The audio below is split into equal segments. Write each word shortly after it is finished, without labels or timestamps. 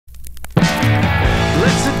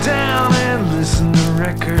down and listen to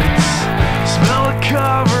records. Smell the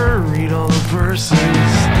cover, read all the verses.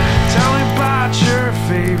 Tell me about your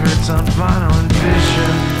favorites on vinyl and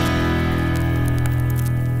vision.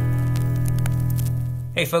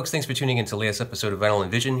 Hey folks, thanks for tuning in to the latest episode of Vinyl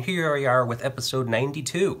and Vision. Here we are with episode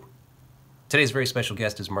 92. Today's very special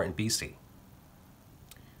guest is Martin Bisi.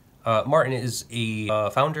 Martin is a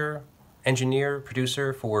founder, engineer,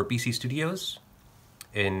 producer for Bisi Studios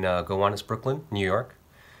in Gowanus, Brooklyn, New York.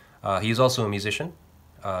 He is also a musician.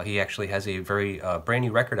 He actually has a very brand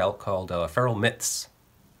new record out called Feral Myths.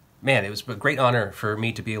 Man, it was a great honor for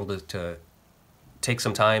me to be able to take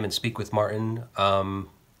some time and speak with Martin.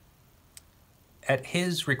 At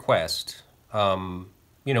his request,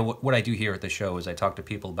 you know, what I do here at the show is I talk to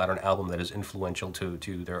people about an album that is influential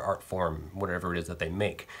to their art form, whatever it is that they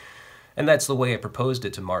make. And that's the way I proposed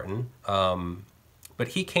it to Martin. But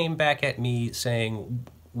he came back at me saying,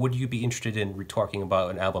 would you be interested in talking about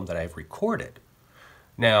an album that I've recorded?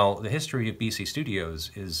 Now, the history of Bisi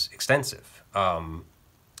Studios is extensive.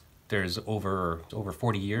 There's over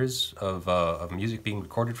 40 years of music being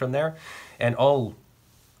recorded from there, and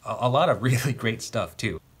a lot of really great stuff,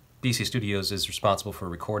 too. Bisi Studios is responsible for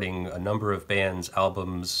recording a number of bands'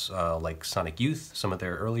 albums like Sonic Youth, some of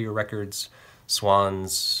their earlier records,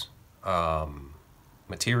 Swans,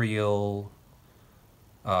 Material,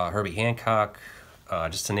 Herbie Hancock,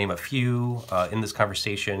 just to name a few. In this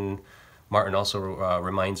conversation, Martin also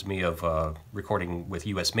reminds me of recording with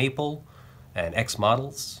US Maple and X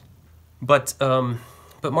Models. But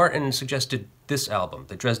Martin suggested this album,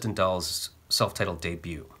 the Dresden Dolls' self-titled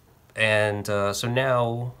debut. And so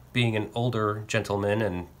now, being an older gentleman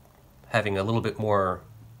and having a little bit more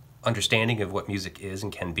understanding of what music is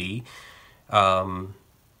and can be,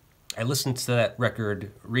 I listened to that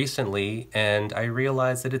record recently, and I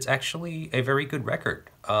realized that it's actually a very good record.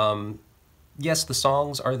 Yes, the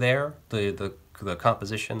songs are there, the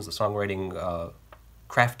compositions, the songwriting,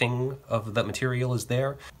 crafting of the material is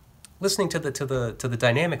there. Listening to the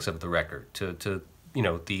dynamics of the record, to you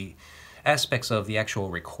know, the aspects of the actual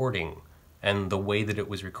recording and the way that it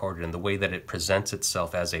was recorded and the way that it presents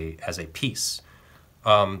itself as a piece,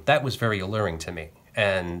 that was very alluring to me.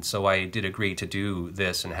 And so I did agree to do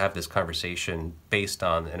this and have this conversation based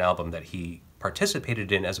on an album that he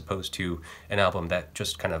participated in, as opposed to an album that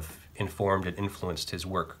just kind of informed and influenced his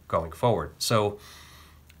work going forward. So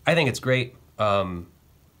I think it's great. I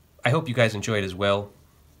hope you guys enjoy it as well.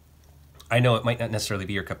 I know it might not necessarily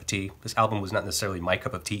be your cup of tea. This album was not necessarily my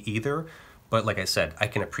cup of tea either, but like I said, I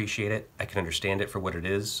can appreciate it. I can understand it for what it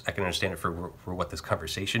is. I can understand it for what this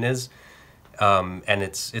conversation is. And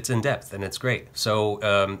it's in depth and it's great. So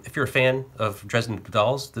if you're a fan of Dresden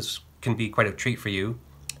Dolls, this can be quite a treat for you.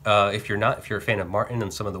 If you're not, if you're a fan of Martin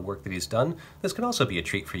and some of the work that he's done, this can also be a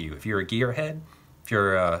treat for you. If you're a gearhead, if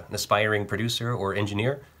you're an aspiring producer or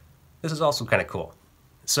engineer, this is also kind of cool.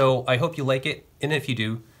 So I hope you like it, and if you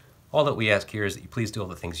do, all that we ask here is that you please do all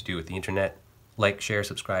the things you do with the internet. Like, share,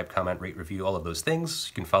 subscribe, comment, rate, review, all of those things.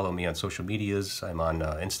 You can follow me on social medias. I'm on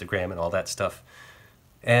Instagram and all that stuff.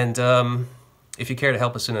 And if you care to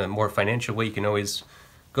help us in a more financial way, you can always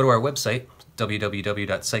go to our website,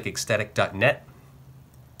 www.psychicstatic.net.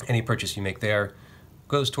 Any purchase you make there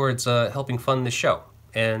goes towards helping fund the show.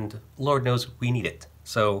 And Lord knows we need it.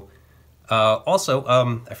 So also,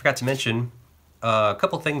 I forgot to mention a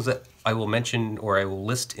couple things that I will mention or I will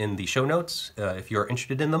list in the show notes if you're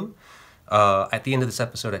interested in them. At the end of this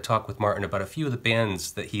episode, I talk with Martin about a few of the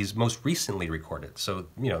bands that he's most recently recorded. So,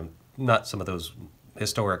 you know, not some of those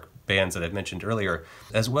historic bands that I've mentioned earlier,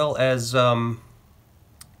 as well as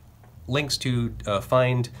links to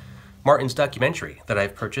find Martin's documentary that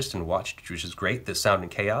I've purchased and watched, which is great, The Sound and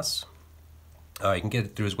Chaos. You can get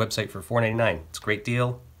it through his website for $4.99. It's a great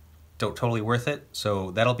deal, totally worth it, so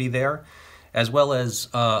that'll be there, as well as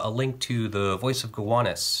a link to the Voice of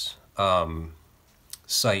Gowanus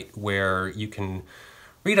site, where you can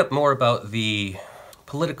read up more about the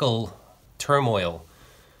political turmoil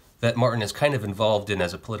that Martin is kind of involved in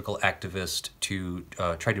as a political activist to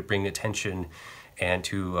try to bring attention and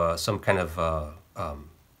to some kind of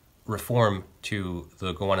reform to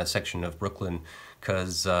the Gowanus section of Brooklyn,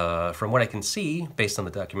 because from what I can see, based on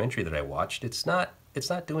the documentary that I watched, it's not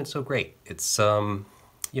doing so great. It's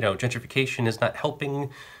you know, gentrification is not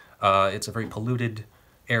helping. It's a very polluted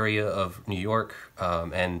area of New York,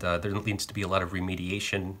 and there needs to be a lot of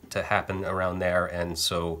remediation to happen around there, and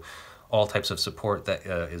so all types of support that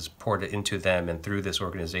is poured into them and through this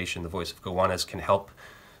organization, the Voice of Gowanus, can help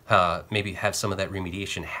maybe have some of that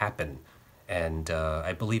remediation happen. And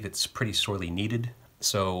I believe it's pretty sorely needed.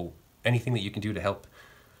 So anything that you can do to help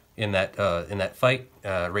in that fight,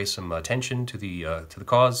 raise some attention to the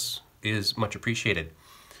cause is much appreciated.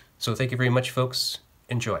 So thank you very much, folks.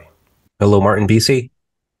 Enjoy. Hello, Martin Bisi.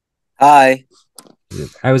 Hi.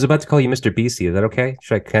 I was about to call you Mr. Bisi. Is that okay?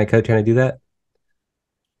 Can I do that?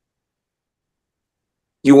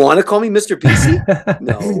 You want to call me Mr. Bisi?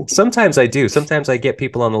 No. Sometimes I do. Sometimes I get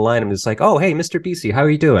people on the line. I'm just like, oh, hey, Mr. Bisi, how are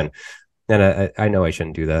you doing? And I know I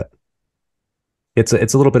shouldn't do that. It's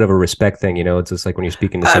a little bit of a respect thing, you know. It's just like when you're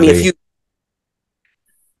speaking to I somebody. mean, if you,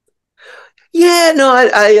 yeah, no,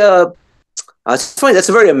 it's funny. That's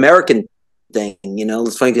a very American thing, you know.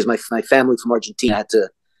 It's funny because my family from Argentina had to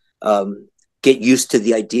um, get used to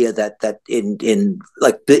the idea that in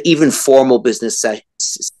like the even formal business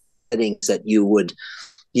settings that you would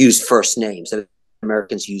use first names. That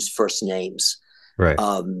Americans use first names. Right.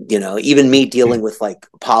 You know, even me dealing with like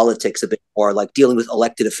politics a bit more, like dealing with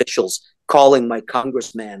elected officials, calling my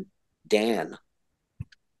congressman Dan.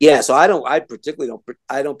 Yeah, so I don't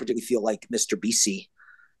particularly feel like Mr. BC.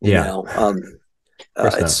 You Yeah. know, Of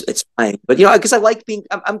course not. it's fine, but you know, because I like being,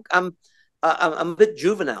 I'm a bit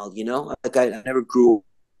juvenile. You know, like I never grew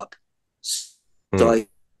up, so Hmm.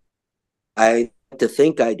 I like to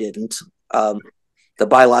think I didn't. Um, the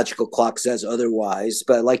biological clock says otherwise,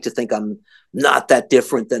 but I like to think I'm not that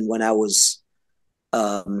different than when I was.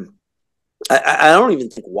 Um, I don't even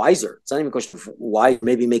think wiser. It's not even a question of why.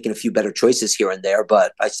 Maybe making a few better choices here and there,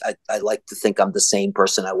 but I like to think I'm the same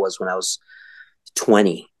person I was when I was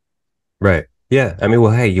 20. Right. Yeah. I mean,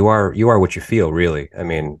 well, hey, you are what you feel, really. I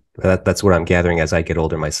mean, that's what I'm gathering as I get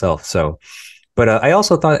older myself. So, but I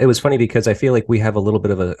also thought it was funny because I feel like we have a little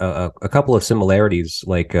bit of a couple of similarities.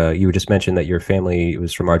 Like you just mentioned that your family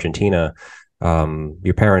was from Argentina.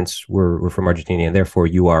 Your parents were from Argentina, and therefore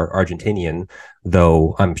you are Argentinian.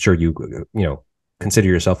 Though I'm sure you know consider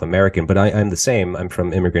yourself American, but I'm the same. I'm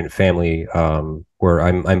from immigrant family, where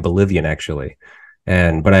I'm Bolivian actually,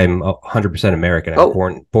 and but I'm 100% American. I'm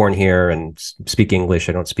Oh, born here and speak English.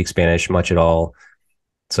 I don't speak Spanish much at all.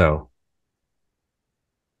 So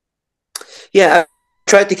yeah. I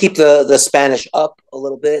tried to keep the Spanish up a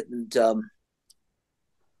little bit, and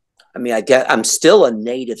I mean, I'm still a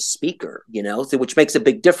native speaker, you know, which makes a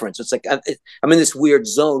big difference. It's like I'm in this weird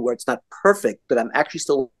zone where it's not perfect, but I'm actually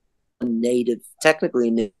still a native,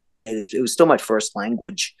 technically native. It was still my first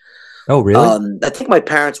language. oh, really? I think my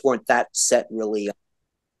parents weren't that set really.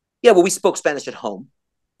 Yeah, well, we spoke Spanish at home,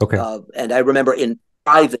 Okay. and I remember in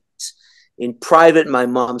private, my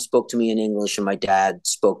mom spoke to me in English, and my dad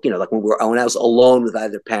spoke. You know, like when I was alone with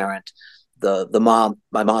either parent,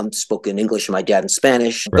 my mom spoke in English, and my dad in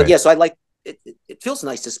Spanish. But Right. yeah, so I like it. It feels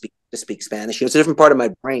nice to speak Spanish. You know, it's a different part of my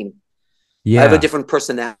brain. I have a Yeah. different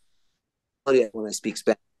personality when I speak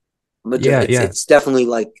Spanish. Yeah. Yeah. It's definitely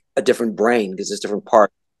like a different brain because it's different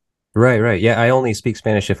part. Right, right. Yeah, I only speak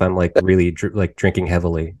Spanish if I'm like really like drinking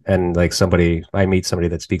heavily and like I meet somebody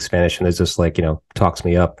that speaks Spanish and is just like, you know, talks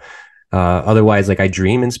me up. Otherwise, like I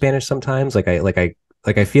dream in Spanish sometimes. Like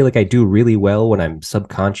I feel like I do really well when I'm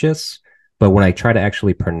subconscious, but when I try to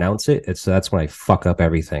actually pronounce it, that's when I fuck up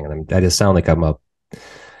everything. And I just sound like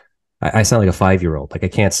I sound like a 5-year old. Like I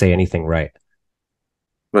can't say anything right.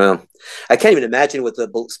 Well, I can't even imagine what the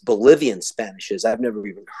Bolivian Spanish is. I've never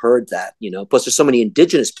even heard that. You know, plus there's so many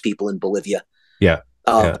indigenous people in Bolivia Yeah.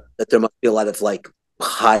 Yeah. that there must be a lot of like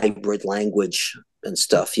hybrid language and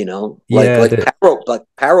stuff. You know, Yeah, Like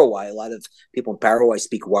Paraguay. A lot of people in Paraguay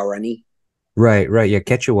speak Guarani. right, right. Yeah,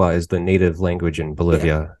 Quechua is the native language in Yeah.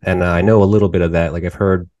 Bolivia, and I know a little bit of that. Like I've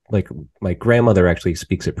heard, like my grandmother actually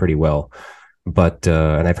speaks it pretty well, but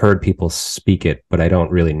and I've heard people speak it, but I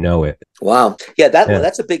don't really know it. Wow. Yeah, Yeah,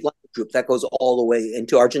 that's a big language group that goes all the way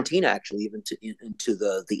into Argentina, actually, even into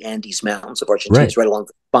the Andes Mountains of Argentina. right. It's right along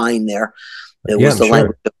the spine there. It Yeah, was I'm the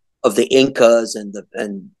language sure. of the Incas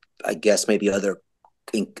and I guess maybe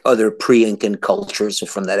other pre-Incan cultures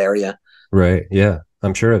from that area. Right. Yeah,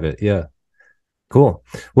 I'm sure of it. Yeah. Cool.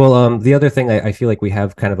 Well, the other thing I feel like we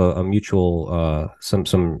have kind of a mutual some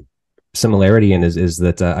similarity in is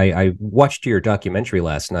that I watched your documentary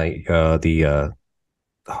last night. The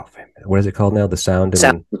oh, what is it called now? Sound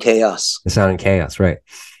and chaos. The Sound and Chaos, right?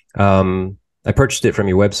 I purchased it from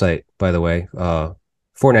your website, by the way.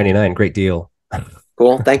 4.99, great deal.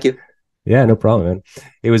 Cool. Thank you. Yeah, no problem, man.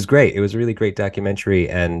 It was great. It was a really great documentary,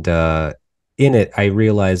 and in it, I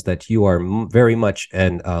realized that you are very much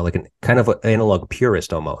an like an kind of an analog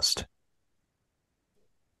purist, almost.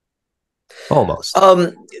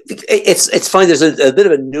 It's funny. There's a bit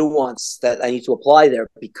of a nuance that I need to apply there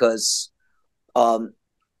because um,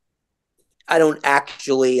 I don't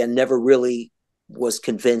actually and never really was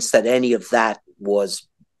convinced that any of that was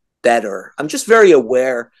better. I'm just very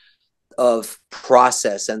aware of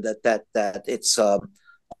process, and that it's a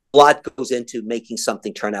lot goes into making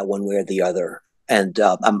something turn out one way or the other. And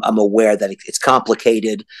I'm aware that it's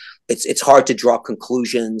complicated. It's hard to draw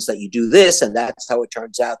conclusions that you do this and that's how it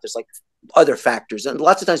turns out. There's like other factors, and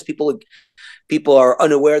lots of times people are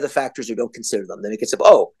unaware of the factors or don't consider them. They make it say,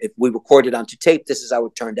 "Oh, if we recorded onto tape, this is how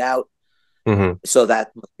it turned out." Mm-hmm. So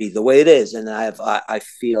that must be the way it is. And I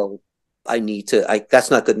feel I need to.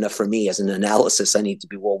 That's not good enough for me as an analysis. I need to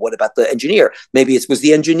be, well, what about the engineer? Maybe it was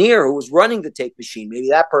the engineer who was running the tape machine. Maybe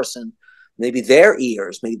that person. Maybe their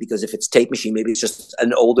ears, maybe because if it's tape machine, maybe it's just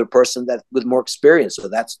an older person that with more experience. So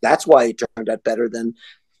that's why it turned out better than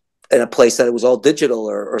in a place that it was all digital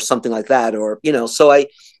or something like that. Or, so I'm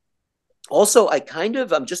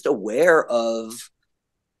just aware of,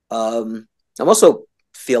 I'm also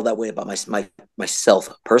feel that way about myself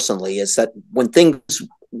personally, is that when things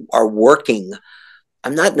are working,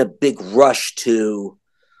 I'm not in a big rush to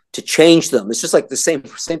change them. It's just like the same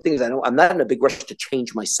thing as I'm not in a big rush to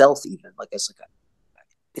change myself even. Like it's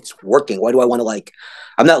working. Why do I want to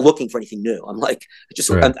I'm not looking for anything new. I'm like,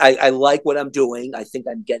 right. I like what I'm doing. I think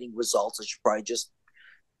I'm getting results. I should probably just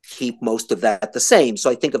keep most of that the same. So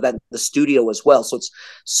I think of that in the studio as well. So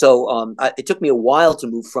it took me a while to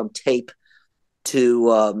move from tape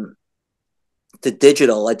to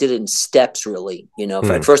digital. I did it in steps really,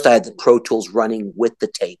 At first I had the Pro Tools running with the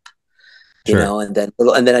tape. Sure. And then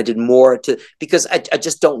I did more because I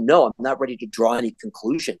just don't know. I'm not ready to draw any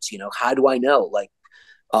conclusions. How do I know?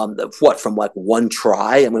 From one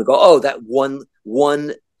try, I'm going to go, oh, that one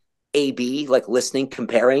A/B, like listening,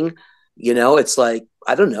 comparing, it's like,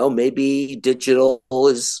 I don't know, maybe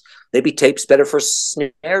maybe tape's better for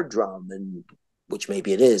snare drum, and which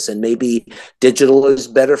maybe it is, and maybe digital is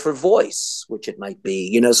better for voice, which it might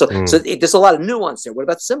be, So there's a lot of nuance there. What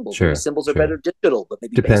about cymbals? Sure, maybe cymbals are better digital, but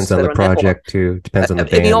maybe depends on the project too. Depends on the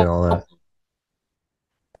band and all that.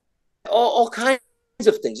 All kinds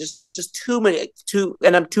of things. Just too many,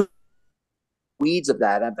 and I'm too weeds of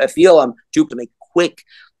that. I feel I'm too to make quick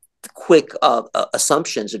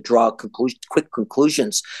assumptions and draw quick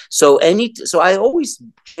conclusions. So I always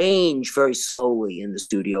change very slowly in the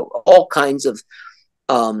studio. All kinds of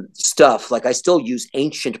stuff. Like I still use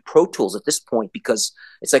ancient Pro Tools at this point because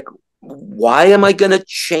it's like, why am I going to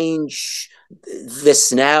change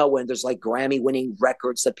this now when there's like Grammy-winning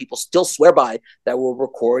records that people still swear by that were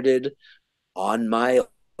recorded on my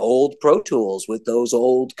old Pro Tools with those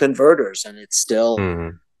old converters, and it's still,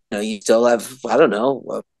 you still have, I don't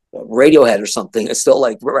know, Radiohead or something. It's still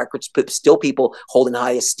like records, still people hold in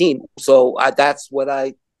high esteem. So that's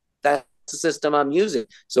the system I'm using.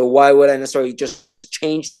 So why would I necessarily just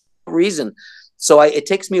change the reason? So it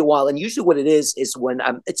takes me a while. And usually what it is when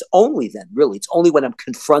it's only when I'm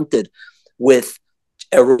confronted with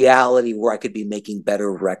a reality where I could be making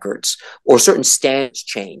better records or certain standards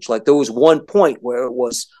change. Like there was one point where it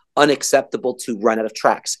was unacceptable to run out of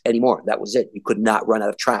tracks anymore. That was it. You could not run out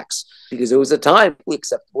of tracks because there was a time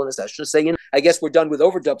acceptable in a session to say, I guess we're done with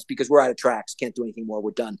overdubs because we're out of tracks. Can't do anything more.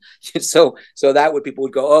 We're done. So that would people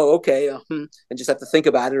would go, oh, okay, and just have to think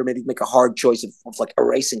about it or maybe make a hard choice of like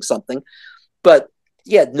erasing something. But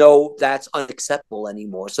yeah, no, that's unacceptable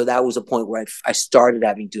anymore. So that was a point where I started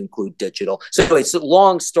having to include digital. So anyway, it's a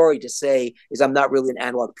long story to say is I'm not really an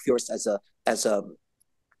analog purist as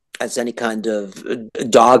any kind of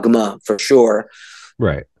dogma for sure.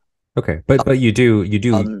 Right. Okay. But you do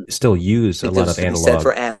still use a lot of analog.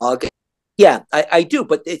 For analog. Yeah, I do,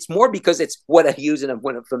 but it's more because it's what I use and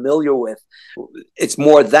what I'm familiar with. It's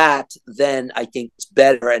more that than I think it's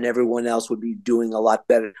better and everyone else would be doing a lot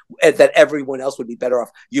better, that everyone else would be better off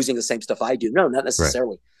using the same stuff I do. No, not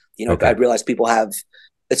necessarily. Right. Okay. I realize people have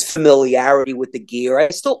it's familiarity with the gear. I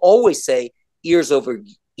still always say ears over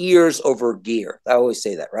gear. I always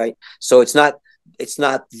say that, right? So it's not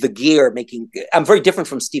the gear making. I'm very different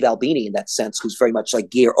from Steve Albini in that sense, who's very much like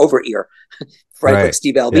gear over ear, right? Like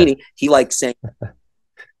Steve Albini, yeah. He likes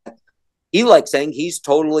saying he's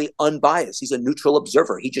totally unbiased. He's a neutral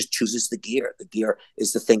observer. He just chooses the gear. The gear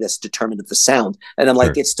is the thing that's determined of the sound. And I'm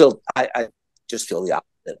like, it's still. I just feel the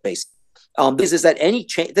opposite, basically. This is that any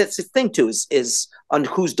change. That's the thing too. Is on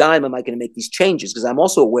whose dime am I going to make these changes? Because I'm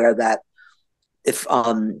also aware that if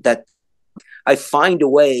that I find a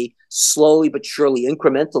way slowly but surely,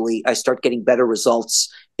 incrementally, I start getting better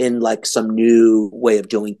results in like some new way of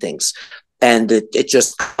doing things. And it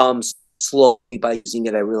just comes slowly by using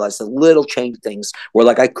it. I realized the little change things where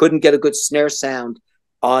like I couldn't get a good snare sound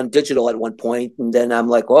on digital at one point. And then I'm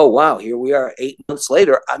like, oh, wow, here we are 8 months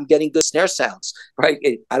later. I'm getting good snare sounds, right?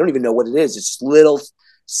 I don't even know what it is. It's just little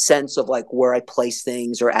sense of like where I place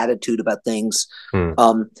things or attitude about things. Hmm.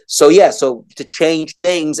 So yeah, so to change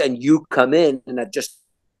things and you come in and I just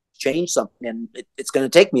change something, and it's going to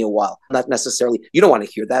take me a while. Not necessarily, you don't want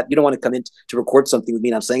to hear that. You don't want to come in to record something with me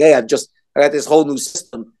and I'm saying, hey, I got this whole new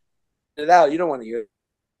system. It out. You don't want to hear.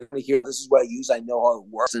 This is what I use. I know how it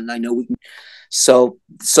works, and I know we can. So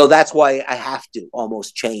that's why I have to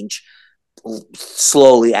almost change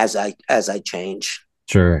slowly as I change.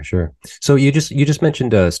 Sure, sure. So you just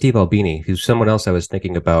mentioned Steve Albini, who's someone else I was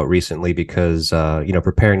thinking about recently because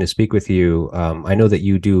preparing to speak with you, I know that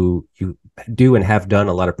you do and have done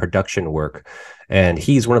a lot of production work, and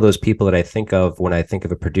he's one of those people that I think of when I think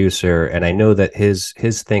of a producer, and I know that his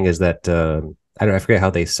thing is that I forget how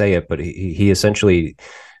they say it, but he essentially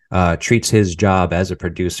treats his job as a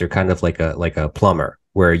producer kind of like a plumber,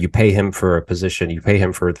 where you pay him for a position, you pay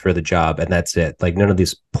him for the job, and that's it. Like none of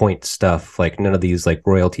these point stuff, like none of these like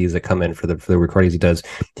royalties that come in for the recordings he does.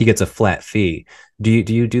 He gets a flat fee. Do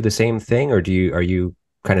you do the same thing, or are you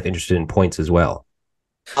kind of interested in points as well?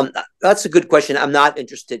 That's a good question. I'm not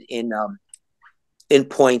interested in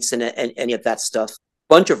points and any of that stuff.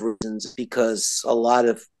 Bunch of reasons, because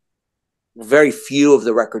very few of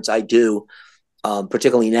the records I do,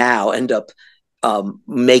 particularly now, end up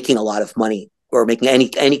making a lot of money or making any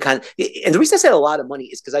kind of, and the reason I said a lot of money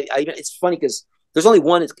is because I it's funny because there's only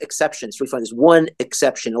one exception. It's really funny. There's one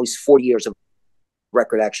exception. At least 40 years of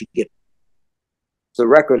record actually get the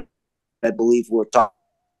record. I believe we're talking,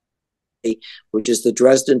 which is the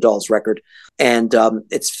Dresden Dolls record, and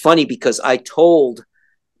it's funny because I told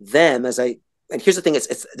them and here's the thing: it's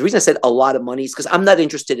the reason I said a lot of money is because I'm not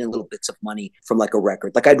interested in little bits of money from like a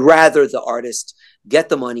record. Like I'd rather the artist get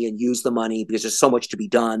the money and use the money because there's so much to be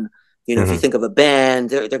done. If you think of a band,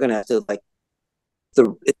 they're going to have to like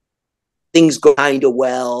things go kind of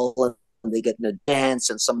well, and they get in a dance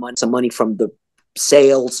and some money from the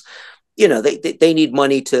sales. They need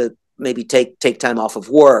money to maybe take time off of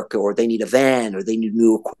work, or they need a van, or they need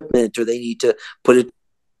new equipment, or they need to put it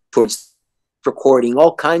towards recording,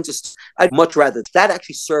 all kinds of stuff. I'd much rather that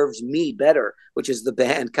actually serves me better, which is the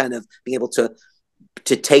band kind of being able to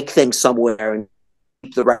take things somewhere and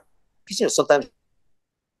keep the record. Because sometimes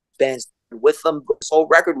bands with them, this whole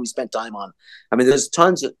record we spent time on. I mean, there's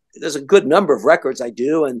a good number of records I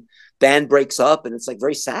do, and band breaks up, and it's like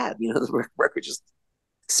very sad. The record just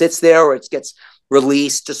sits there, or it gets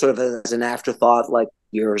released just sort of as an afterthought, like a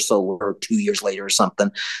year or so, or 2 years later or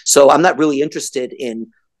something. So I'm not really interested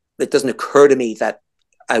in. It doesn't occur to me that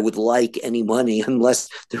I would like any money unless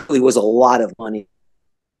there really was a lot of money.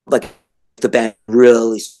 Like the band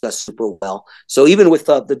really does super well. So even with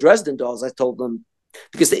the Dresden Dolls, I told them,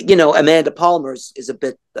 because Amanda Palmer is a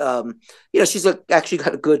bit, she's actually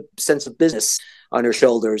got a good sense of business on her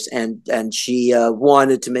shoulders, and she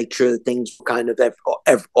wanted to make sure that things were kind of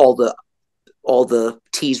all the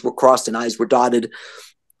T's were crossed and I's were dotted.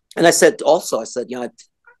 And I said,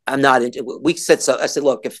 I'm not into. We said so. I said,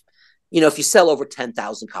 look, if you sell over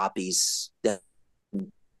 10,000 copies, then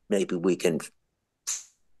maybe we can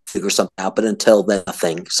figure something out. But until then,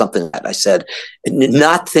 nothing. Something that I said,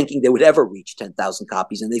 not thinking they would ever reach 10,000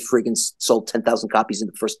 copies, and they friggin' sold 10,000 copies in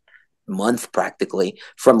the first month, practically,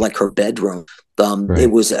 from like her bedroom. Right.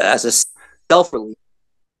 It was as a self-release.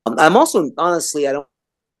 I'm also honestly, I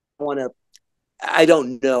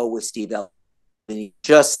don't know with Steve Albini.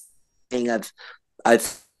 Just saying,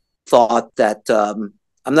 I've thought that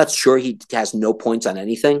I'm not sure he has no points on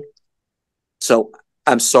anything. So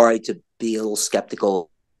I'm sorry to be a little skeptical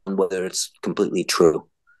on whether it's completely true.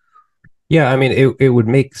 Yeah, I mean, it would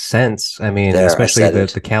make sense. I mean, especially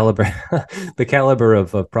the caliber the caliber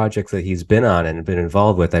of projects that he's been on and been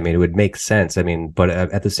involved with. I mean, it would make sense. I mean, but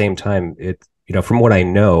at the same time, it from what I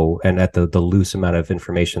know and at the loose amount of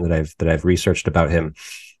information that I've researched about him,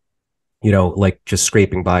 like just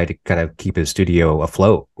scraping by to kind of keep his studio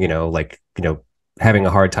afloat, having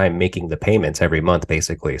a hard time making the payments every month,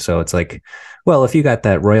 basically. So it's like, well, if you got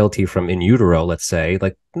that royalty from In Utero, let's say,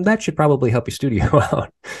 like that should probably help your studio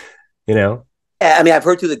out, Yeah, I mean, I've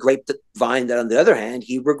heard through the grapevine that on the other hand,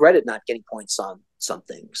 he regretted not getting points on some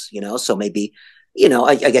things, so maybe,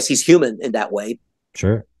 I guess he's human in that way.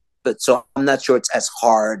 Sure. But so I'm not sure it's as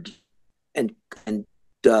hard and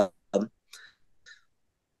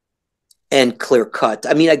clear cut.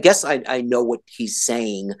 I mean, I guess I know what he's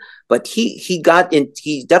saying, but he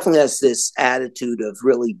definitely has this attitude of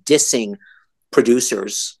really dissing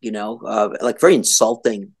producers, like very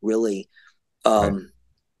insulting, really, Right.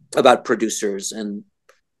 about producers. And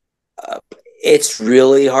it's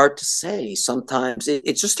really hard to say. Sometimes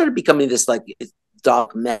it just started becoming this like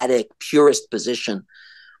dogmatic, purist position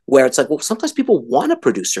where it's like, well, sometimes people want a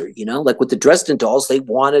producer, you know, like with the Dresden Dolls, they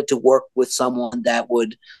wanted to work with someone that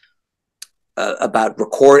would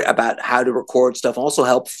about how to record stuff, also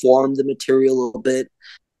help form the material a little bit,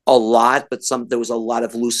 a lot, but there was a lot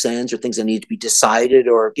of loose ends or things that needed to be decided,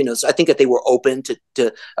 or, you know, so I think that they were open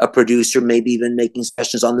to a producer maybe even making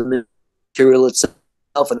suggestions on the material itself,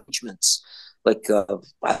 arrangements, like I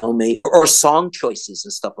don't know, maybe, or song choices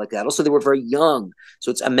and stuff like that. Also, they were very young,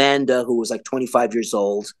 so it's Amanda, who was like 25 years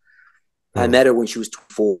old. I met her when she was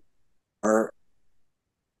 24.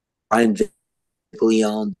 Brian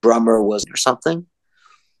Viglione, drummer, was or something.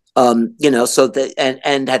 You know, so that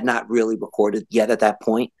and had not really recorded yet at that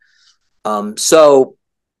point. So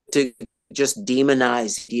to just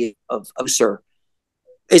demonize the of Sir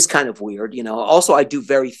is kind of weird, you know. Also, I do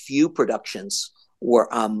very few productions where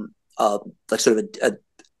I'm like sort of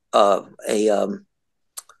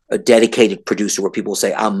a dedicated producer, where people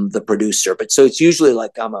say I'm the producer, but so it's usually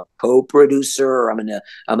like I'm a co-producer, or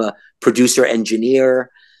I'm a producer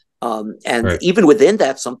engineer. And Right. even within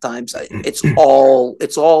that, sometimes it's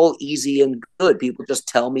all easy and good. People just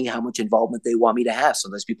tell me how much involvement they want me to have.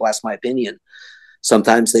 Sometimes people ask my opinion.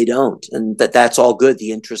 Sometimes they don't, and that's all good.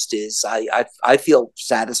 The interest is I feel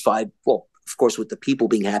satisfied. Well, of course, with the people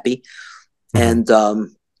being happy, and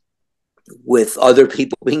with other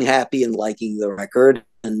people being happy and liking the record,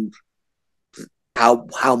 and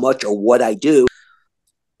how much or what I do,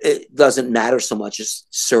 it doesn't matter so much. It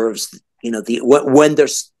serves, you know, when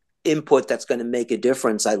there's input that's going to make a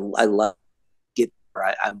difference. I love it.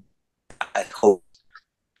 I hope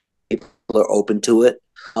people are open to it.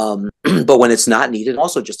 But when it's not needed, I'm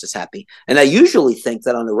also just as happy. And I usually think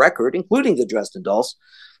that on a record, including the Dresden Dolls,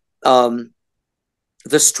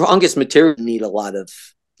 the strongest material need a lot of,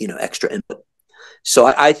 you know, extra input. So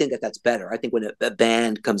I think that that's better. I think when a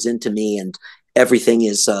band comes into me and everything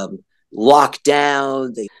is locked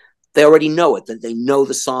down, they already know it. They know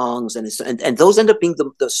the songs, and those end up being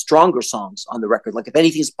the stronger songs on the record. Like if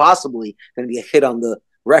anything's possibly going to be a hit on the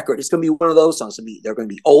record, it's going to be one of those songs. They're going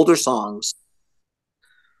to be older songs,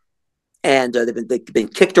 and they've been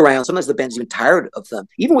kicked around. Sometimes the band's even tired of them.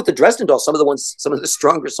 Even with the Dresden Dolls, some of the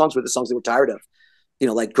stronger songs were the songs they were tired of. You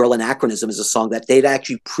know, like "Girl Anachronism" is a song that they'd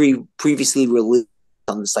actually previously released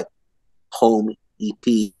on this like home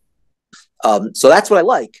EP. So that's what I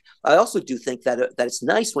like. I also do think that it's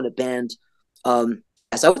nice when a band,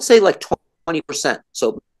 as I would say, like 20%,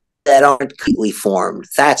 so that aren't completely formed.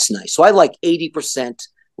 That's nice. So I like 80%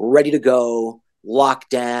 ready to go, locked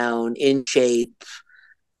down, in shape,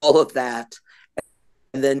 all of that,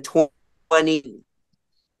 and then 20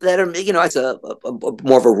 that are, you know, it's a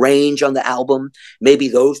more of a range on the album. Maybe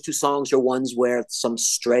those two songs are ones where some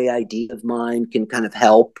stray idea of mine can kind of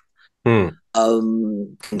help.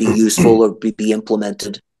 Can be useful or be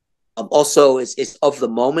implemented. Also, it's of the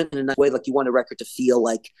moment in a way. Like you want a record to feel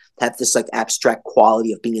like, have this like abstract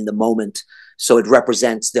quality of being in the moment. So it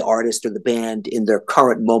represents the artist or the band in their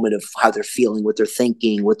current moment of how they're feeling, what they're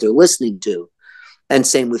thinking, what they're listening to. And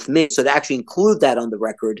same with me. So to actually include that on the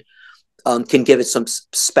record can give it some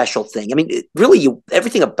special thing. I mean,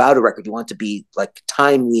 everything about a record you want to be like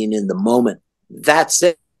timely and in the moment. That's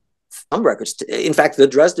it. Some records, in fact, the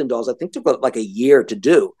Dresden Dolls, I think took like a year to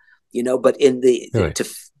do, you know, but really?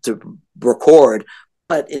 to record,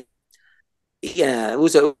 but it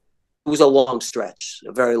was a long stretch,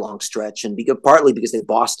 a very long stretch, and partly because they're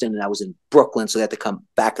Boston and I was in Brooklyn, so they had to come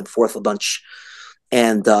back and forth a bunch,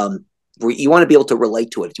 and you want to be able to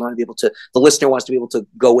relate to it. You want to be able to, the listener wants to be able to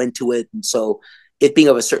go into it, and so it being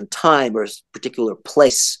of a certain time or a particular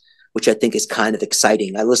place, which I think is kind of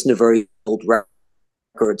exciting. I listen to very old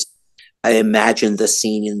records. I imagine the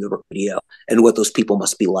scene in the radio and what those people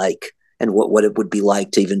must be like, and what it would be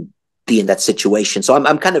like to even be in that situation. So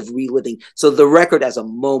I'm kind of reliving. So the record as a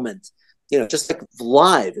moment, you know, just like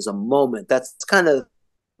live as a moment. That's kind of,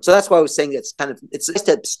 so that's why I was saying it's nice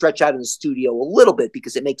to stretch out in the studio a little bit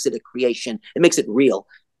because it makes it a creation. It makes it real.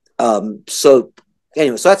 So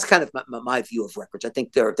anyway, so that's kind of my view of records. I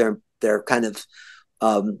think they're kind of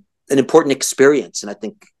an important experience, and I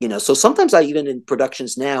think, you know, so sometimes I even in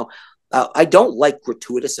productions now. I don't like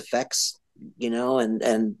gratuitous effects, you know,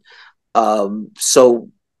 and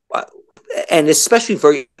especially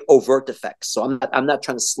very overt effects. So I'm not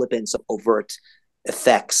trying to slip in some overt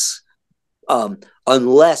effects,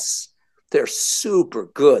 unless they're super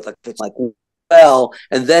good. Like it's like, well,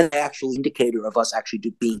 and then the actual indicator of us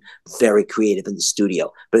actually being very creative in the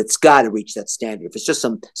studio. But it's got to reach that standard. If it's just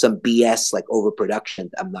some BS like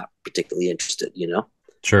overproduction, I'm not particularly interested, you know.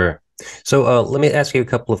 Sure. So let me ask you a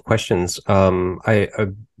couple of questions.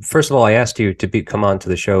 First of all, I asked you to come on to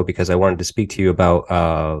the show because I wanted to speak to you about,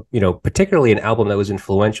 particularly an album that was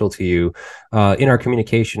influential to you. In our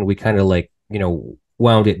communication, we kind of like,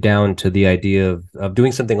 wound it down to the idea of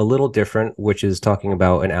doing something a little different, which is talking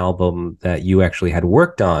about an album that you actually had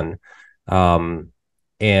worked on, um,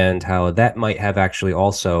 and how that might have actually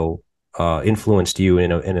also influenced you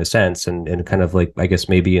in a sense, and kind of like, I guess,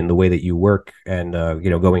 maybe in the way that you work and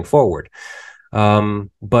going forward.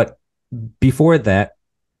 But before that,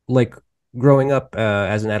 like growing up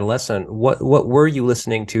as an adolescent, what were you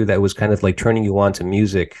listening to that was kind of like turning you on to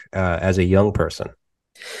music as a young person?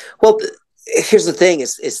 Well, here's the thing: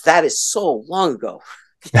 is that is so long ago.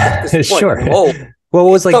 At this point, Sure. I'm old. What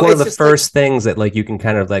was like So one of it's the just like first things that like you can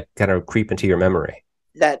kind of creep into your memory?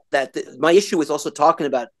 my issue with also talking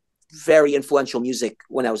about very influential music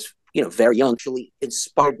when I was very young actually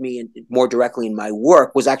inspired me and more directly in my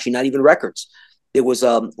work was actually not even records. It was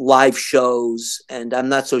live shows, and I'm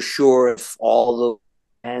not so sure if all the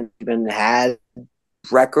bands even had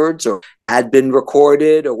records or had been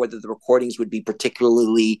recorded, or whether the recordings would be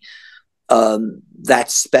particularly that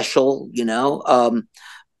special,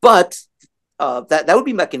 but that would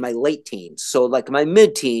be back in my late teens. So like my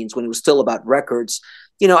mid teens, when it was still about records,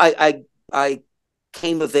 I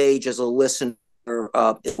came of age as a listener in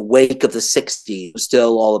the wake of the 60s. It was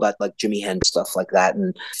still all about like Jimi Hendrix, stuff like that.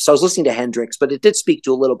 And so I was listening to Hendrix, but it did speak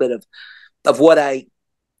to a little bit of what I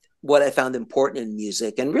found important in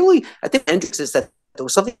music. And really, I think Hendrix is that there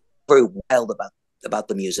was something very wild about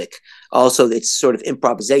the music. Also, its sort of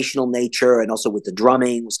improvisational nature, and also with the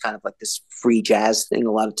drumming was kind of like this free jazz thing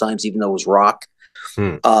a lot of times, even though it was rock.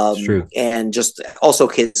 It's true. And just also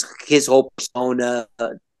his whole persona.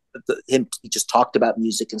 He just talked about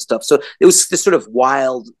music and stuff. So it was this sort of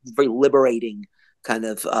wild, very liberating kind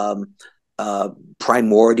of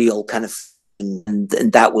primordial kind of thing,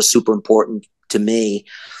 and that was super important to me.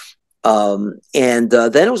 And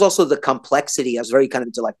then it was also the complexity. I was very kind of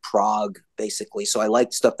into like prog, basically. So I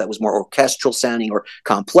liked stuff that was more orchestral sounding or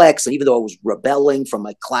complex. And even though I was rebelling from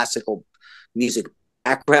my classical music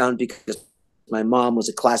background, because my mom was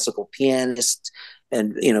a classical pianist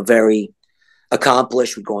and very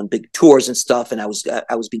accomplished, would go on big tours and stuff. And I was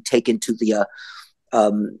being taken to the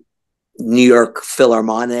New York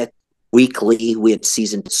Philharmonic weekly. We had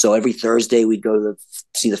season, so every Thursday we'd go to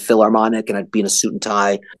see the Philharmonic, and I'd be in a suit and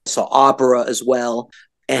tie. I saw opera as well,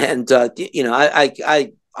 and I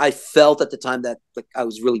felt at the time that like I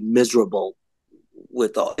was really miserable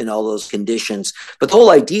in all those conditions. But the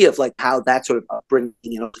whole idea of like how that sort of upbringing,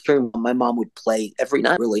 my mom would play every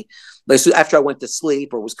night, really. Like so after I went to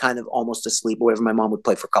sleep or was kind of almost asleep or whatever, my mom would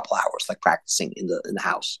play for a couple hours, like practicing in the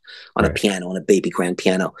house on a piano, on a baby grand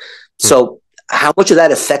piano. So how much of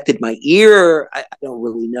that affected my ear, I don't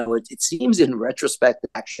really know. It seems in retrospect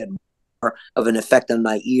it actually had more of an effect on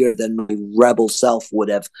my ear than my rebel self would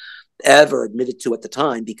have ever admitted to at the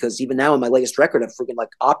time, because even now in my latest record, I've freaking like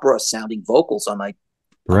opera sounding vocals on my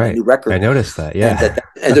new record. I noticed that, yeah.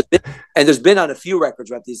 And there's been on a few records,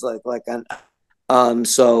 right? These like on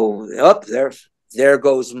so up there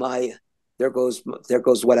goes what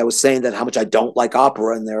I was saying, that how much I don't like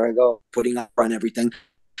opera, and there I go putting opera on everything.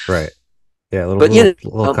 Right. Yeah, a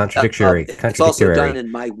little contradictory. It's also done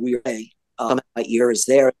in my weird way. My ear is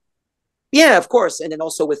there. Yeah, of course. And then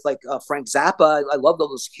also with like Frank Zappa, I love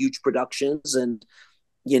those huge productions, and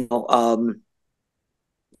I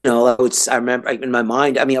remember in my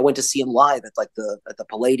mind. I mean, I went to see him live at the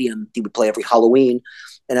Palladium. He would play every Halloween,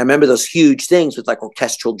 and I remember those huge things with like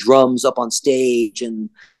orchestral drums up on stage, and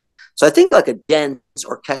so I think like a dense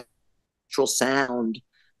orchestral sound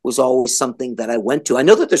was always something that I went to. I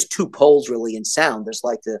know that there's two poles really in sound. There's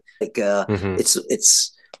like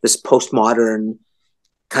it's this postmodern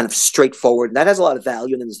kind of straightforward, and that has a lot of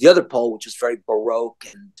value. And then there's the other pole, which is very Baroque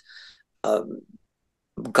and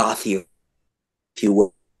gothy, if you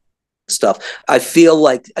will, stuff. I feel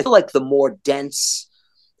like the more dense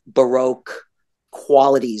Baroque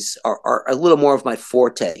qualities are a little more of my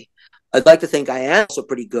forte. I'd like to think I am also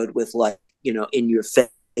pretty good with like, in your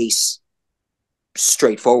face,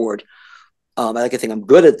 straightforward. I like to think I'm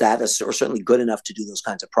good at that, or certainly good enough to do those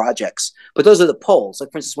kinds of projects. But those are the poles.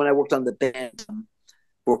 Like, for instance, when I worked on the band,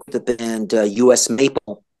 US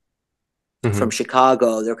Maple from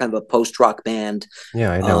Chicago. They're kind of a post-rock band.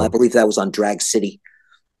 Yeah, I know. I believe that was on Drag City.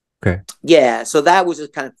 Okay. Yeah, so that was the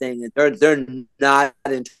kind of thing. They're not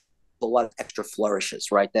into a lot of extra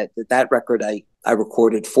flourishes, right? That record I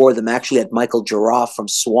recorded for them actually had Michael Giroff from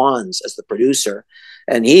Swans as the producer,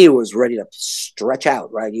 and he was ready to stretch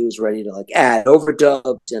out, right? He was ready to like add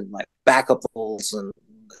overdubbed and like backup vocals and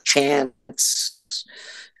chants.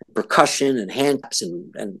 percussion and hand claps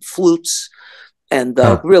and flutes. And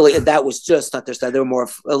Oh, really, that was just not their style. They were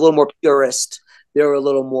a little more purist. They were a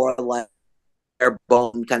little more like bare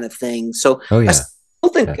bone kind of thing. So oh I yeah, still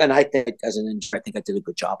think, yeah, and I think as an engineer, I think I did a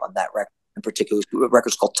good job on that record. In particular, the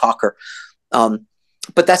record's called Talker.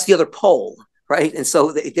 But that's the other pole, right? And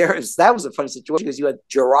so that was a funny situation because you had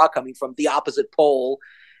Gerard coming from the opposite pole.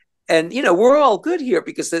 And, we're all good here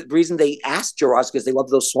because the reason they asked Gerard is because they love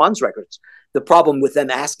those Swans records. The problem with them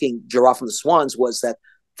asking Gerard from the Swans was that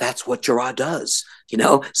that's what Gerard does,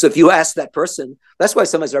 So if you ask that person, that's why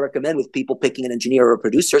sometimes I recommend with people picking an engineer or a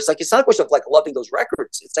producer, it's like, it's not a question of like loving those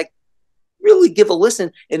records. It's like really give a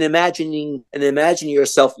listen and imagine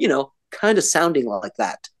yourself, kind of sounding like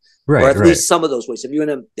that, or right, at right, least some of those ways. If you're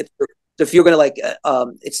gonna like,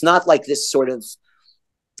 it's not like this sort of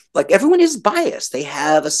like everyone is biased. They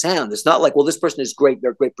have a sound. It's not like, well, this person is great.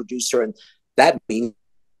 They're a great producer, and that means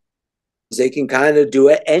they can kind of do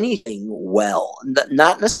anything well.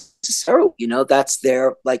 Not necessarily, that's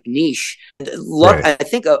their like niche. Look, right. I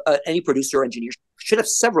think any producer or engineer should have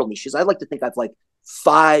several niches. I like to think I've like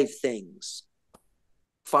five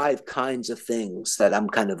kinds of things that I'm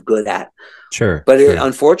kind of good at. Sure, But sure.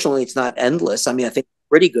 unfortunately, it's not endless. I mean, I think I'm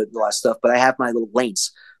pretty good at a lot of stuff, but I have my little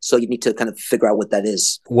lanes. So you need to kind of figure out what that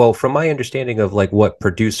is. Well, from my understanding of like what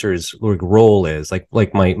producers' role is,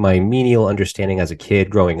 like my menial understanding as a kid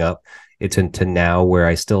growing up, it's into now where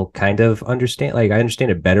I still kind of understand, like I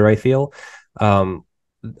understand it better, I feel. Um,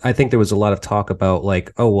 I think there was a lot of talk about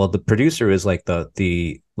like, oh, well, the producer is like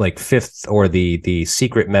the like fifth or the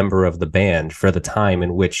secret member of the band for the time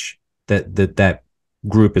in which that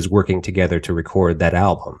group is working together to record that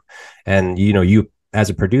album. And you as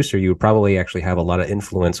a producer, you would probably actually have a lot of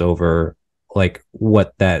influence over like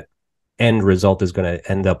what that end result is going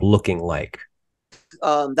to end up looking like.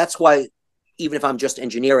 That's why even if I'm just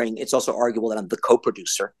engineering, it's also arguable that I'm the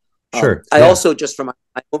co-producer. Sure. I Yeah. also just from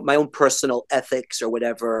my own personal ethics or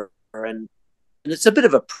whatever, and it's a bit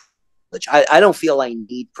of a privilege. I don't feel I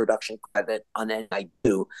need production credit on anything I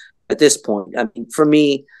do at this point. I mean, for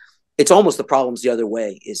me, it's almost the problems the other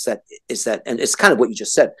way is that, and it's kind of what you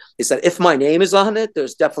just said, is that if my name is on it,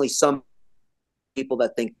 there's definitely some people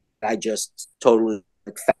that think I just totally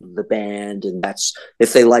like the band, and that's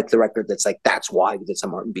if they like the record, that's like that's why it's a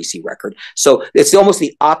Martin Bisi record. So it's almost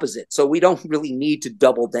the opposite. So we don't really need to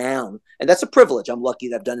double down, and that's a privilege. I'm lucky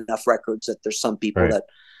that I've done enough records that there's some people Right. that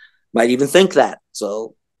might even think that.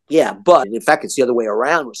 So yeah, but in fact, it's the other way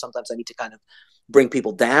around where sometimes I need to kind of bring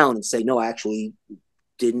people down and say, no, I actually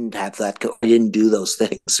didn't have that. I didn't do those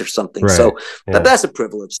things or something. Right. So Yeah. that's a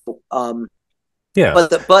privilege. Yeah.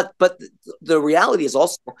 But the reality is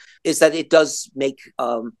also is that it does make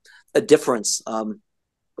a difference. Well,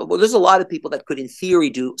 there's a lot of people that could, in theory,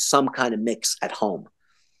 do some kind of mix at home,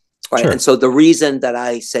 right? Sure. And so the reason that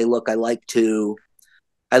I say, look, I like to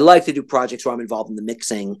do projects where I'm involved in the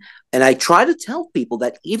mixing, and I try to tell people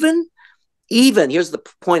that even here's the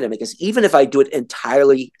point I'm making: is even if I do it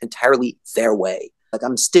entirely their way, like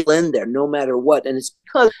I'm still in there no matter what. And it's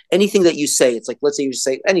because anything that you say, it's like, let's say you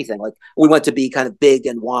say anything like, we want to be kind of big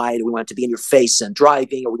and wide, or we want to be in your face and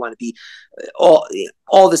driving, or we want to be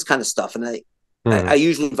all this kind of stuff. And I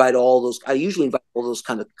usually invite all those. I usually invite all those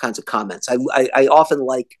kinds of comments. I often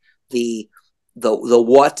like the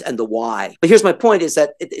what and the why. But here's my point: is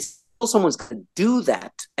that it's someone's going to do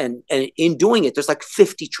that, and in doing it, there's like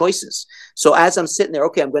 50 choices. So as I'm sitting there,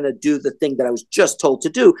 okay, I'm going to do the thing that I was just told to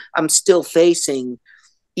do. I'm still facing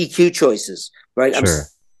EQ choices, right? Sure.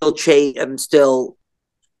 I'm still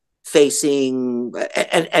facing,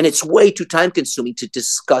 and it's way too time consuming to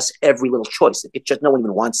discuss every little choice. It just no one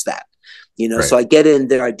even wants that, Right. So I get in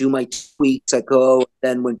there, I do my tweaks, I go,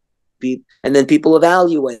 and then people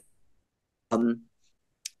evaluate.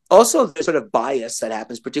 Also, there's sort of bias that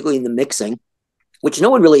happens, particularly in the mixing, which no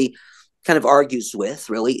one really kind of argues with,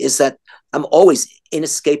 really, is that I'm always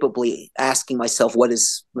inescapably asking myself, what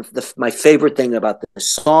is my favorite thing about the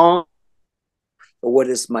song? Or what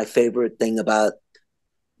is my favorite thing about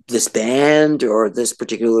this band or this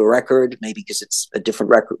particular record? Maybe because it's a different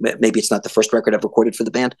record. Maybe it's not the first record I've recorded for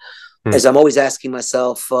the band. As I'm always asking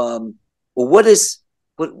myself, well, what's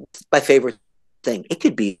my favorite thing? It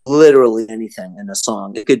could be literally anything in a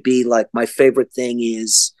song. It could be like, my favorite thing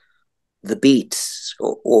is the beats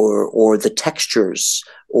or the textures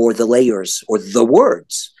or the layers or the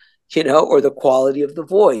words, or the quality of the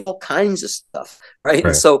voice, all kinds of stuff, right?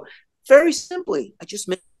 And so very simply, I just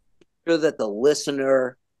make sure that the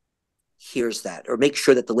listener hears that, or make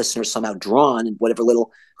sure that the listener is somehow drawn, in whatever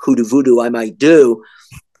little hoodoo voodoo I might do,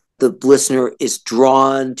 the listener is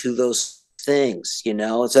drawn to those things,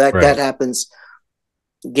 so that happens,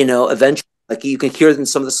 eventually. Like you can hear it in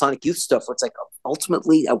some of the Sonic Youth stuff where it's like,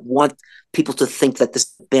 ultimately, I want people to think that this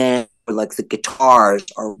band, or like the guitars,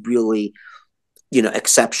 are really, you know,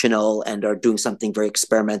 exceptional and are doing something very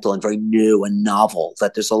experimental and very new and novel,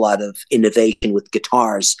 that there's a lot of innovation with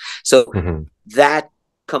guitars. So that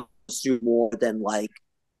comes through more than like,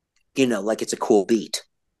 you know, like it's a cool beat.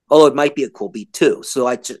 Although it might be a cool beat too.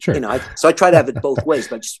 So Sure. you know, so I try to have it both ways,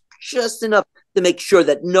 but just enough to make sure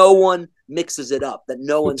that no one mixes it up, that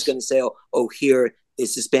no one's going to say, oh, here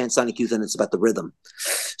is this band Sonic Youth and it's about the rhythm.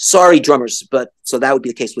 Sorry, drummers, but so that would be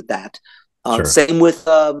the case with that. Sure. Same with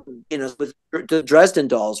you know, with the Dresden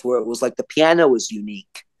Dolls, where it was like the piano was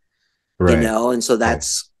unique, Right. you know, and so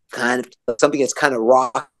that's kind of something that's kind of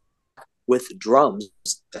rock with drums.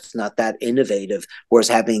 That's not that innovative. Whereas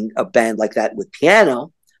having a band like that with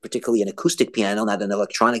piano, particularly an acoustic piano, not an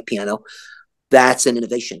electronic piano, that's an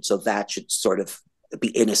innovation. So that should sort of be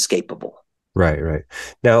inescapable. Right, right.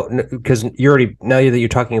 Now, because now that you're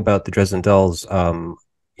talking about the Dresden Dolls,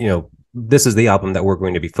 you know, this is the album that we're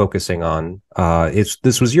going to be focusing on.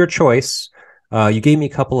 This was your choice. You gave me a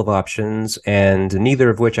couple of options, and neither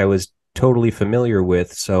of which I was totally familiar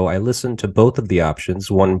with. So I listened to both of the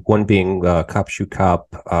options. One being Cop Shoot Cop.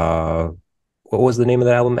 What was the name of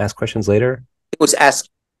that album? Ask Questions Later. It was Ask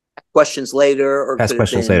Questions Later, or Ask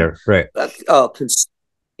Questions Later. Right.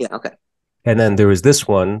 Yeah. Okay. And then there was this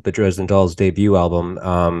one, the Dresden Dolls debut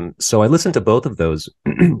album. So I listened to both of those,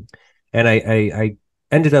 and I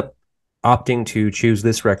ended up opting to choose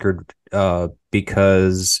this record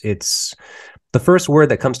because it's the first word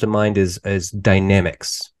that comes to mind is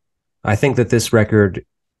dynamics. I think that this record,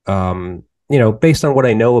 you know, based on what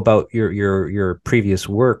I know about your previous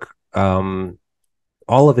work, all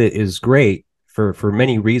of it is great for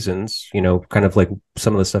many reasons, you know, kind of like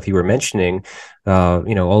some of the stuff you were mentioning.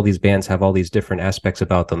 You know, all these bands have all these different aspects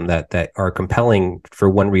about them that are compelling for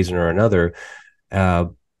one reason or another.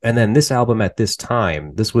 And then this album at this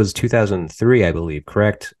time, this was 2003, I believe,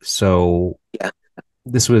 correct? So yeah,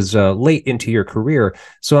 this was late into your career.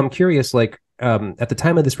 So I'm curious, like, at the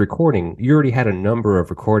time of this recording, you already had a number of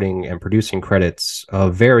recording and producing credits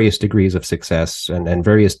of various degrees of success and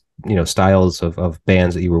various, you know, styles of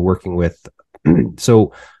bands that you were working with.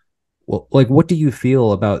 So, well, like, what do you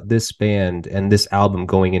feel about this band and this album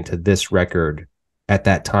going into this record at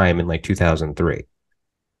that time in like 2003?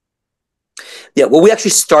 Yeah, well, we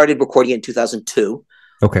actually started recording in 2002.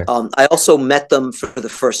 Okay. I also met them for the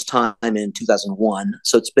first time in 2001,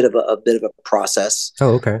 so it's a bit of a process.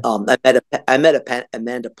 Oh, okay. I met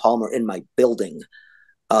Amanda Palmer in my building.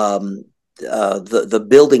 The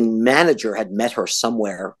building manager had met her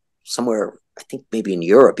somewhere, I think maybe in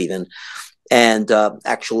Europe even, and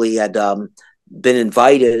actually had been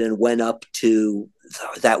invited and went up to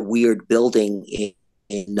that weird building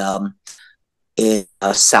in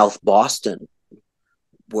South Boston,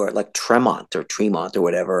 where like Tremont or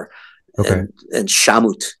whatever, okay, and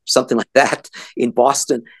Shamut, something like that, in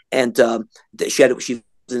Boston. And she was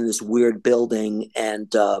in this weird building, and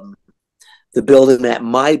my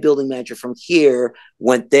building manager from here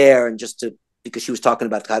went there, and because she was talking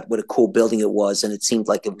about what a cool building it was, and it seemed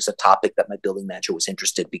like it was a topic that my building manager was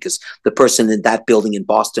interested, because the person in that building in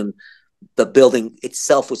Boston, the building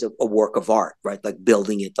itself was a work of art, right? Like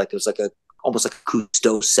building it, like it was like almost like a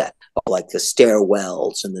Cousteau set, like the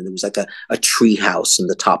stairwells, and then there was like a tree house in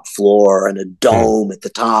the top floor and a dome at the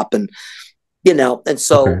top, and you know, and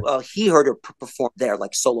so he heard her perform there,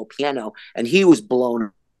 like solo piano, and he was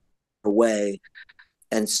blown away.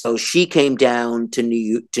 And so she came down to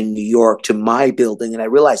New York to my building, and I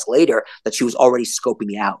realized later that she was already scoping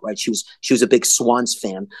me out. Right, she was a big Swans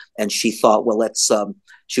fan, and she thought, well,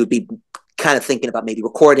 she would be kind of thinking about maybe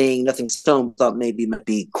recording. Nothing Stone thought maybe it might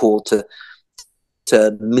be cool to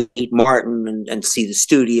meet Martin and see the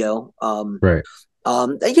studio. right.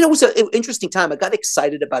 You know, it was an interesting time. I got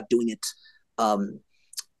excited about doing it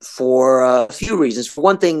for a few reasons. For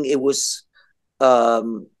one thing, it was.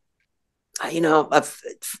 You know,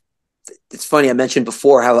 it's funny. I mentioned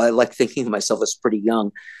before how I like thinking of myself as pretty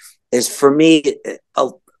young. Is for me,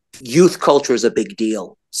 youth culture is a big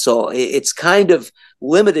deal. So it's kind of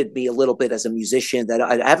limited me a little bit as a musician, that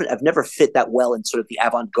I've never fit that well in sort of the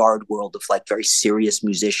avant-garde world of like very serious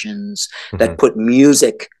musicians that put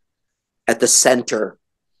music at the center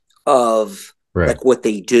of like what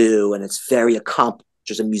they do, and it's very accomplished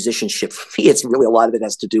as a musicianship. For me, it's really a lot of it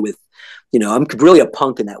has to do with, you know, I'm really a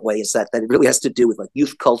punk in that way. Is that it really has to do with like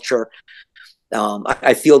youth culture.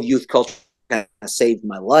 I feel youth culture kind of saved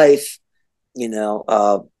my life. You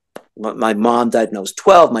know, my mom died when I was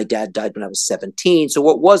 12. My dad died when I was 17. So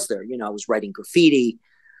what was there? You know, I was writing graffiti,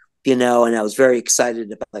 you know, and I was very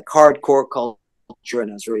excited about like hardcore culture, and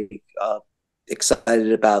I was very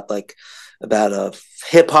excited about about a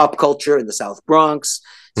hip hop culture in the South Bronx.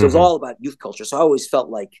 So it was all about youth culture. So I always felt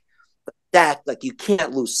like that, like you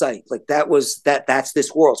can't lose sight. Like that's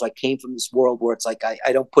this world. So I came from this world where it's like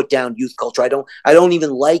I don't put down youth culture. I don't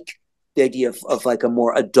even like the idea of like a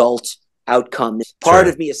more adult outcome. Part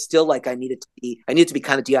of me is still like I need to be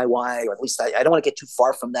kind of DIY, or at least I don't want to get too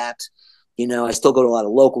far from that. You know, I still go to a lot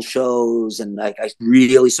of local shows, and I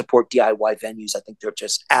really support DIY venues. I think they're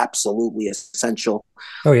just absolutely essential.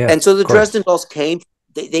 Oh yeah. And so the Dresden Dolls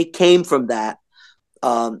they came from that.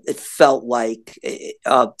 It felt like,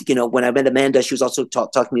 you know, when I met Amanda, she was also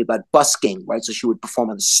talking to me about busking, right? So she would perform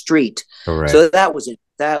on the street. Oh, right. So that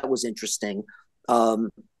was interesting.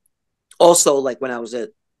 Also, like when I was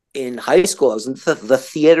in high school, I was in the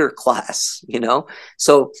theater class, you know?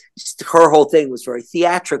 So her whole thing was very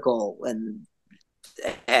theatrical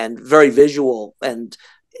and very visual. And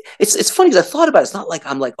it's funny because I thought about it. It's not like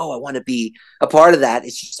I'm like, oh, I want to be a part of that.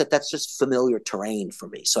 It's just that's just familiar terrain for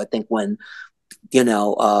me. So I think when, you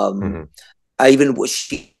know, I even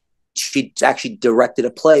she actually directed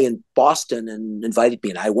a play in Boston and invited me,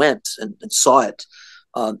 and I went and saw it.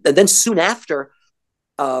 And then soon after,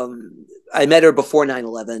 I met her before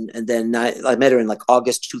 9/11, and then I met her in like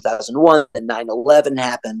August 2001, and 9/11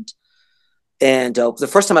 happened. And the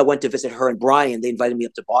first time I went to visit her and Brian, they invited me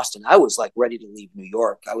up to Boston. I was like ready to leave New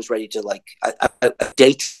York. I was ready to like a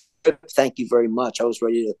day trip. Thank you very much. I was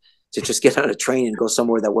ready to just get on a train and go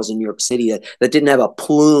somewhere that wasn't New York City, that didn't have a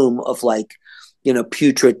plume of like, you know,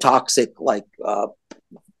 putrid, toxic, like,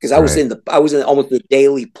 because I was in almost the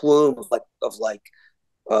daily plume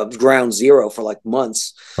of ground zero for like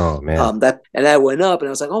months. Oh man. And I went up and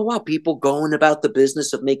I was like, oh wow, people going about the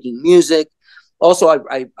business of making music. Also,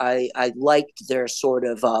 I liked their sort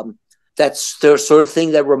of that's their sort of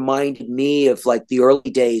thing that reminded me of like the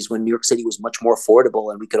early days when New York City was much more affordable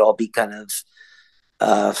and we could all be kind of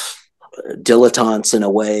dilettantes in a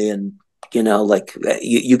way, and you know, like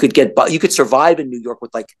you could survive in New York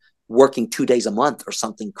with like working 2 days a month or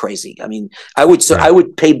something crazy. I mean, I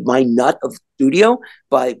would pay my nut of studio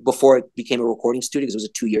before it became a recording studio, because it was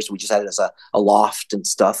 2 years. So we just had it as a loft and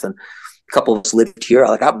stuff, and a couple of us lived here.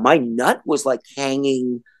 Like my nut was like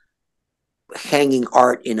hanging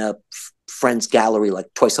art in a friend's gallery like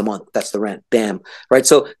twice a month. That's the rent. Bam. Right.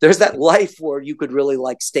 So there's that life where you could really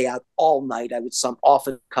like stay out all night. I would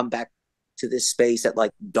often come back to this space at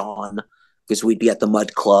like dawn, because we'd be at the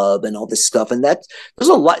Mud Club and all this stuff. And there's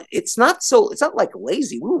a lot. It's not like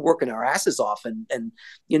lazy. We were working our asses off, and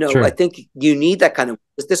you know, sure. I think you need that kind of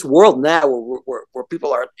this world now where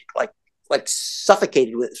people are like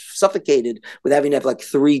suffocated with having to have like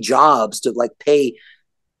 3 jobs to like pay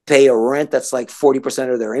a rent that's like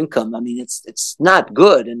 40% of their income. I mean, it's not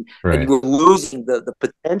good, and you're losing the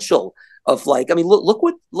potential of like, I mean, look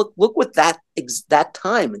what that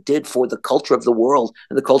time did for the culture of the world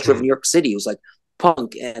and the culture of New York City. It was like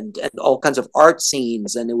punk and all kinds of art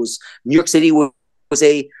scenes, and it was New York City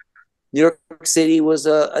was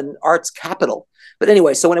an arts capital. But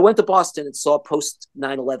anyway, so when I went to Boston and saw post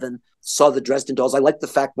 9/11, saw the Dresden Dolls, I liked the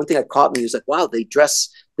fact, one thing that caught me was like, wow, they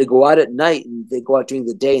go out at night and they go out during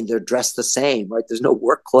the day and they're dressed the same, right? There's no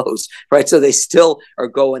work clothes, right? So they still are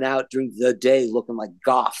going out during the day looking like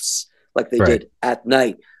goths, like they did at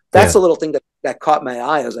night. That's a little thing that caught my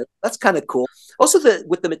eye. I was like, that's kind of cool. Also,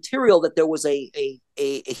 with the material, that there was a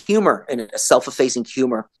humor in it, a self-effacing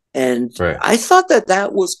humor. And I thought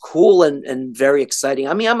that was cool and very exciting.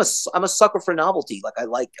 I mean, I'm a sucker for novelty. Like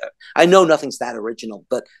I know nothing's that original,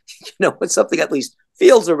 but you know, when something at least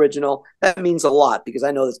feels original, that means a lot, because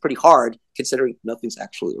I know that's pretty hard considering nothing's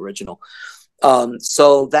actually original.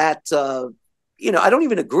 So that, you know, I don't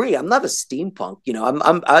even agree. I'm not a steampunk, you know, in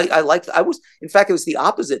fact, it was the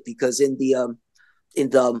opposite, because in the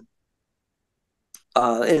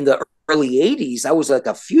early 80s, I was like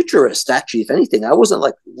a futurist, actually. If anything, I wasn't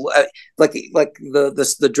like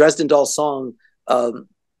the Dresden Dolls song,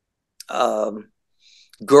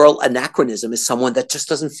 Girl Anachronism, is someone that just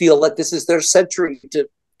doesn't feel like this is their century to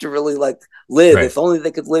really like live. If only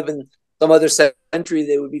they could live in some other century,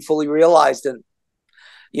 they would be fully realized. And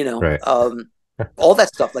you know, all that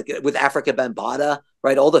stuff, like with Africa Bambaataa,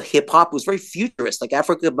 right? All the hip hop was very futurist. Like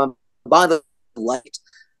Africa Bambaataa liked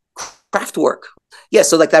Kraftwerk. Yeah,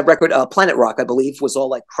 so like that record, Planet Rock, I believe, was all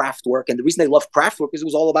like Kraftwerk, and the reason they loved Kraftwerk is it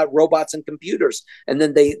was all about robots and computers. And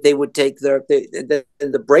then they would take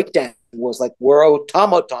the breakdown was like, we're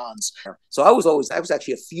automatons. So I was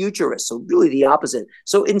actually a futurist, so really the opposite.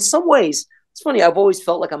 So in some ways, it's funny. I've always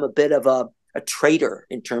felt like I'm a bit of a traitor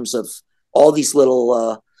in terms of all these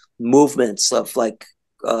little movements of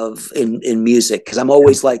in music, because I'm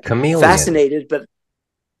always like fascinated, but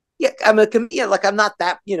yeah, I'm a comedian. Like I'm not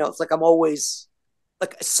that, you know, it's like I'm always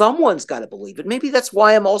like someone's got to believe it. Maybe that's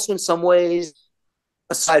why I'm also in some ways,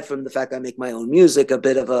 aside from the fact I make my own music,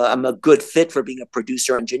 I'm a good fit for being a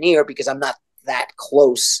producer engineer because I'm not that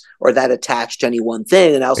close or that attached to any one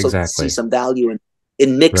thing. And I also see Exactly. some value in Right.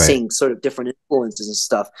 mixing sort of different influences and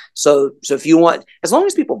stuff. So if you want, as long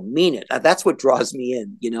as people mean it, that's what draws me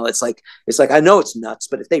in. You know, it's like I know it's nuts,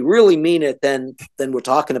 but if they really mean it, then we're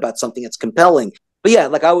talking about something that's compelling. But yeah,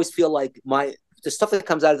 like I always feel like the stuff that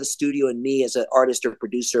comes out of the studio and me as an artist or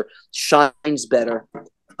producer shines better.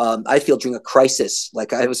 I feel during a crisis,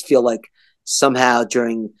 like I always feel like somehow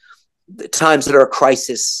during the times that are a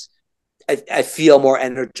crisis, I feel more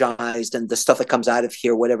energized, and the stuff that comes out of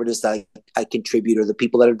here, whatever it is that I contribute, or the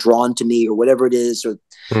people that are drawn to me, or whatever it is, or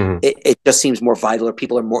Hmm. it just seems more vital, or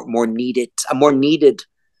people are more needed. I'm more needed.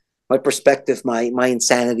 My perspective, my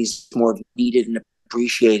insanity is more needed and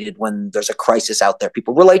appreciated when there's a crisis out there.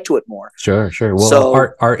 People relate to it more. Sure, sure. Well, So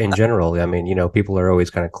art in general. I mean, people are always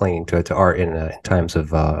kind of clinging to art in times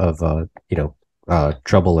of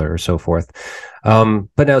trouble or so forth.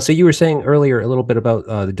 But now, so you were saying earlier a little bit about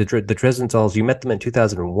the Dresden Dolls. You met them in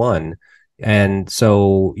 2001, and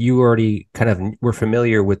so you already kind of were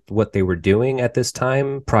familiar with what they were doing at this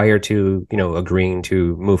time prior to agreeing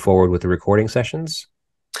to move forward with the recording sessions.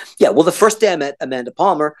 yeah, well, the first day I met Amanda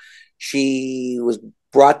Palmer, she was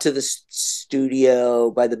brought to the studio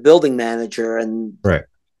by the building manager, Right.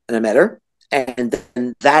 and I met her, and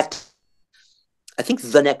then that I think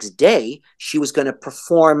the next day she was going to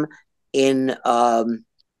perform in um,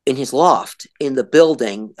 in his loft in the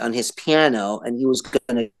building on his piano, and he was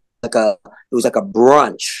going to it was like a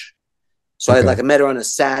brunch. So Okay. I met her on a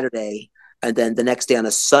Saturday, and then the next day on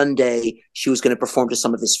a Sunday she was going to perform to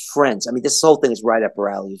some of his friends. I mean, this whole thing is right up her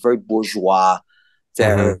alley. Very bourgeois,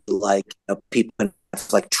 very Hmm. like people have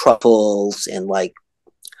like truffles and like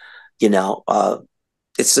you know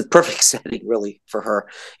it's a perfect setting really for her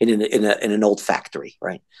in an old factory,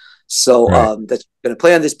 right? So Right. that's going to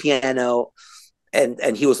play on this piano,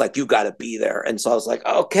 and he was like, "You got to be there." And so I was like,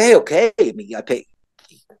 "Okay, okay." I mean, I pay.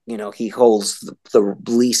 You know, he holds the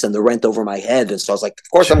lease and the rent over my head, and so I was like, "Of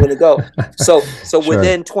course I'm Sure. going to go." So Sure.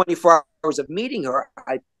 within 24 hours of meeting her,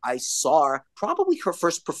 I saw probably her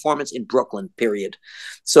first performance in Brooklyn. Period.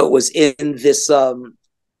 So it was in this. So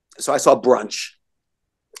I saw Brunch,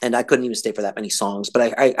 and I couldn't even stay for that many songs, but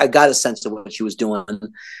I got a sense of what she was doing.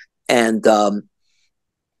 And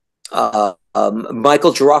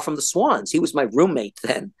Michael Girard from the Swans, he was my roommate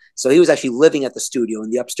then, so he was actually living at the studio in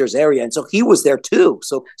the upstairs area, and so he was there too.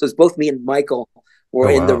 So it's both me and Michael were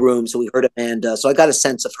Oh in the wow. room, so we heard Amanda. So I got a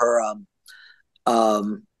sense of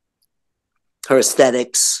um, her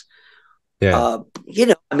aesthetics. Yeah.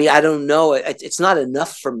 I mean, I don't know. It's not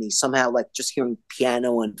enough for me somehow. Like just hearing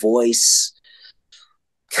piano and voice,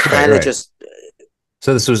 Right. kind of Right. just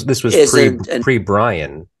So this was isn't. And pre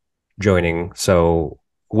Brian joining. So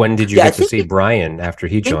when did you yeah, get to see Brian after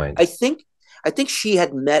he think joined? I think I think she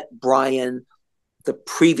had met Brian the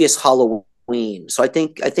previous Halloween. So I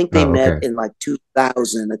think they Oh, met okay. in like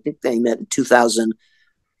 2000. I think they met in 2000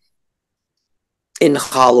 in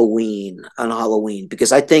Halloween on Halloween,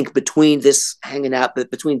 because I think between this hanging out,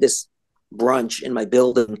 but between this brunch in my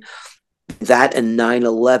building, that and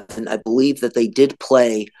 9/11, I believe that they did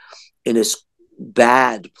play in this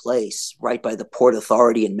bad place right by the Port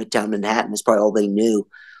Authority in Midtown Manhattan. Is probably all they knew.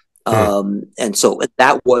 Hmm. And so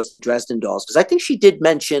that was Dresden Dolls, because I think she did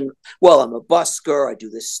mention, well, I'm a busker, I do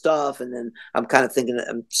this stuff, and then I'm kind of thinking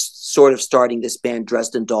I'm sort of starting this band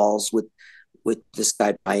Dresden Dolls with this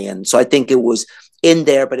guy Brian. So I think it was in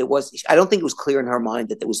there, but I don't think it was clear in her mind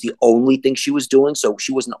that it was the only thing she was doing. So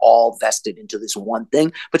she wasn't all vested into this one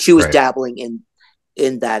thing, but she was Right. dabbling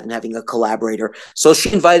in that and having a collaborator. So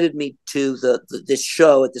she invited me to this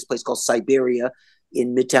show at this place called Siberia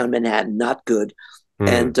in Midtown Manhattan. Not good. Hmm.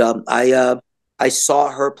 And I saw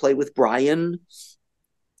her play with Brian,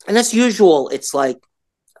 and as usual, it's like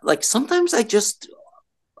sometimes I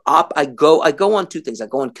go on two things. I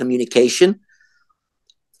go on communication,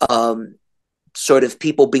 um, sort of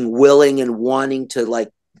people being willing and wanting to like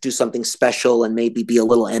do something special and maybe be a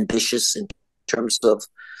little ambitious in terms of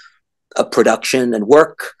production and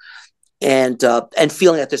work, and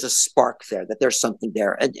feeling that there's a spark there, that there's something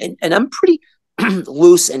there, and I'm pretty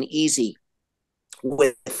loose and easy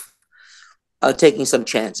with taking some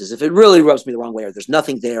chances. If it really rubs me the wrong way, or there's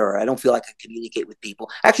nothing there, or I don't feel like I communicate with people,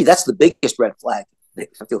 actually, that's the biggest red flag. I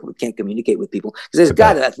feel we can't communicate with people, because I there's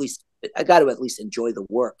got bet. to at least I got to at least enjoy the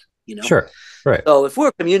work, you know. Sure. Right. So if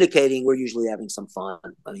we're communicating, we're usually having some fun.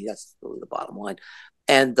 I mean, that's really the bottom line.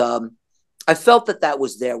 And I felt that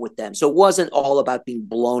was there with them. So it wasn't all about being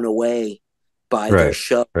blown away by their Right.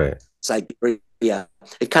 show, Right. Siberia.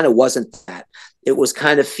 It kind of wasn't that. It was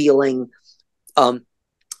kind of feeling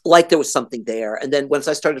like there was something there. And then once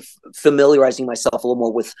I started familiarizing myself a little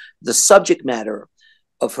more with the subject matter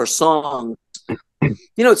of her song,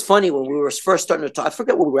 it's funny, when we were first starting to talk, I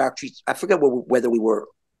forget whether we were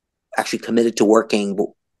actually committed to working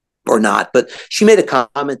or not, but she made a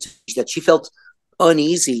comment that she felt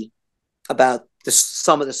uneasy about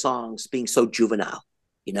some of the songs being so juvenile,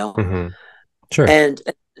 Mm-hmm. Sure. And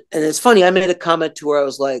it's funny, I made a comment to her. I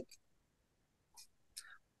was like,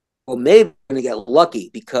 well, maybe I'm going to get lucky,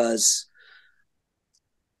 because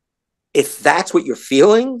if that's what you're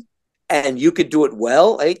feeling and you could do it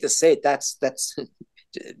well, I hate to say it, that's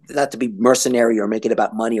not to be mercenary or make it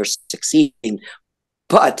about money or succeeding,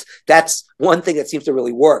 but that's one thing that seems to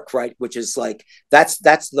really work, right? Which is like, that's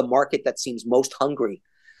the market that seems most hungry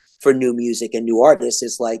for new music and new artists,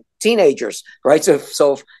 is like teenagers, right?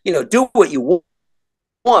 So do what you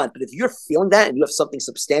want, but if you're feeling that and you have something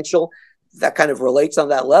substantial that kind of relates on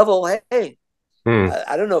that level, hey,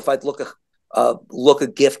 I don't know if I'd look a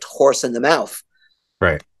gift horse in the mouth.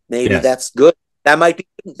 Right. Maybe Yes. that's good. That might be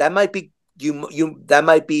that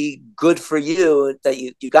might be good for you, that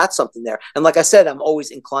you got something there. And like I said, I'm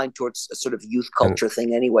always inclined towards a sort of youth culture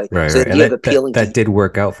thing anyway. Right. So Right. the And idea of appealing that did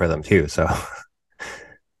work out for them too. So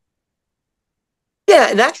yeah,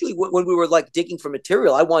 and actually, when we were like digging for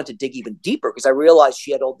material, I wanted to dig even deeper, because I realized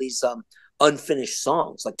she had all these unfinished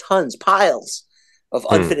songs, like tons, piles of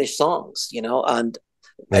unfinished songs,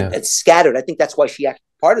 and scattered. I think that's why she actually,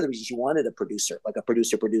 part of the reason she wanted a producer, like a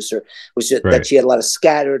producer, was that she had a lot of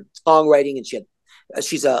scattered songwriting, and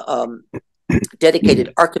she's a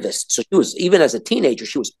dedicated archivist. So she was, even as a teenager,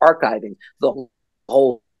 she was archiving the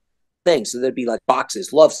whole thing. So there'd be like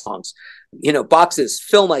boxes, love songs, boxes,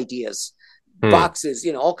 film ideas, boxes,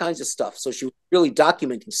 all kinds of stuff. So she was really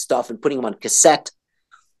documenting stuff and putting them on cassette.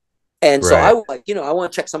 And so I was like, I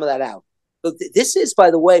want to check some of that out. So this is,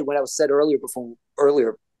 by the way, what I was said earlier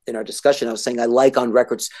in our discussion, I was saying I like on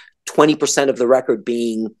records 20% of the record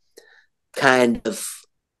being kind of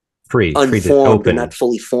free, unformed, or not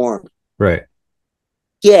fully formed. Right.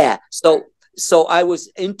 Yeah. So I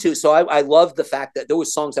was into, I loved the fact that there were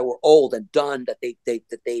songs that were old and done, that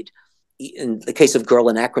they'd, in the case of Girl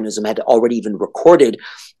Anachronism, had already even recorded,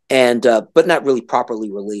 and but not really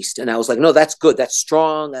properly released. And I was like, no, that's good, that's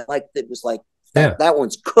strong. I like, it was like that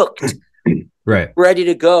one's cooked, right, ready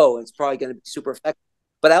to go. It's probably going to be super effective.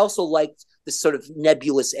 But I also liked this sort of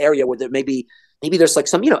nebulous area where there maybe there's like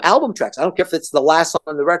some album tracks. I don't care if it's the last song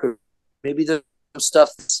on the record. Maybe there's some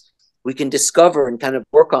stuff we can discover and kind of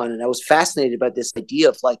work on. And I was fascinated by this idea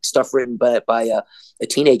of like stuff written by a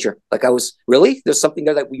teenager. Like, there's something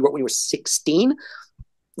there that we wrote when we were 16.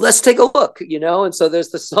 Let's take a look, And so there's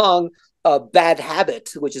the song Bad Habit,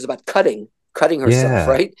 which is about cutting herself,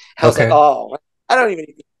 right? I was like, oh, I don't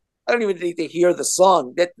even need to hear the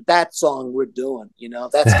song. That song we're doing,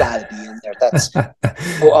 that's got to be in there. That's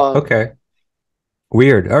okay.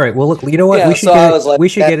 Weird. All right. Well, look, you know what? Yeah, we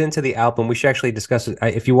should get into the album. We should actually discuss it.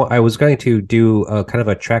 If you want, I was going to do a kind of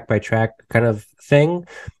a track by track kind of thing.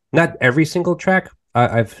 Not every single track.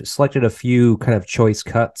 I've selected a few kind of choice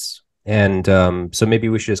cuts, and so maybe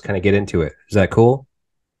we should just kind of get into it. Is that cool?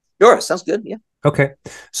 Sure. Sounds good. Yeah. Okay.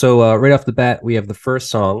 So right off the bat, we have the first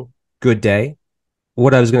song, "Good Day."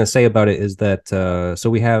 What I was going to say about it is that so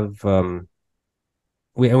we have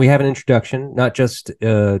we have an introduction, not just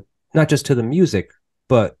to the music,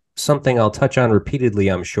 but something I'll touch on repeatedly,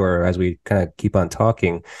 I'm sure, as we kind of keep on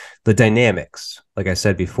talking, the dynamics, like I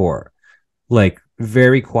said before, like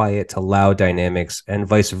very quiet to loud dynamics, and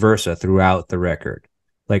vice versa throughout the record.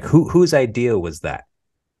 Like whose idea was that?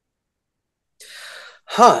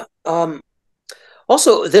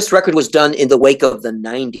 Also, this record was done in the wake of the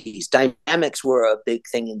 90s. Dynamics were a big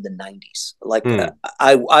thing in the 90s. Like,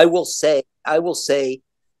 I will say,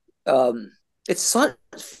 it's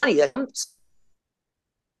funny.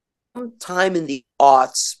 Sometime in the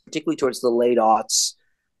aughts, particularly towards the late aughts,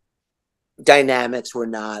 dynamics were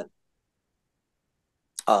not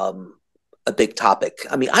a big topic.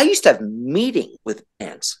 I mean, I used to have meeting with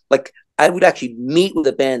bands. Like, I would actually meet with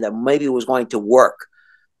a band that maybe was going to work,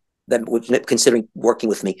 that was considering working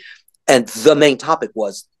with me. And the main topic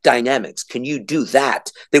was dynamics. Can you do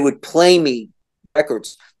that? They would play me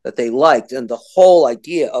records that they liked, and the whole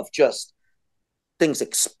idea of just things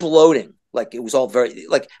exploding. Like, it was all very,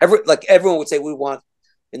 like everyone would say, we want,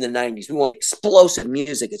 in the 90s, we want explosive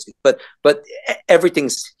music. But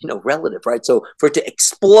everything's, relative, right? So for it to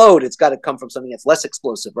explode, it's got to come from something that's less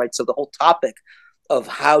explosive, right? So the whole topic of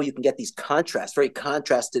how you can get these very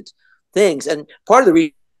contrasted things. And part of the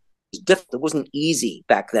reason difficult. It wasn't easy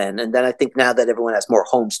back then. And then I think now that everyone has more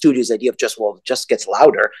home studios, the idea of just, well, it just gets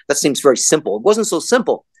louder, that seems very simple. It wasn't so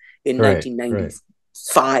simple in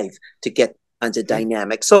 1995 to get kinds of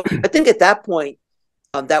dynamics. So I think at that point,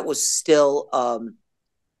 that was still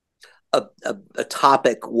a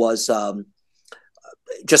topic was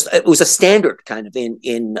just, it was a standard kind of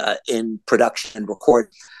in production and record.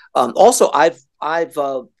 Also, I've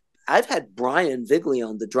had Brian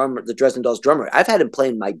Viglione, the drummer, the Dresden Dolls drummer. I've had him play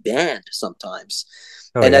in my band sometimes,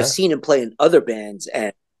 and I've seen him play in other bands,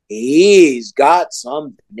 and he's got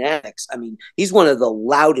some dynamics. I mean, he's one of the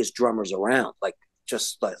loudest drummers around, like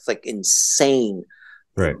just like insane,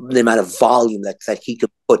 the amount of volume that he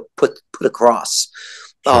could put across.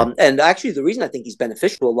 Sure. And actually, the reason I think he's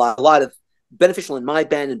beneficial, a lot of beneficial in my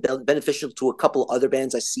band and beneficial to a couple other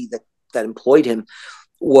bands I see that employed him,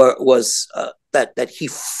 was that he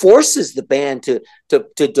forces the band to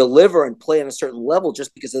deliver and play on a certain level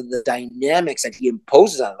just because of the dynamics that he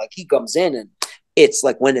imposes on it. Like, he comes in and it's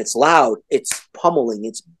like, when it's loud, it's pummeling,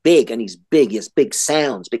 it's big, and he's big. He has big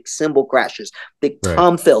sounds, big cymbal crashes, big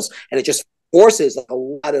tom fills, and it just forces like a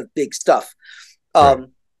lot of big stuff.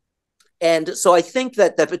 And so I think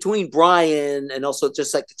that between Brian and also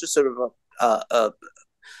just sort of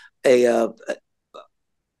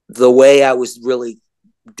the way I was really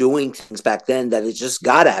doing things back then, that it just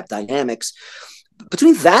got to have dynamics.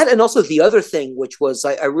 Between that and also the other thing, which was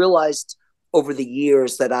I realized over the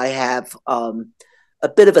years that I have a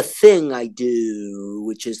bit of a thing I do,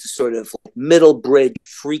 which is the sort of middle bridge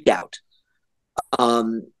freak out.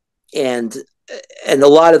 And a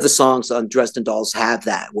lot of the songs on Dresden Dolls have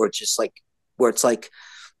that, where it's just like,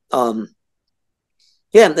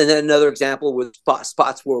 yeah. And then another example with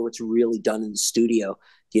spots where it's really done in the studio,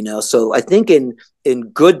 you know? So I think in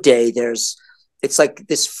Good Day, it's like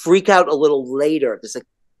this freak out a little later. There's like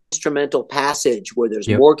instrumental passage where there's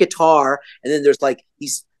more guitar. And then there's like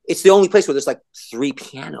it's the only place where there's like three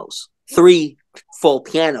full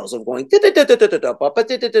pianos of going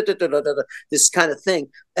this kind of thing.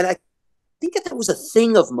 And I think that was a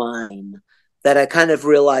thing of mine that I kind of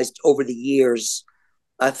realized over the years.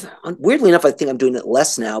 Weirdly enough, I think I'm doing it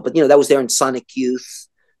less now, but that was there in Sonic Youth,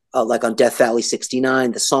 like on Death Valley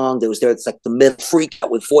 69, the song that was there. It's like the middle freak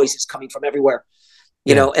out with voices coming from everywhere,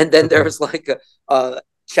 you know, and then there's like a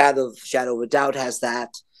Shadow of a Doubt has that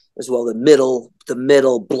as well. The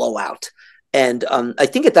middle blowout. And I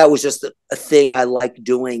think that was just a thing I like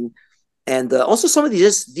doing. And also some of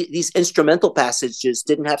these instrumental passages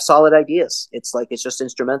didn't have solid ideas. It's like, it's just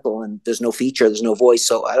instrumental and there's no feature, there's no voice.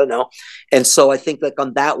 So I don't know. And so I think like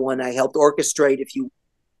on that one, I helped orchestrate, if you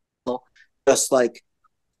will, just like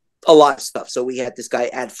a lot of stuff. So we had this guy,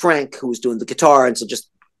 Ad Frank, who was doing the guitar. And so just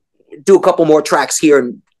do a couple more tracks here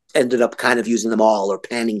and ended up kind of using them all or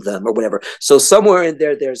panning them or whatever. So somewhere in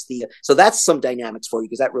there, so that's some dynamics for you,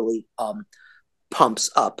 because that really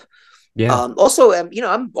pumps up. Yeah. Also,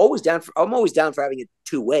 I'm always down for having it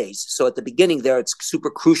two ways. So at the beginning there, it's super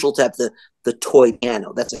crucial to have the toy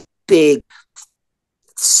piano. That's a big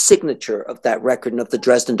signature of that record and of the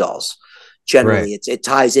Dresden Dolls. Generally, it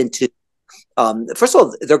ties into. First of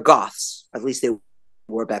all, they're goths. At least they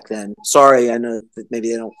were back then. Sorry, I know that maybe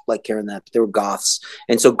they don't like hearing that, but they were goths,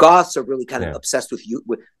 and so goths are really kind of obsessed with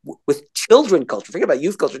with children culture. Forget about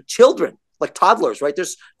youth culture. Children. Like toddlers, right?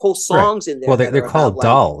 There's whole songs in there. Well, they're called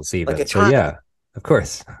dolls, even. Like so, yeah, of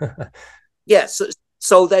course. Yeah.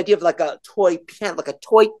 So the idea of like a toy piano, like a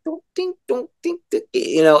toy, ding, ding, ding, ding,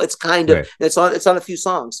 it's kind of it's on a few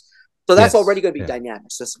songs. So that's already going to be dynamic.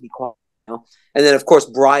 So that's going to be quiet, And then of course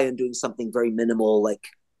Brian doing something very minimal, like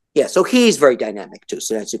so he's very dynamic too.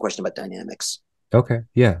 So that's your question about dynamics. Okay,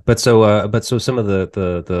 yeah, but so some of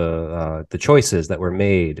the choices that were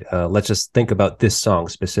made. Let's just think about this song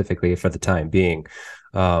specifically for the time being.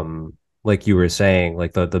 Like you were saying,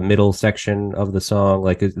 like the middle section of the song,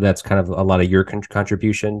 like that's kind of a lot of your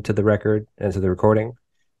contribution to the record and to the recording.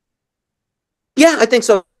 Yeah, I think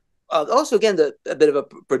so. Also, again, a bit of a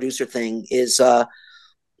producer thing is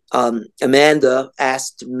Amanda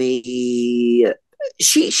asked me.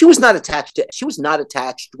 She was not attached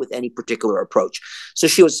with any particular approach. So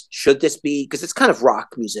should this be, because it's kind of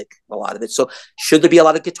rock music, a lot of it. So should there be a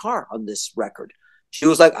lot of guitar on this record? She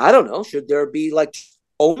was like, I don't know. Should there be like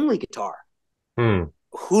only guitar?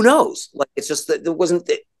 Who knows? Like, it's just that there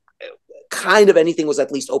wasn't kind of anything was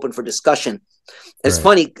at least open for discussion. It's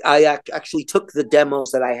funny. I actually took the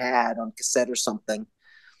demos that I had on cassette or something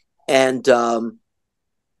and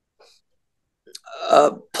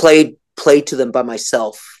played to them by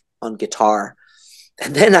myself on guitar.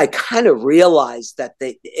 And then I kind of realized that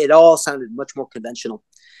it all sounded much more conventional.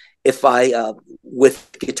 if I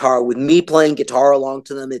with guitar, with me playing guitar along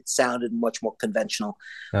to them, it sounded much more conventional,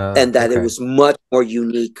 and that it was much more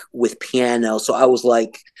unique with piano. So I was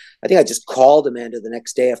like, I think I just called Amanda the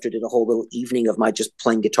next day after I did a whole little evening of my just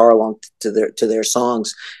playing guitar along to their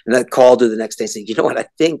songs, and I called her the next day saying, you know what, I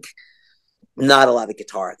think not a lot of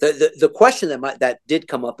guitar. The question that did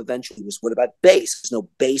come up eventually was, what about bass? There's no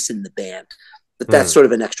bass in the band, but that's sort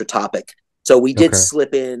of an extra topic. So we did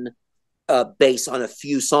slip in bass on a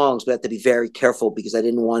few songs, but I have to be very careful because I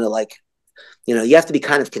didn't want to, like, you know, you have to be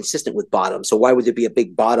kind of consistent with bottom. So why would there be a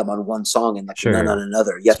big bottom on one song and like none on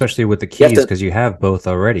another? Especially with the keys, because you have both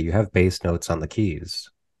already. You have bass notes on the keys.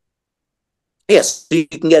 Yes, so you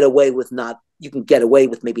can get away with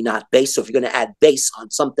maybe not bass. So if you're going to add bass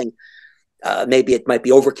on something, maybe it might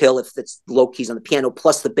be overkill if it's low keys on the piano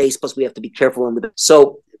plus the bass, plus we have to be careful on the.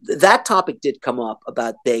 So that topic did come up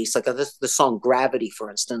about bass, like the song "Gravity," for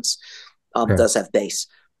instance. Does have bass,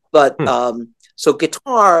 but so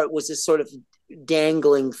guitar was this sort of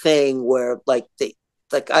dangling thing where I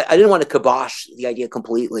didn't want to kibosh the idea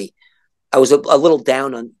completely. I was a little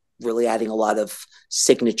down on really adding a lot of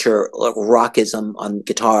signature rockism on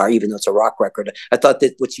guitar, even though it's a rock record. I thought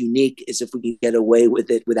that what's unique is if we can get away with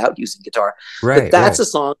it without using guitar. Right, but that's a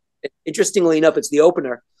song. Interestingly enough, it's the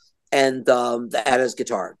opener, and that has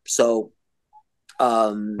guitar. So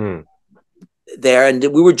there, and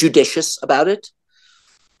we were judicious about it,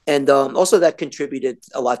 and also that contributed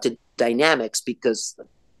a lot to dynamics because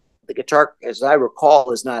the guitar, as I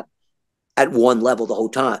recall, is not at one level the whole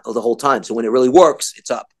time. So when it really works, it's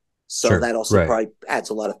up. So that also probably adds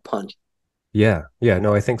a lot of punch. Yeah.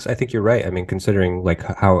 No, I think you're right. I mean, considering like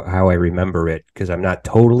how I remember it, because I'm not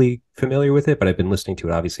totally familiar with it, but I've been listening to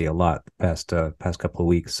it obviously a lot the past couple of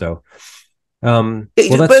weeks. So, well,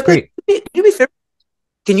 that's great. Do me a favor.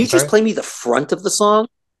 Can you just play me the front of the song?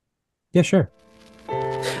 Yeah, sure.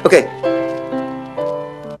 Okay.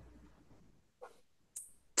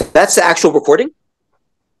 That's the actual recording?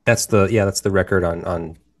 That's the record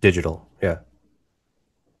on digital. Yeah.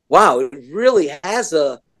 Wow, it really has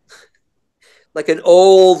like an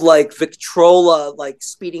old like Victrola, like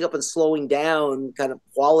speeding up and slowing down kind of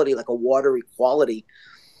quality, like a watery quality.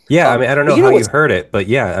 Yeah, I mean, I don't know how you heard it, but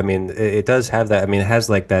yeah, I mean, it does have that. I mean, it has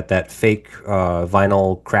like that fake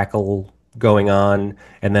vinyl crackle going on,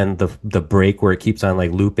 and then the break where it keeps on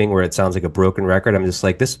like looping, where it sounds like a broken record. I'm just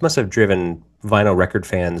like, this must have driven vinyl record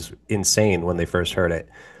fans insane when they first heard it,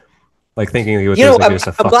 like thinking it was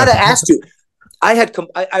I'm glad I asked you. I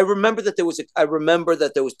remember that there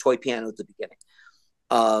was toy piano at the beginning,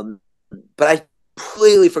 but I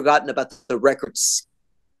completely forgotten about the record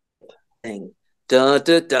thing. Dun,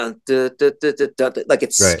 dun, dun, dun, dun, dun, dun, dun, dun, like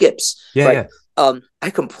it skips. Yeah. I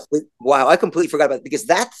completely forgot about it because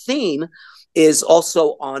that theme is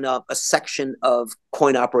also on a section of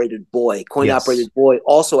Coin Operated Boy. Coin Operated Boy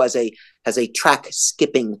also has a track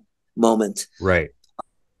skipping moment. Right.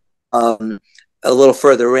 A little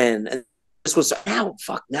further in. And this was now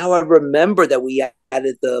I remember that we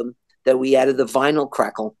added the vinyl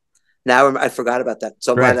crackle. Now I forgot about that,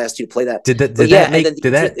 so I'm glad I asked you to play that. Did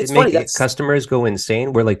that make customers go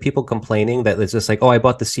insane? Where like people complaining that it's just like, oh, I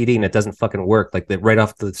bought the CD and it doesn't fucking work. Like right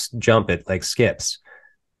off the jump, it like skips.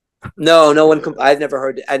 No one. I've never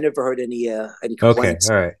heard any complaints.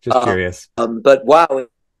 Okay, all right, just curious. But wow,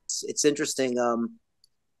 it's interesting.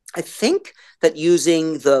 I think that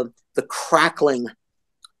using the crackling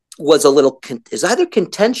was is either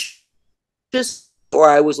contentious or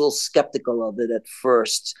I was a little skeptical of it at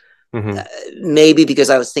first. Maybe because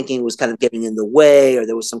I was thinking it was kind of getting in the way, or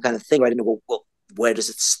there was some kind of thing where I didn't know, well, where does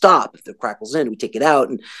it stop? If the crackle's in, we take it out,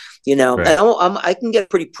 and I can get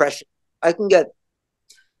pretty precious. I can get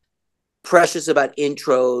precious about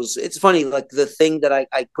intros. It's funny, like the thing that I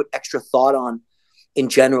put extra thought on in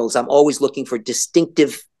general is I'm always looking for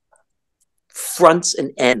distinctive fronts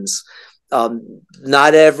and ends.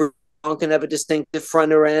 Not every song can have a distinctive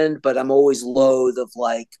front or end, but I'm always loath of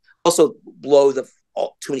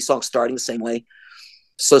too many songs starting the same way.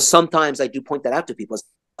 So sometimes I do point that out to people.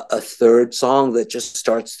 A third song that just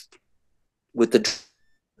starts with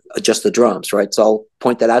just the drums, right? So I'll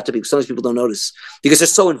point that out to people. Sometimes people don't notice because they're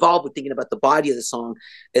so involved with thinking about the body of the song,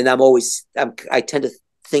 and I tend to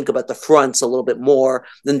think about the fronts a little bit more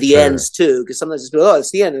than the ends too, because sometimes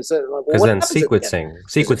it's the end. Because then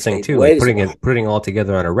sequencing too, like putting it all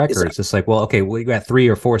together on a record, it's just like, well, okay, we got 3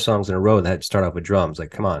 or 4 songs in a row that start off with drums.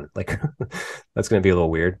 Like, come on, like that's going to be a little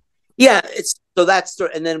weird. Yeah,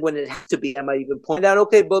 and then when it has to be, I might even point out,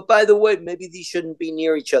 okay, but by the way, maybe these shouldn't be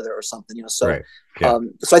near each other or something, So,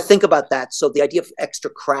 so I think about that. So the idea of extra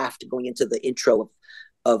craft going into the intro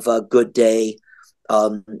of a Good Day.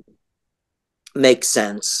 makes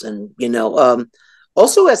sense. And,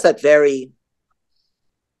 also has that very,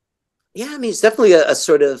 yeah, I mean, it's definitely a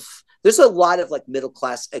sort of, there's a lot of like middle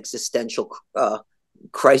class existential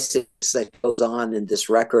crisis that goes on in this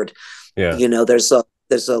record. Yeah. There's a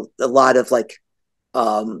lot of like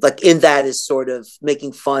in that is sort of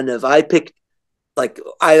making fun of, I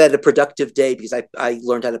had a productive day because I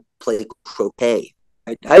learned how to play croquet.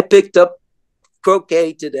 I picked up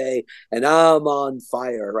croquet today and I'm on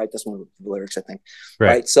fire, right? That's one of the lyrics, I think.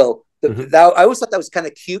 Right. So I always thought that was kind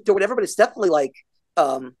of cute or whatever, but it's definitely like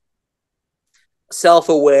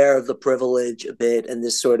self-aware of the privilege a bit and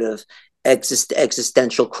this sort of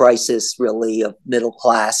existential crisis really of middle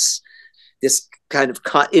class, this kind of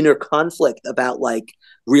inner conflict about like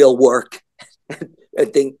real work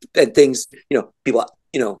and things, people,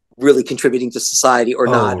 really contributing to society or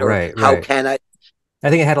not, or right, how right. can I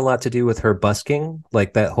think it had a lot to do with her busking,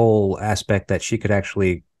 like that whole aspect that she could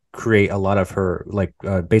actually create a lot of her, like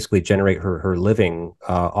basically generate her living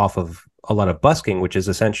off of a lot of busking, which is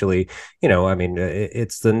essentially, I mean,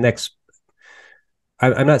 it's the next.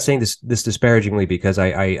 I'm not saying this disparagingly because I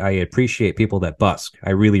appreciate people that busk. I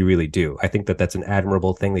really, really do. I think that that's an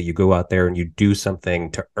admirable thing that you go out there and you do something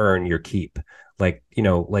to earn your keep. Like,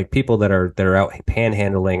 like people that are out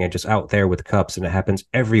panhandling and just out there with cups, and it happens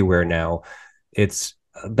everywhere now. It's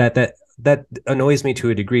that annoys me to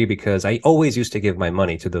a degree because I always used to give my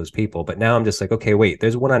money to those people, but now I'm just like, okay, wait,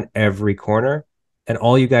 there's one on every corner, and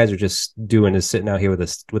all you guys are just doing is sitting out here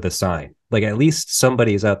with a sign. Like at least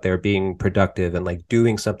somebody is out there being productive and like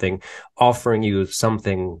doing something, offering you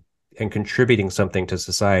something and contributing something to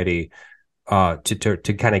society,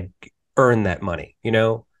 to kind of earn that money,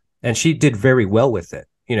 And she did very well with it,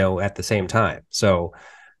 at the same time. So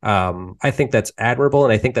I think that's admirable,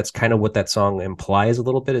 and I think that's kind of what that song implies a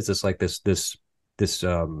little bit. Is this like this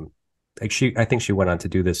like I think she went on to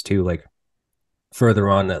do this too, like further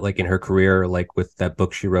on, like in her career, like with that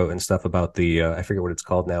book she wrote and stuff about the I forget what it's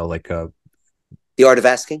called now, like The Art of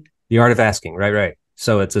Asking. The Art of Asking, right, right.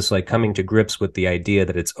 So it's just like coming to grips with the idea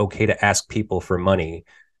that it's okay to ask people for money,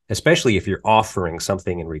 especially if you're offering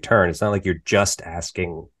something in return. It's not like you're just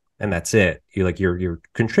asking and that's it. You're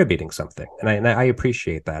contributing something, and I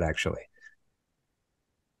appreciate that actually.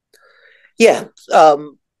 Yeah,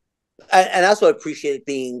 and I also appreciate it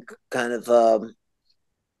being kind of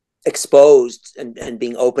exposed and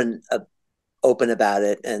being open about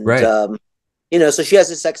it, and Right. So she has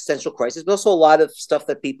this existential crisis, but also a lot of stuff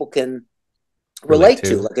that people can Relate relate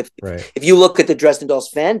to. Like right. if you look at the Dresden Dolls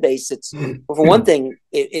fan base, it's well, for one thing,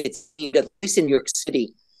 it's at least in New York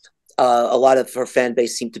City. A lot of her fan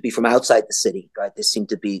base seem to be from outside the city, right? They seem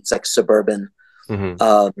to be, it's like suburban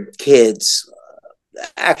kids.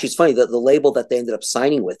 Actually, it's funny that the label that they ended up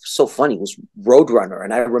signing with, so funny, was Roadrunner.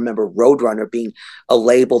 And I remember Roadrunner being a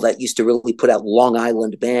label that used to really put out Long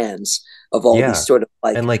Island bands of all these sort of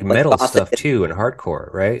and like metal stuff too, and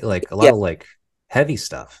hardcore, right? Like a lot of like heavy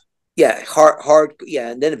stuff. Yeah, hard, yeah,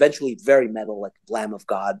 and then eventually very metal, like Lamb of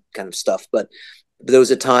God kind of stuff. But there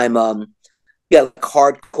was a time, like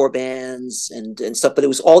hardcore bands and stuff, but it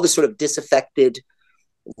was all this sort of disaffected,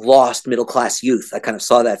 lost middle class youth. I kind of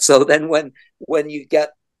saw that. So then when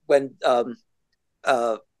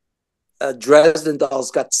Dresden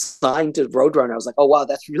Dolls got signed to Roadrunner, I was like, oh wow,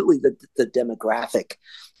 that's really the demographic.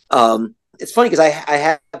 It's funny because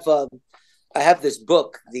I have this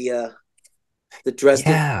book, the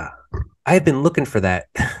Dresden. Yeah, I've been looking for that,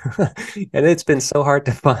 and it's been so hard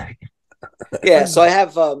to find. Yeah, so I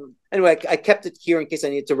have anyway, I kept it here in case I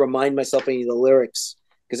need to remind myself any of the lyrics,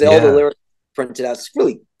 because all the lyrics printed out. It's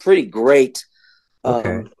really pretty great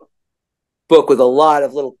book with a lot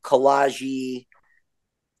of little collagey.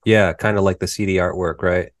 Yeah, kind of like the CD artwork,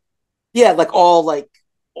 right? Yeah, like all.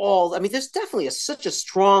 I mean, there's definitely such a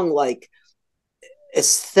strong like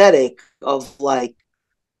aesthetic of like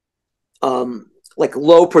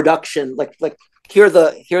low production, like hear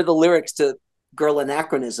the lyrics to Girl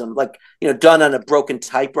Anachronism, like done on a broken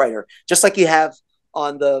typewriter, just like you have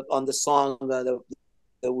on the song that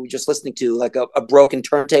we were just listening to, like a broken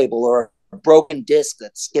turntable or a broken disc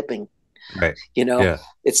that's skipping. Right.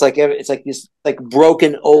 It's like this like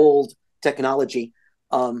broken old technology.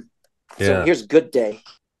 So here's Good Day.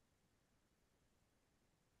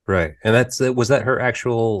 Right. And was that her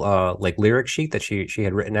actual like lyric sheet that she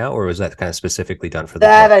had written out, or was that kind of specifically done for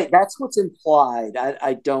that? That's what's implied.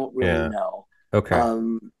 I don't really know. Okay.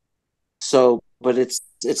 So, but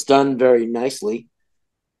it's done very nicely.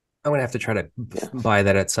 I'm gonna have to try to buy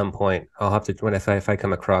that at some point. I'll have to if I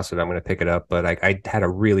come across it, I'm gonna pick it up. But I had a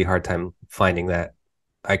really hard time finding that.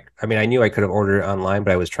 I mean, I knew I could have ordered it online,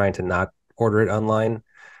 but I was trying to not order it online,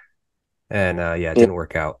 and it didn't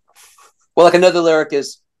work out. Well, like another lyric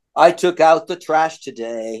is, I took out the trash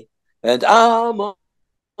today and I'm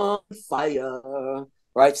on fire.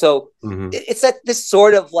 Right. So it's that this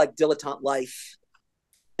sort of like dilettante life.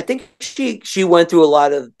 I think she went through a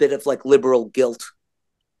lot of bit of like liberal guilt.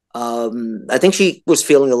 I think she was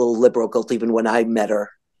feeling a little liberal guilt even when I met her.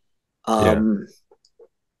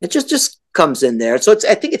 It just comes in there. So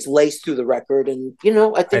I think it's laced through the record, and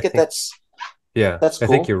I think that's cool. I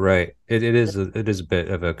think you're right. It is a bit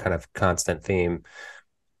of a kind of constant theme.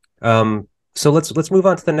 So let's move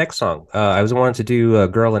on to the next song. I was wanting to do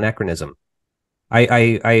Girl Anachronism.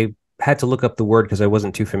 I had to look up the word because I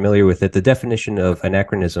wasn't too familiar with it. The definition of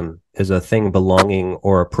anachronism is a thing belonging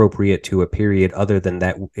or appropriate to a period other than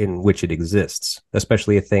that in which it exists,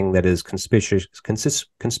 especially a thing that is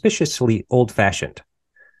conspicuously old-fashioned.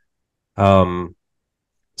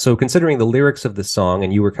 So considering the lyrics of the song,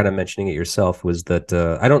 and you were kind of mentioning it yourself, was that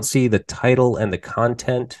I don't see the title and the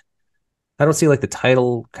content. I don't see like the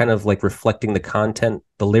title kind of like reflecting the content,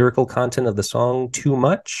 the lyrical content of the song too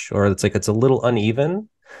much, or it's a little uneven.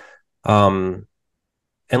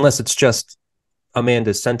 Unless it's just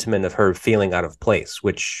Amanda's sentiment of her feeling out of place,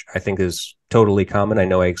 which I think is totally common. I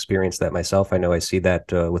know I experienced that myself. I know I see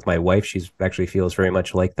that with my wife. She actually feels very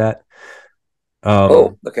much like that.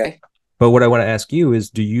 Okay. But what I want to ask you is,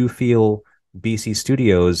 do you feel BC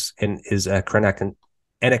Studios is anachronistic?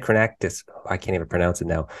 I can't even pronounce it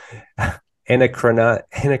now. I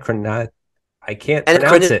can't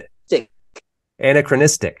pronounce it.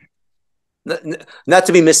 Anachronistic. Not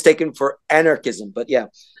to be mistaken for anarchism, but yeah,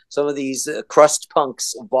 some of these crust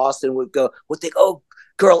punks of Boston would think, oh,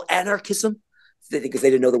 girl anarchism, because they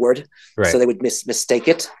didn't know the word, right. So they would mistake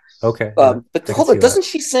it. Okay. But hold on, doesn't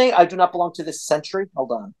she say, I do not belong to this century?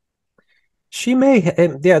 Hold on. She may,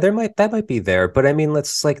 yeah, that might be there, but I mean,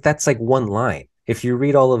 that's like one line. If you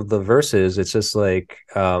read all of the verses, it's just like,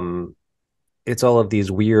 it's all of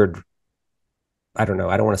these weird, I don't know,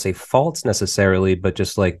 I don't want to say faults necessarily, but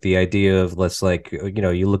just like the idea of, let's like,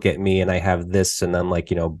 you look at me and I have this, and I'm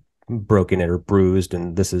like, broken or bruised,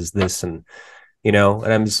 and this is this, and and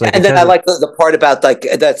I'm just like, and then I like the part about like,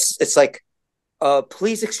 it's like,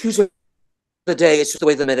 please excuse her the day, it's just the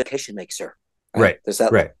way the medication makes her. Right. There's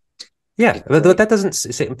that. Right. Yeah, but that doesn't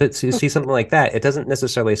say, but to see something like that, it doesn't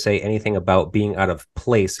necessarily say anything about being out of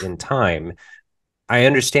place in time. I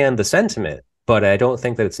understand the sentiment, but I don't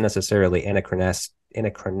think that it's necessarily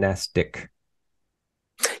anachronistic.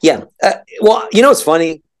 Yeah. Well, it's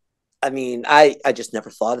funny. I mean, I just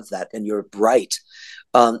never thought of that, and you're right.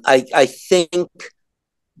 I think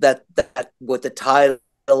that what the title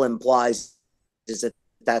implies is that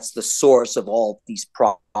that's the source of all these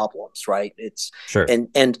problems, right? It's sure.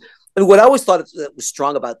 And what I always thought it was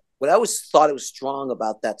strong about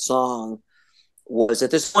that song was,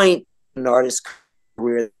 at this point in an artist's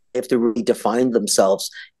career, they have to really define themselves.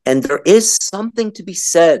 And there is something to be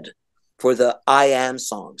said for the I am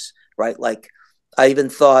songs, right? Like, I even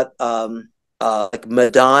thought like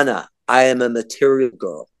Madonna, I am a material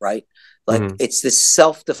girl, right? Like, it's this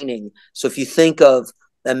self-defining. So if you think of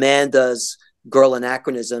Amanda's Girl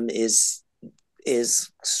Anachronism is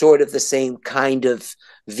sort of the same kind of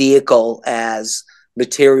vehicle as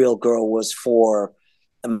Material Girl was for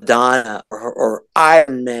Madonna, or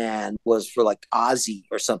Iron Man was for like Ozzy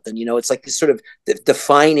or something. It's like this sort of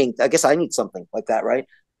defining. I guess I need something like that, right?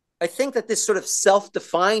 I think that this sort of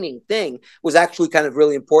self-defining thing was actually kind of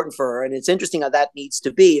really important for her, and it's interesting how that needs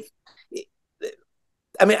to be.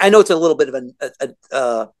 I mean, I know it's a little bit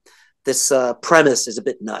of this premise is a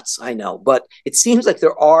bit nuts, I know, but it seems like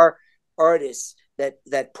there are artists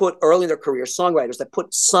that put early in their career, songwriters that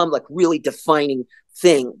put some like really defining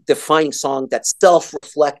song that's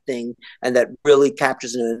self-reflecting and that really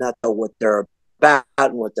captures in a nutshell what they're about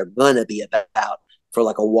and what they're gonna be about for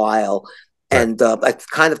like a while. Right. And I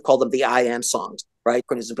kind of call them the I am songs, right?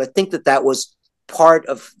 But I think that was part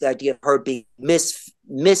of the idea of her being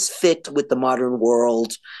misfit with the modern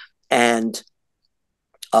world, and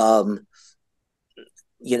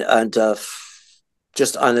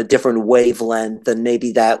just on a different wavelength. And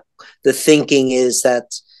maybe that the thinking is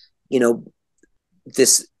that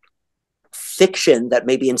this fiction that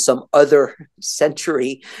maybe in some other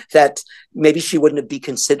century that maybe she wouldn't be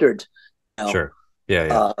considered. Sure.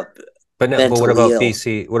 Yeah. But what about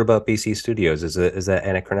BC? What about BC Studios? Is that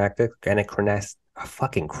anachronistic? Oh,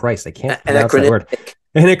 fucking Christ, I can't pronounce that word.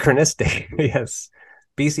 Anachronistic. Yes.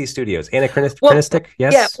 BC Studios. Anachronistic.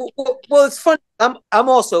 Yes. Yeah. Well, it's fun. I'm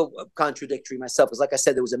also contradictory myself, because like I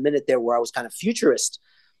said, there was a minute there where I was kind of futurist.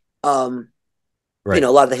 Right.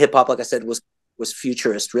 A lot of the hip hop, like I said, was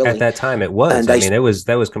futurist. Really, at that time it was. And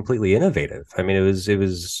that was completely innovative. I mean, it was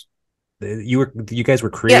You guys were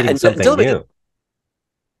Yeah, creating and something new.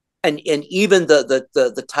 and even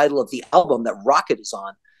the title of the album that Rocket is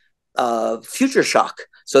on, Future Shock.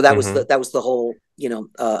 So that was Hmm. the whole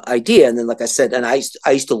idea. And then, like I said, and I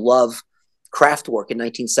used to love Kraftwerk in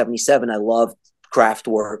 1977. I loved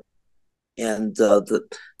Kraftwerk and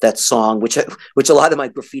that song, which a lot of my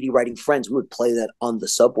graffiti writing friends, we would play that on the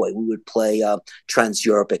subway. We would play Trans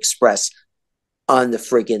Europe Express on the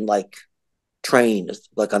friggin' like train,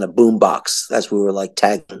 like on a boombox, as we were like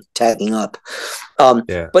tagging up.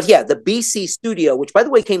 Yeah. But yeah, the BC studio, which by the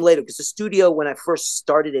way came later, because the studio when I first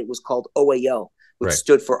started it was called OAO, which Right.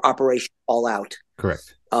 stood for Operation All Out,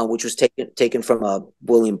 Correct. which was taken from a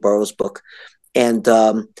William Burroughs book. And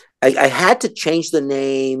I had to change the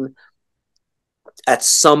name at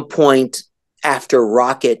some point after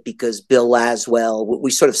Rocket because Bill Laswell,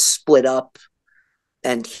 we sort of split up,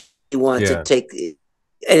 and he wanted to Yeah. take,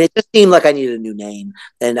 and it just seemed like I needed a new name.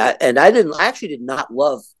 And I actually did not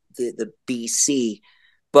love the BC,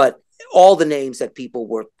 but all the names that people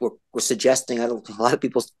were suggesting, a lot of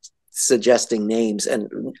people suggesting names,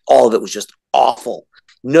 and all of it was just awful.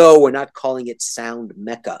 No, we're not calling it Sound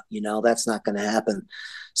Mecca. That's not going to happen.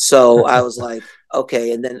 So I was like,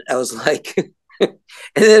 okay. And then I was like, and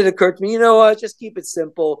then it occurred to me, you know what? Just keep it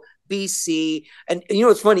simple. BC. And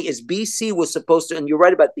what's funny is BC was supposed to, and you're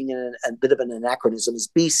right about being a bit of an anachronism, is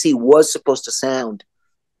BC was supposed to sound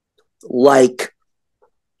like,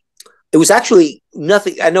 it was actually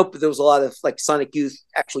nothing. I know there was a lot of like Sonic Youth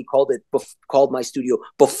actually called my studio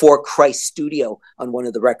Before Christ Studio on one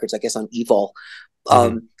of the records, I guess on Evol.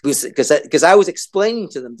 Because I was explaining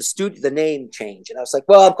to them the name change, and I was like,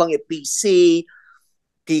 well, I'm calling it BC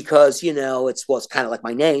because it's kind of like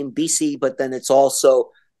my name, BC, but then it's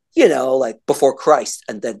also like Before Christ.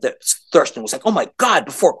 And then Thurston was like, oh my God,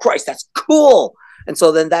 Before Christ, that's cool. And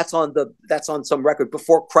so then that's on some record,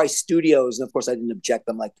 Before Christ Studios. And of course I didn't object.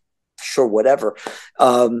 I'm like, sure, whatever.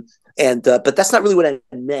 But that's not really what I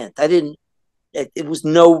meant. It was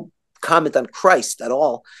no comment on Christ at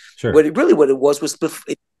all. Sure. What it was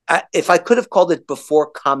if I could have called it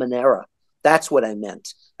Before Common Era, that's what I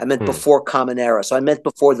meant. I meant before Common Era. So I meant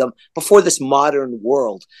before this modern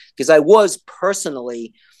world, because I was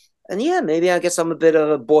personally, and yeah, maybe I guess I'm a bit of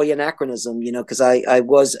a boy anachronism, because I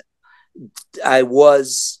was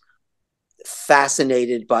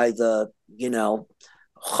fascinated by the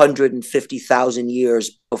 150,000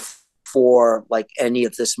 years before like any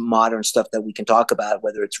of this modern stuff that we can talk about,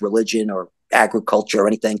 whether it's religion or agriculture or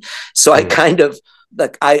anything. So I kind of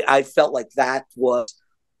like I felt like that was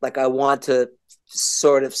like, I want to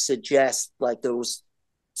sort of suggest like there was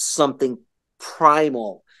something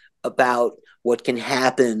primal about what can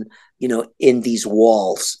happen, in these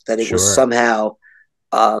walls, that it was somehow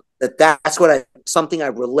that's something I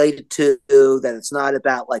related to, that it's not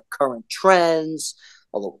about like current trends,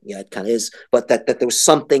 although yeah, it kind of is, but that there was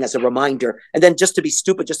something as a reminder. And then just to be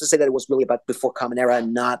stupid, just to say that it was really about Before Common Era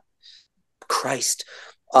and not Christ.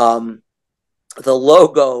 The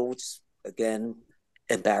logo, which again,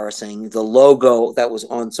 embarrassing. The logo that was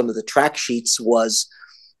on some of the track sheets was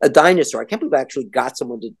a dinosaur. I can't believe I actually got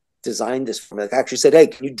someone to design this for me. I actually said, hey,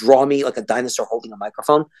 can you draw me like a dinosaur holding a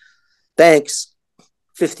microphone? Thanks.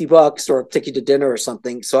 $50 or take you to dinner or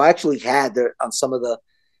something. So I actually had there on some of the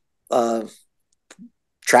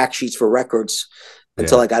track sheets for records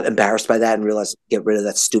until I got embarrassed by that and realized get rid of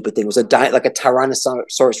that stupid thing. It was like a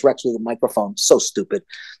Tyrannosaurus Rex with a microphone. So stupid.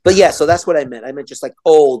 But yeah, so that's what I meant. I meant just like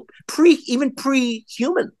old, pre-human.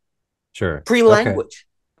 Sure. Pre-language.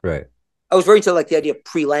 Okay. Right. I was very into like the idea of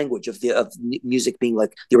pre-language, of music being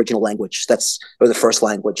like the original language. Or the first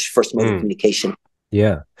language, first mode of communication.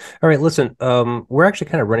 Yeah. All right. Listen, we're actually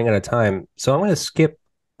kind of running out of time, so I'm going to skip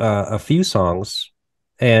a few songs.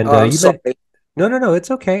 And no,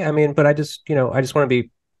 it's okay. I mean, but I just want to be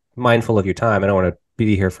mindful of your time. I don't want to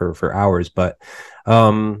be here for hours, but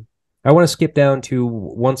I want to skip down to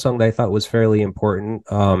one song that I thought was fairly important.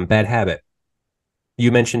 Bad Habit.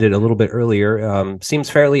 You mentioned it a little bit earlier. Seems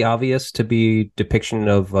fairly obvious to be depiction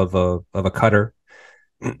of a cutter.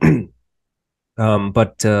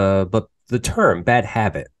 But the term bad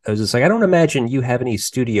habit, I was just like, I don't imagine you have any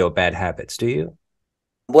studio bad habits, do you?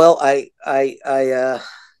 Well, I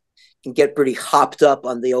can get pretty hopped up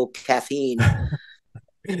on the old caffeine.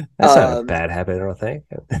 That's not a bad habit, I don't think.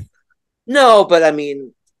 No, but I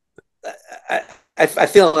mean, I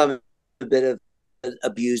feel I'm a bit of an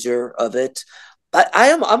abuser of it.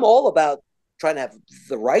 I'm all about trying to have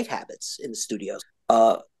the right habits in the studios,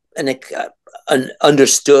 and an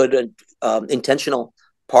understood and intentional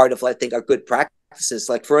part of, I think, our good practices.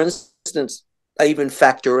 Like, for instance, I even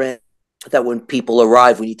factor in that when people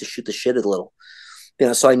arrive, we need to shoot the shit a little.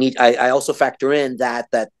 So I also factor in that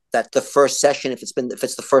the first session, if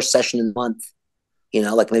it's the first session in the month,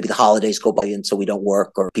 like maybe the holidays go by and so we don't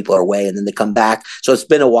work or people are away and then they come back. So it's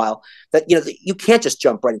been a while that, you can't just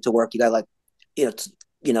jump right into work. You got to like,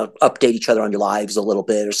 update each other on your lives a little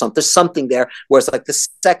bit or something. There's something there. Whereas like the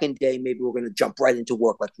second day, maybe we're going to jump right into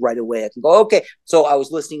work, like right away. I can go, okay, so I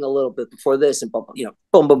was listening a little bit before this and boom,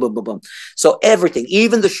 boom, boom, boom, boom, boom. So everything,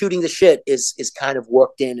 even the shooting the shit is kind of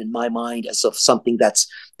worked in my mind as of something that's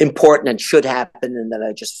important and should happen and that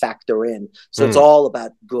I just factor in. So it's all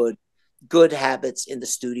about good habits in the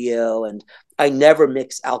studio. And I never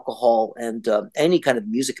mix alcohol and any kind of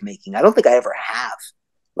music making. I don't think I ever have.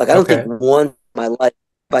 Like, I don't think one in my life,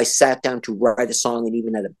 if I sat down to write a song and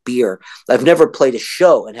even had a beer. I've never played a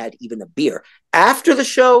show and had even a beer. After the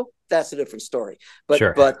show, that's a different story.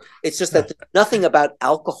 But it's just that there's nothing about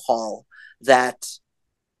alcohol that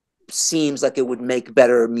seems like it would make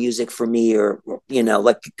better music for me, or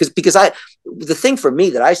like because the thing for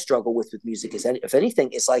me that I struggle with music is, if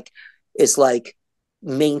anything, is like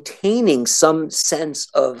maintaining some sense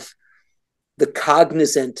of the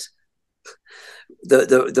cognizant,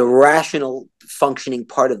 the rational functioning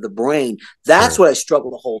part of the brain. That's what I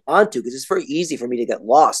struggle to hold on to, because it's very easy for me to get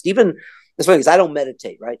lost. Even it's funny because I don't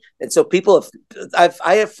meditate, right? And so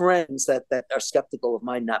I have friends that are skeptical of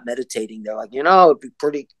mine not meditating. They're like, it'd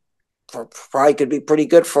be probably could be pretty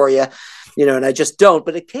good for you, and I just don't.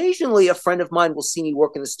 But occasionally a friend of mine will see me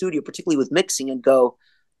work in the studio, particularly with mixing, and go,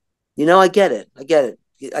 I get it.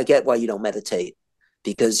 I get why you don't meditate,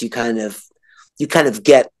 because you kind of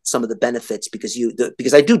get some of the benefits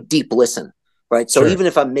because I do deep listen, right? So even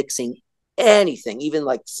if I'm mixing anything, even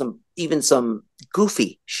some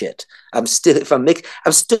goofy shit, I'm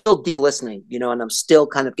still deep listening, and I'm still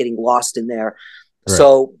kind of getting lost in there. Right.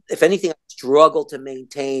 So if anything, I struggle to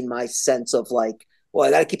maintain my sense of like, well,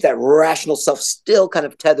 I got to keep that rational self still kind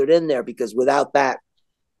of tethered in there, because without that,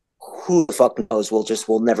 who the fuck knows?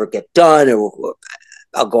 We'll never get done, or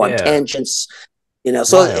I'll go on tangents,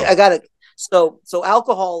 So I gotta. So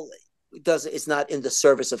alcohol is not in the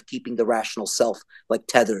service of keeping the rational self like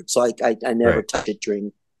tethered. So I never touch it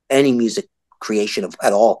during any music creation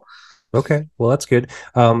at all. Okay, well that's good.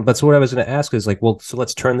 But so what I was going to ask is like, well, so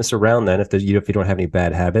let's turn this around then. If you don't have any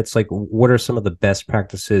bad habits, like what are some of the best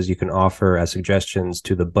practices you can offer as suggestions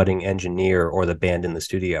to the budding engineer or the band in the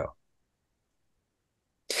studio?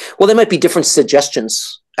 Well, there might be different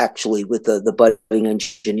suggestions actually with the budding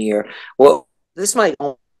engineer. Well, this might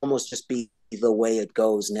almost just be the way it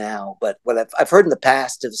goes now. But what I've heard in the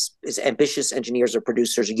past is ambitious engineers or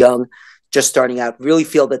producers, young, just starting out, really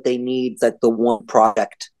feel that they need like the one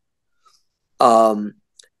project to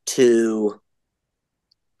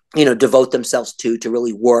devote themselves to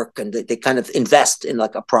really work, and they kind of invest in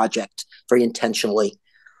like a project very intentionally.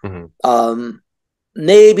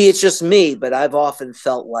 Maybe it's just me, but I've often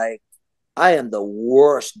felt like I am the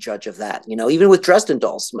worst judge of that. Even with Dresden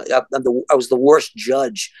Dolls, I was the worst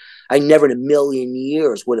judge. I never in a million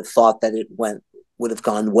years would have thought that would have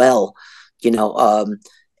gone well.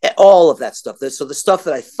 All of that stuff. So the stuff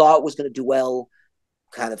that I thought was going to do well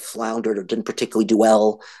kind of floundered or didn't particularly do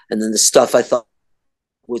well. And then the stuff I thought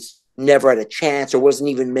was never had a chance or wasn't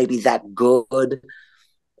even maybe that good.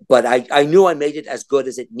 But I knew I made it as good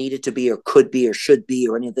as it needed to be or could be or should be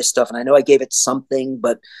or any of this stuff. And I know I gave it something,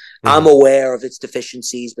 but I'm aware of its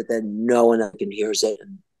deficiencies, but then no one can hears it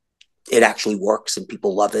and it actually works and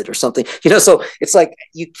people love it or something, so it's like,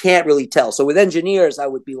 you can't really tell. So with engineers, I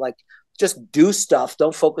would be like, just do stuff.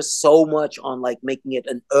 Don't focus so much on like making it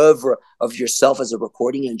an oeuvre of yourself as a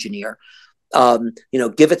recording engineer.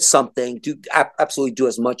 Give it something. Absolutely do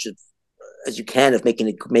as much as you can of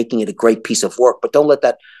making it a great piece of work, but don't let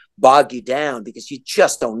that bog you down, because you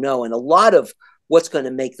just don't know. And a lot of what's going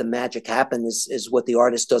to make the magic happen is what the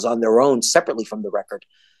artist does on their own, separately from the record.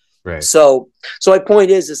 Right. So my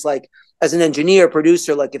point is like, as an engineer,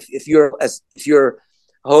 producer, like if you're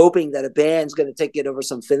hoping that a band's going to take it over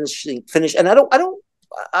some finish, and I'm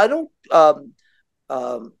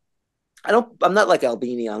not like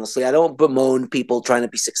Albini, honestly. I don't bemoan people trying to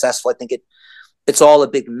be successful. I think it's all a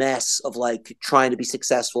big mess of like trying to be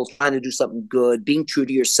successful, trying to do something good, being true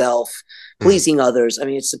to yourself, pleasing others. I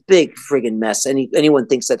mean, it's a big friggin' mess. Anyone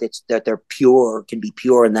thinks that they're pure or can be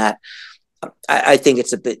pure in that. I think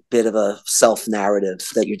it's a bit of a self-narrative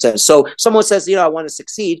that you're saying. So someone says, I want to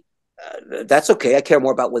succeed. That's okay. I care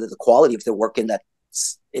more about whether the quality of their work in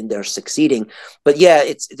their succeeding. But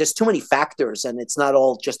yeah, there's too many factors, and it's not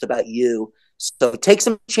all just about you. So take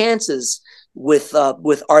some chances with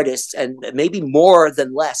artists, and maybe more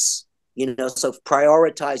than less. So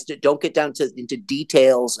prioritize it. Don't get down into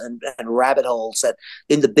details and rabbit holes that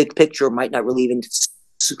in the big picture might not really even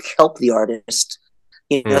help the artist.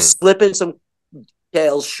 Slip in some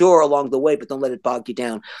details, sure, along the way, but don't let it bog you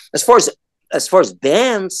down. As far as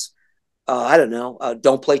bands, I don't know.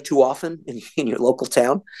 Don't play too often in your local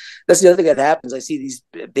town. That's the other thing that happens. I see these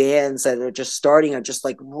bands that are just starting, are just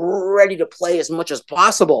like ready to play as much as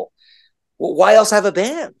possible. Well, why else have a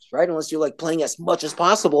band, right? Unless you're like playing as much as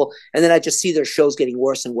possible. And then I just see their shows getting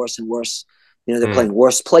worse and worse and worse. They're playing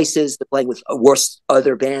worse places. They're playing with worse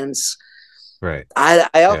other bands. Right.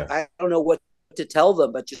 I don't know what to tell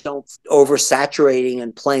them, but just don't oversaturating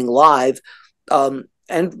and playing live.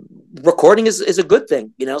 And recording is a good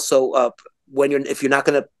thing, So if you're not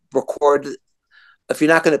going to record, if you're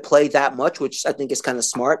not going to play that much, which I think is kind of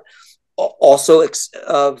smart, also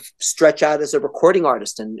stretch out as a recording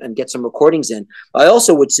artist and get some recordings in. I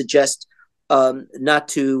also would suggest not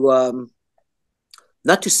to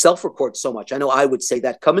self-record so much. I know I would say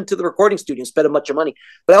that. Come into the recording studio and spend a bunch of money,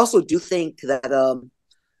 but I also do think that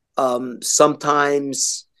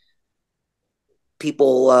sometimes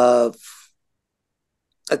people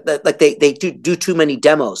like they do too many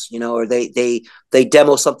demos, or they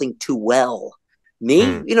demo something too well. Me,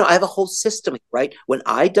 I have a whole system, right? When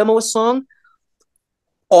I demo a song,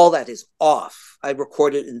 all that is off. I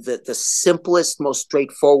record it in the simplest, most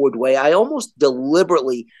straightforward way. I almost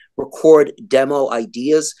deliberately record demo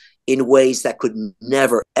ideas in ways that could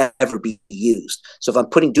never, ever be used. So if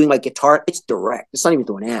I'm doing my guitar, it's direct. It's not even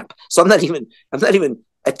through an amp. So I'm not even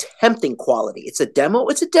attempting quality. It's a demo,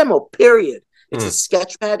 period. It's a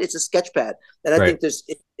sketch pad. It's a sketch pad. And I think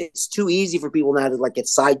it's too easy for people now to like get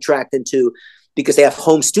sidetracked into, because they have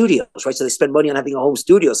home studios, right? So they spend money on having a home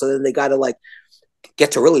studio. So then they got to like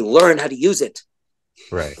get to really learn how to use it.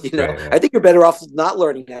 Right. I think you're better off not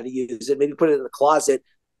learning how to use it. Maybe put it in the closet.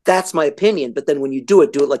 That's my opinion. But then when you do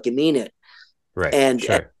it like you mean it. Right. And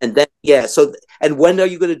then, So, and when are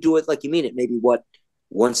you going to do it like you mean it? Maybe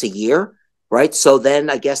once a year? Right. So then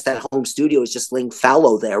I guess that home studio is just laying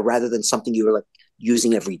fallow there rather than something you were like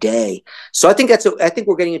using every day. So I think I think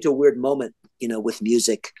we're getting into a weird moment, with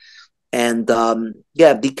music. And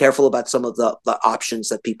be careful about some of the options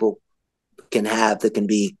that people can have that can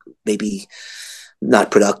be maybe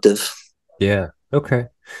not productive. Yeah. Okay.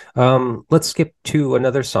 Let's skip to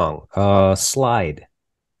another song, Slide.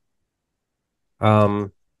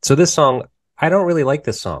 So this song, I don't really like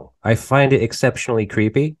this song. I find it exceptionally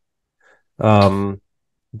creepy. But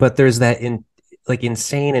there's that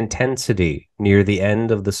insane intensity near the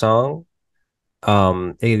end of the song.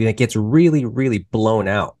 It gets really, really blown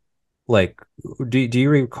out. Like, do you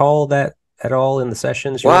recall that at all in the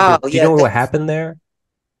sessions? Wow. Do you know what happened there?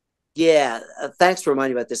 Yeah. Thanks for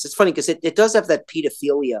reminding me about this. It's funny because it does have that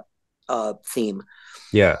pedophilia theme.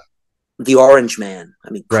 Yeah. The Orange Man. I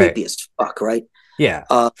mean, creepy as fuck, right? Yeah.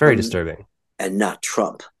 Very disturbing. And not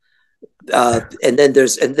Trump. And then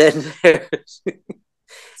there's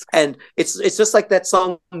and it's just like that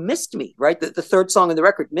song Missed Me, right? The third song in the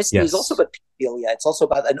record, Missed Me, is also about pedophilia. It's also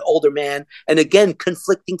about an older man, and again,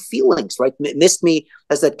 conflicting feelings, right? Missed Me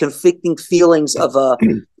has that conflicting feelings of a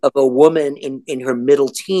woman in her middle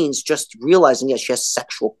teens, just realizing, yes, she has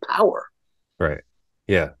sexual power. Right.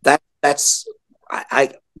 Yeah. That's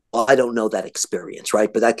I don't know that experience,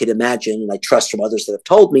 right? But I could imagine, and I trust from others that have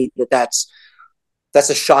told me that's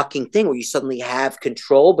a shocking thing where you suddenly have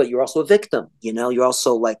control, but you're also a victim. You're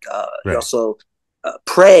also like you're also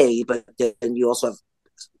prey, but then you also have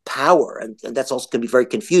power, and that's also can be very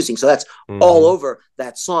confusing. So that's all over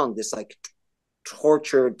that song. This like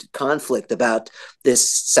tortured conflict about this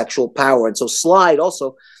sexual power, and so Slide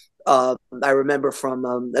also. I remember from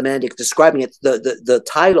Amanda describing it, the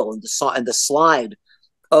title and the song and the slide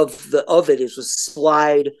of it was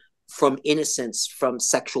slide from innocence, from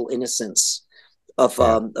sexual innocence. Of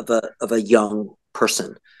a young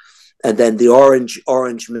person, and then the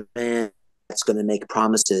orange man that's going to make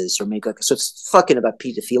promises or make so it's fucking about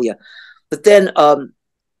pedophilia. But then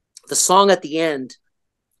the song at the end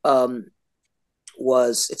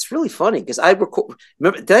it's really funny because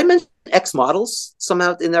remember, did I mention X Models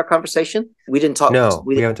somehow in our conversation? We didn't talk. No,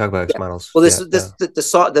 we haven't talked about X Models. Well,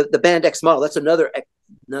 the band X Model, that's another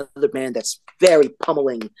band that's very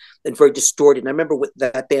pummeling and very distorted. And I remember with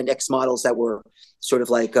that band X Models that were sort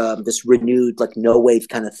of like this renewed like no wave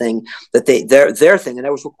kind of thing, that their thing, and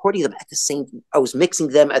I was recording them I was mixing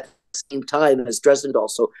them at the same time as Dresden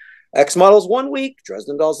Dolls. So X Models one week,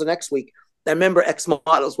 Dresden Dolls the next week. I remember X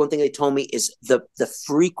Models, one thing they told me is the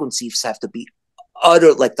frequencies have to be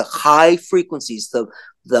utter, like the high frequencies,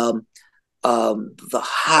 the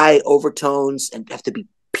high overtones, and have to be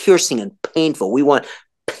piercing and painful. We want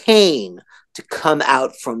pain to come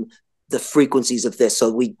out from the frequencies of this.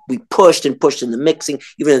 So we pushed and pushed in the mixing,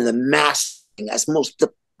 even in the mastering, as most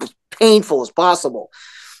painful as possible.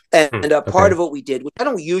 And part of what we did, which I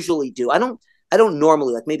don't usually do, I don't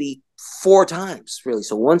normally, like maybe 4 times really.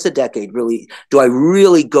 So once a decade, really, do I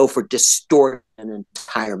really go for distorting an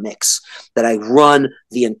entire mix, that I run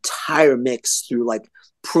the entire mix through like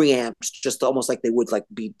preamps, just almost like they would like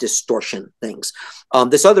be distortion things.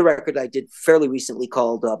 This other record I did fairly recently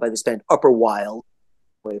called by this band Upper Wild,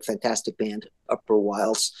 a fantastic band, Upper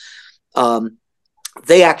Wilds.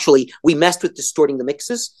 We messed with distorting the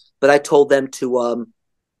mixes, but I told them to,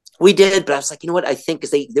 we did, but I was like, you know what? I think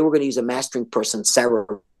because they were going to use a mastering person, Sarah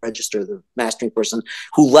Register, the mastering person,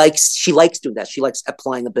 she likes doing that. She likes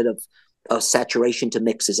applying a bit of saturation to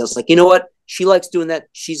mixes. I was like, you know what? She likes doing that.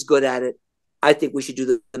 She's good at it. I think we should do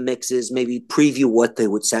the mixes, maybe preview what they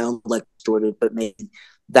would sound like distorted, but maybe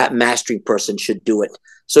that mastering person should do it.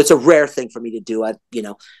 So it's a rare thing for me to do,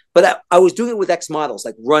 but I was doing it with X models,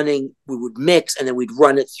 like we would mix and then we'd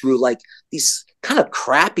run it through like these kind of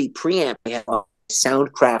crappy preamp. We had a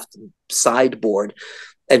Soundcraft sideboard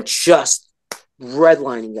and just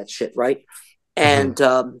redlining that shit, right? And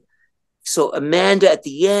so Amanda at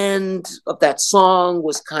the end of that song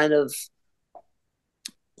was kind of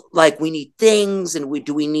like, we need things, and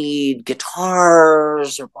do we need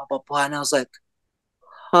guitars or blah, blah, blah. And I was like,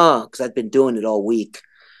 because I'd been doing it all week.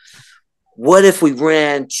 What if we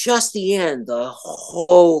ran just the end, the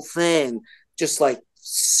whole thing, just like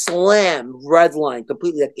slam red line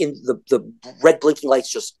completely, like in the red blinking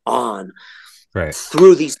lights just on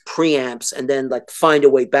through these preamps, and then like find a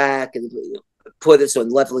way back and put it so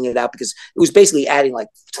and leveling it out, because it was basically adding like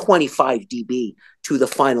 25 dB to the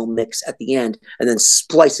final mix at the end and then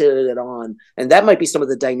splicing it on. And that might be some of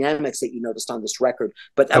the dynamics that you noticed on this record,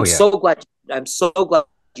 but I'm so glad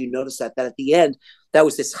you noticed that at the end, that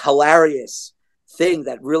was this hilarious thing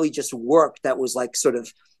that really just worked. That was like sort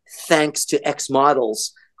of thanks to X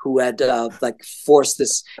Models, who had like forced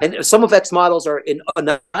this. And some of X Models are in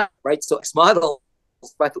right? So X Models,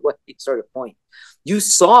 by the way, sort of point. You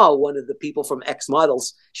saw one of the people from X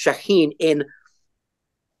Models, Shaheen, in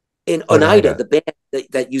Oneida, the band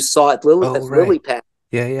that you saw at Lily Pad.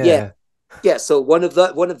 Yeah. So one of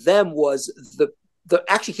them was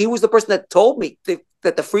actually, he was the person that told me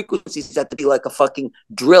that the frequencies had to be like a fucking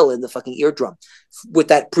drill in the fucking eardrum with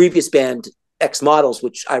that previous band X Models,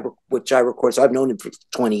 which I recorded. So I've known him for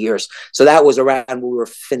 20 years. So that was around when we were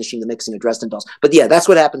finishing the mixing of Dresden Dolls. But yeah, that's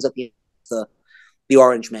what happens at the end of the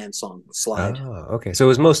Orange Man song slide. Oh, okay. So it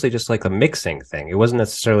was mostly just like a mixing thing. It wasn't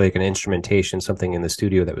necessarily like an instrumentation, something in the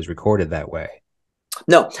studio that was recorded that way.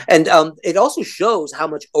 No. And it also shows how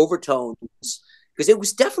much overtones, because it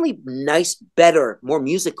was definitely nice, better, more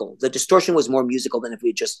musical. The distortion was more musical than if we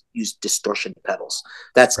had just used distortion pedals.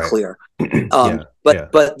 That's clear.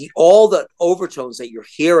 But all the overtones that you're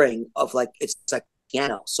hearing of, like, it's like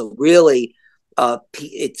piano. So really,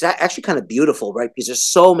 it's actually kind of beautiful, right? Because there's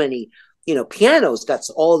so many, piano's got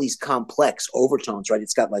all these complex overtones, right?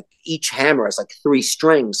 It's got like each hammer has like 3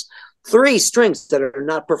 strings that are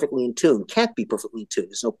not perfectly in tune, can't be perfectly in tune.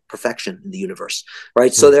 There's no perfection in the universe,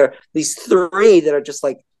 right? So there are these 3 that are just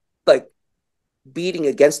like beating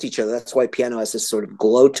against each other. That's why piano has this sort of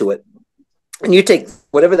glow to it. And you take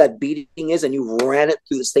whatever that beating is and you ran it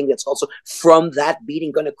through this thing that's also from that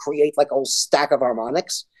beating going to create like a whole stack of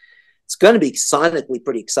harmonics. It's going to be sonically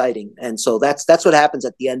pretty exciting. And so that's what happens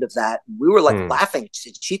at the end of that. We were like laughing.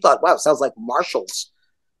 She thought, wow, it sounds like Marshalls.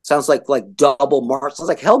 Sounds like double Marshall. Sounds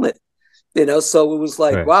like Helmet. So it was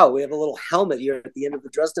like, wow, we have a little helmet here at the end of the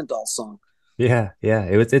Dresden Dolls song. Yeah.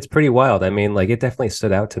 It's pretty wild. I mean, like, it definitely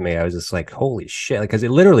stood out to me. I was just like, holy shit, because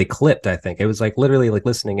it literally clipped. I think it was like literally like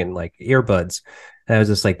listening in like earbuds, and I was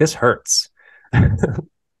just like, this hurts.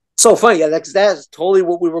 So funny. Yeah, that's totally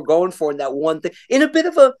what we were going for in that one thing. In a bit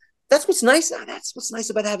of a, that's what's nice. That's what's nice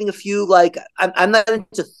about having a few, like, I'm not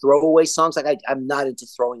into throwaway songs. Like I'm not into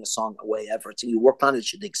throwing a song away ever. So you work on it,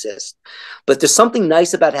 should exist. But there's something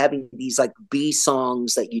nice about having these like B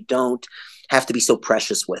songs that you don't have to be so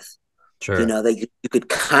precious with. Sure. That you could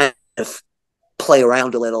kind of play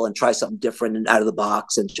around a little and try something different and out of the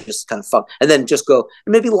box and just kind of fun. And then just go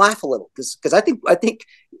and maybe laugh a little. Because I think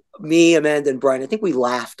me, Amanda, and Brian, I think we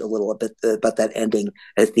laughed a little bit about that ending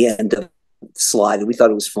at the end of slide, and we thought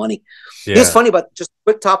it was funny. Yeah. It's funny, but just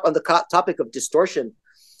quick on the topic of distortion,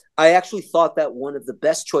 I actually thought that one of the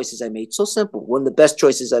best choices I made, so simple, one of the best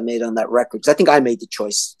choices I made on that record, because I think I made the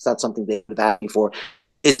choice, it's not something they've asked me for,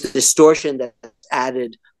 is the distortion that's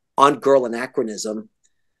added on Girl Anachronism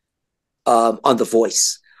on the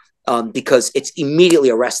voice, because it's immediately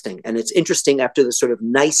arresting. And it's interesting after the sort of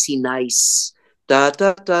nicey nice da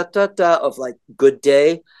da da da da of like Good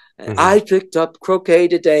Day. And I picked up croquet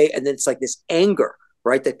today, and then it's like this anger,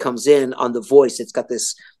 right, that comes in on the voice. It's got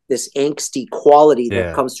this angsty quality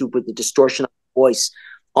that comes through with the distortion of the voice.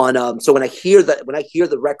 On so when I hear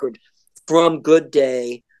the record from Good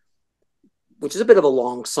Day, which is a bit of a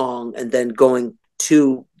long song, and then going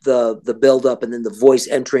to the build up and then the voice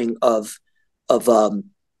entering of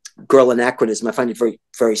Girl Anachronism, I find it very,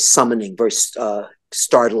 very summoning, very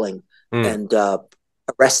startling, and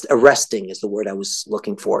arresting is the word I was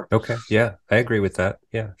looking for. Okay, yeah, I agree with that.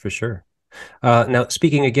 Yeah, for sure. Now,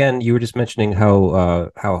 speaking again, you were just mentioning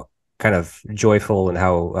how kind of joyful and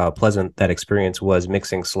how pleasant that experience was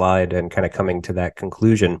mixing Slide and kind of coming to that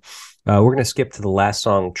conclusion. We're going to skip to the last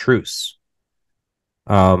song, Truce.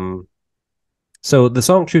 So the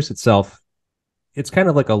song Truce itself, it's kind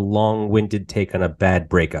of like a long-winded take on a bad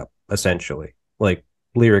breakup, essentially. Like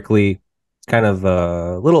lyrically, it's kind of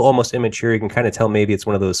a little almost immature. You can kind of tell maybe it's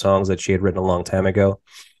one of those songs that she had written a long time ago.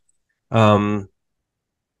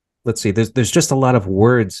 Let's see. There's just a lot of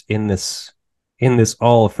words in this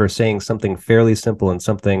all for saying something fairly simple and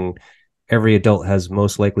something every adult has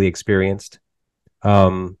most likely experienced.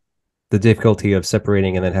 The difficulty of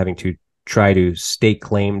separating and then having to try to stake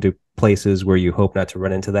claim to places where you hope not to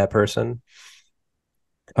run into that person.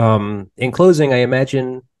 In closing, I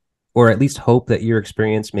imagine, or at least hope, that your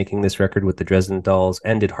experience making this record with the Dresden Dolls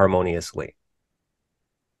ended harmoniously.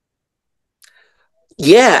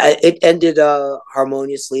 Yeah, it ended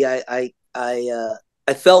harmoniously. I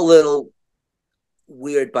felt a little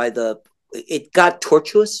weird by it got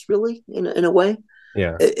tortuous, really, in a way.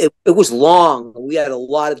 Yeah, it was long. We had a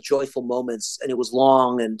lot of joyful moments, and it was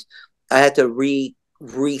long, and I had to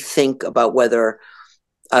rethink about whether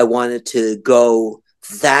I wanted to go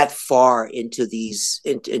that far into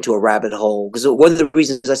into a rabbit hole. Because one of the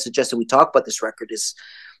reasons I suggested we talk about this record is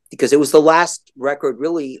because it was the last record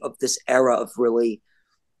really of this era of really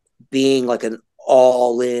being like an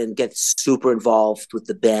all-in, get super involved with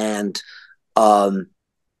the band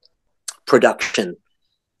production.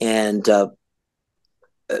 And I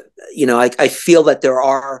feel that there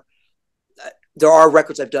are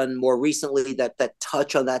records I've done more recently that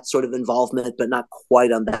touch on that sort of involvement, but not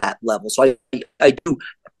quite on that level. So I do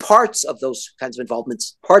parts of those kinds of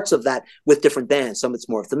involvements, parts of that with different bands. Some it's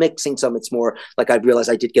more of the mixing, some it's more like I realized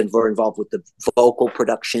I did get very involved with the vocal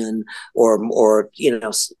production, or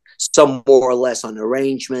some more or less on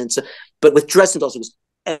arrangements. But with Dresden Dolls, it was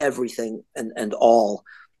everything and all.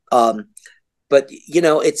 But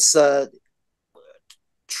it's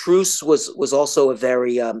Truce was also a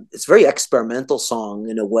very it's a very experimental song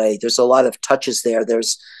in a way. There's a lot of touches there.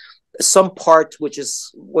 There's some part, which is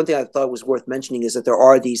one thing I thought was worth mentioning, is that there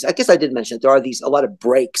are these, I guess I did mention it, there are a lot of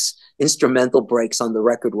breaks, instrumental breaks on the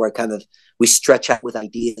record where we stretch out with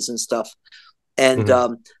ideas and stuff. And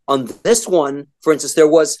on this one, for instance,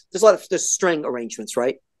 there's string arrangements,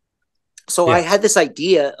 right? So I had this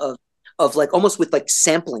idea of like almost with like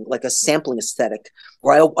sampling, like a sampling aesthetic,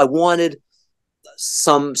 where I wanted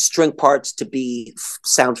some string parts to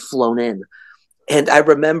sound flown in. And I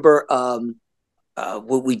remember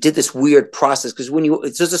we did this weird process, because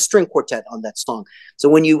there's a string quartet on that song. So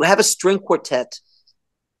when you have a string quartet,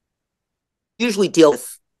 usually deal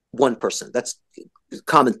with one person. That's a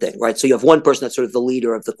common thing, right? So you have one person that's sort of the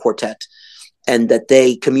leader of the quartet, and that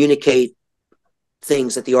they communicate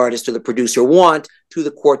things that the artist or the producer want to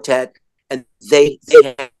the quartet, and they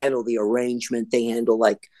handle the arrangement, they handle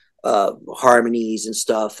like harmonies and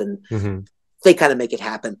stuff, and they kind of make it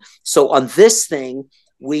happen. So on this thing,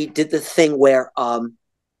 we did the thing where I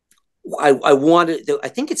wanted, I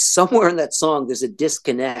think it's somewhere in that song, there's a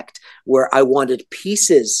disconnect where I wanted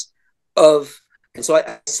pieces of, and so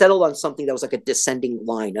I settled on something that was like a descending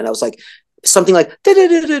line, and I was like something like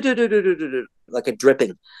like a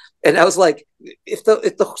dripping, and I was like, if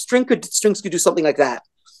the strings could do something like that,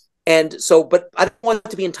 and so, but I don't want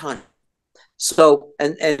it to be in time. So,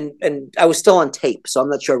 and I was still on tape, so I'm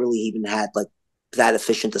not sure I really even had like that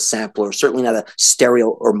efficient a sampler, certainly not a stereo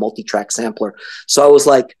or multi-track sampler. So I was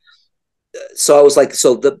like, so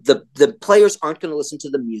the players aren't going to listen to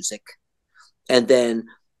the music, and then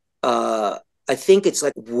I think it's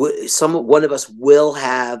like one of us will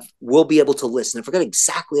be able to listen. I forgot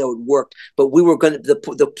exactly how it worked, but we were going to,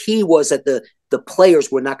 the key was that the players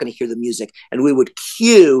were not going to hear the music, and we would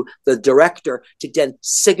cue the director to then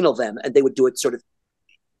signal them, and they would do it sort of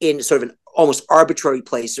in sort of an almost arbitrary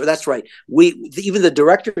place. Or that's right. Even the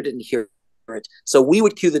director didn't hear it. So we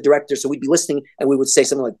would cue the director. So we'd be listening, and we would say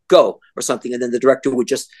something like "go" or something. And then the director would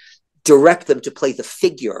just direct them to play the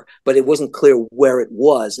figure, but it wasn't clear where it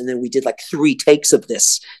was. And then we did like 3 takes of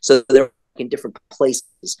this. So they're in different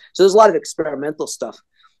places. So there's a lot of experimental stuff.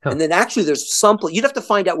 Huh. And then actually there's some, you'd have to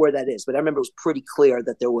find out where that is, but I remember it was pretty clear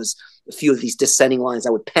that there was a few of these descending lines. I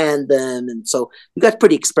would pan them, and so we got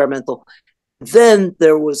pretty experimental. Then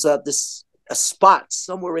there was a spot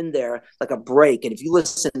somewhere in there, like a break, and if you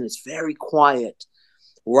listen, it's very quiet,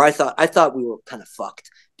 where I thought we were kind of fucked,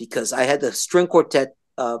 because I had the string quartet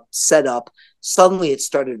set up. Suddenly it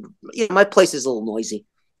started, my place is a little noisy,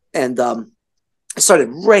 and it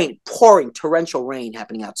started pouring torrential rain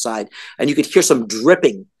happening outside, and you could hear some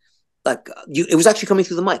dripping, like it was actually coming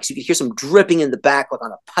through the mics. You could hear some dripping in the back, like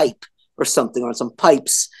on a pipe or something, or on some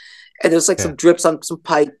pipes, and there was like some drips on some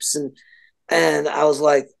pipes, and I was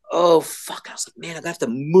like, oh fuck! I was like, man, I have to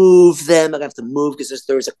move them. I have to move, because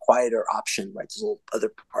there's a quieter option, right? There's a little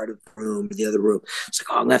other part of the room, the other room. It's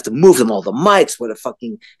like, oh, I'm gonna have to move them all. The mics, what a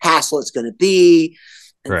fucking hassle it's gonna be.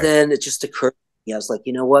 And then it just occurred to me, I was like,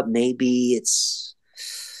 you know what? Maybe it's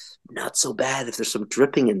not so bad if there's some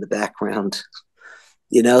dripping in the background,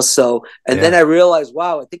 So, and then I realized,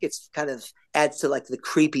 wow, I think it's kind of adds to like the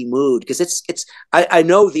creepy mood, because I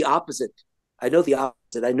know the opposite. I know the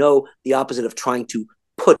opposite of trying to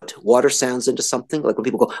put water sounds into something. Like when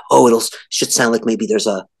people go, oh, should sound like maybe there's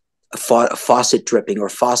a faucet dripping, or a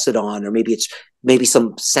faucet on, or maybe it's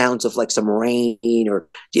some sounds of like some rain, or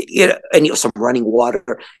some running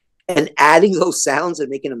water, and adding those sounds and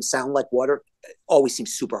making them sound like water always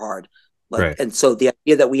seems super hard. And so the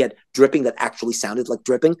idea that we had dripping that actually sounded like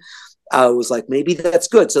dripping, I was like, maybe that's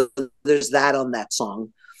good. So there's that on that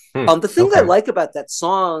song. The thing that I like about that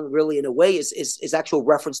song, really, in a way, is actual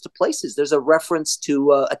reference to places. There's a reference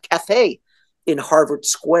to a cafe in Harvard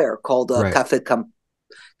Square called Cafe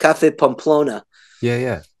Pamplona.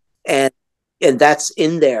 Yeah. And that's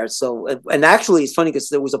in there. So, and actually, it's funny because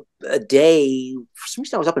there was a day, for some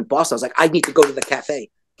reason, I was up in Boston. I was like, I need to go to the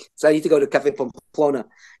cafe, so I need to go to Cafe Pamplona,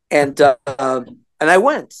 and I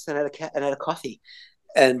went and had a coffee.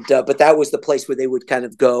 And but that was the place where they would kind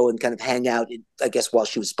of go and kind of hang out, I guess, while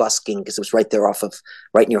she was busking, because it was right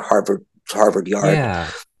near Harvard Yard. Yeah,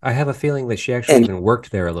 I have a feeling that she actually even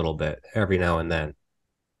worked there a little bit every now and then.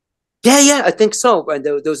 Yeah, I think so. And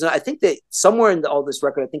there was, I think that somewhere in all this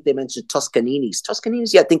record, I think they mentioned Toscanini's.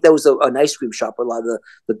 Yeah, I think that was an ice cream shop where a lot of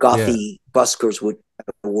the gothy buskers would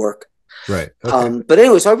work. Right. Okay. But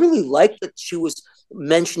anyways, I really liked that she was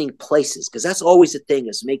mentioning places, because that's always the thing,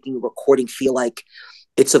 is making a recording feel like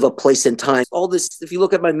it's of a place and time. All this, if you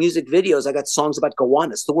look at my music videos, I got songs about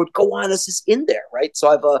Gowanus. The word Gowanus is in there, right? So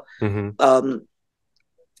I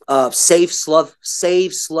have Save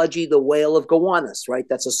Sludgy the Whale of Gowanus, right?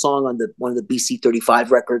 That's a song on one of the BC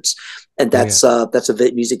 35 records, and that's a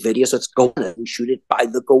music video. So it's Gowanus. We shoot it by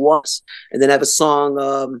the Gowanus. And then I have a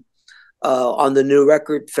song on the new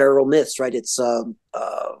record, Feral Myths, right? It's A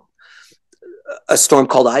Storm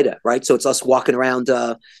Called Ida, right? So it's us walking around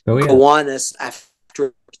Gowanus after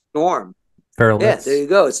a storm. Feral Myths. There you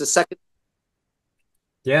go. It's the second.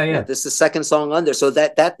 Yeah. This is the second song on there. So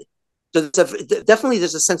definitely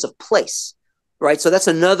there's a sense of place, right? So that's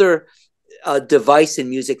another device in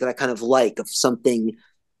music that I kind of like, of something,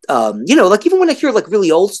 like even when I hear like really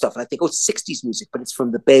old stuff, I think, oh, it's 60s music, but it's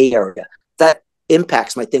from the Bay Area. That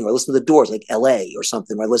impacts my thing. Or I listen to the Doors, like LA or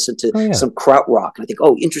something, or I listen to some krautrock, and I think,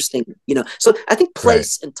 oh, interesting, So I think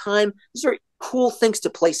place and time, these are cool things to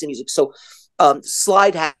place in music. So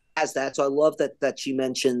Slide has that. So I love that she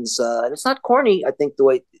mentions, and it's not corny, I think, the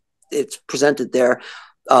way it's presented there.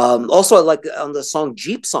 Also, I like on the song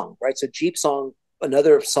Jeep Song, right? So Jeep Song,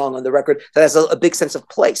 another song on the record that has a big sense of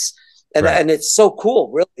place. And it's so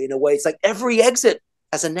cool, really, in a way. It's like every exit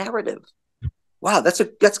has a narrative. Wow,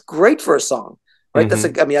 that's great for a song, right?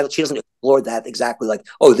 Mm-hmm. She doesn't explore that exactly, like,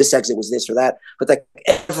 oh, this exit was this or that, but like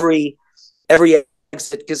every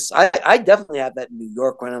exit, because I definitely have that in New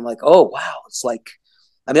York when I'm like, oh wow, it's like,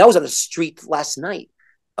 I was on a street last night,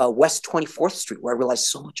 West 24th Street, where I realized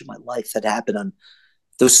so much of my life had happened on.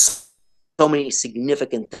 There's so many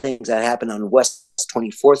significant things that happened on West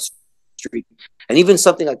 24th Street, and even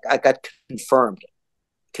something like I got confirmed,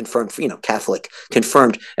 Catholic,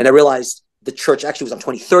 confirmed, and I realized the church actually was on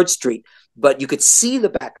 23rd Street, but you could see the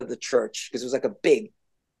back of the church because it was like a big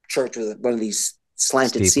church with one of these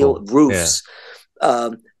slanted seal roofs,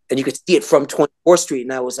 and you could see it from 24th Street.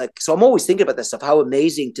 And I was like, so I'm always thinking about that stuff. How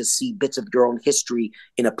amazing to see bits of your own history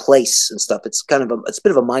in a place and stuff. It's kind of it's a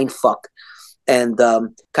bit of a mind fuck. And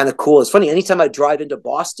kind of cool. It's funny. Anytime I drive into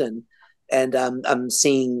Boston and I'm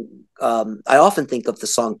seeing, I often think of the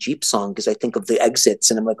song Jeep Song because I think of the exits,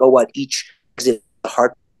 and I'm like, oh, what? Each exit is a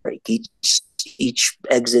heartbreak. Each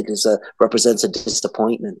exit represents a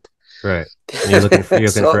disappointment. Right. And you're looking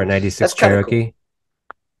for a '96 Cherokee.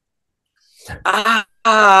 Cool.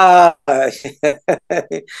 Ah,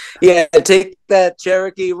 yeah, take that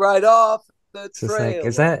Cherokee right off the It's just like, trail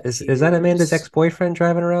of is that Amanda's tears. ex-boyfriend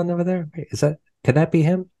driving around over there? Wait, is that could that be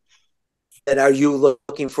him? And are you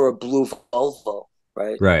looking for a blue Volvo?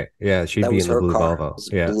 Right. Right. Yeah, she'd That be was in the her blue car. It Volvo. was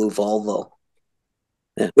a Yeah. blue Volvo,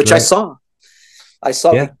 yeah, which I Right. saw. I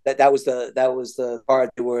saw Yeah. that was the car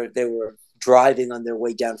they were driving on their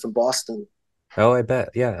way down from Boston. Oh, I bet.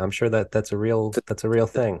 Yeah, I'm sure that that's a real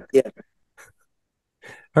thing. Yeah,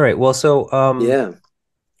 All right. Well, so yeah.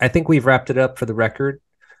 I think we've wrapped it up for the record.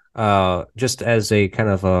 Just as a kind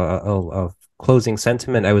of a closing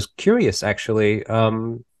sentiment, I was curious actually.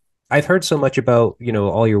 I've heard so much about,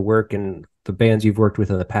 all your work and the bands you've worked with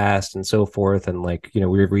in the past and so forth, and like, we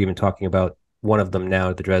were even talking about one of them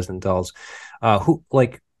now, the Dresden Dolls. Who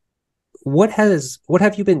like what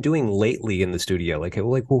have you been doing lately in the studio? Like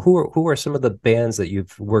who are some of the bands that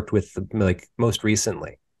you've worked with like most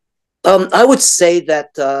recently? I would say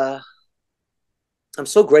that I'm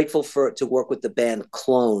so grateful to work with the band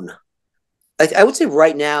Clone. I would say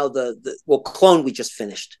right now well, Clone we just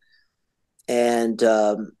finished, and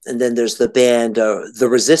then there's the band the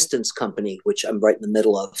Resistance Company, which I'm right in the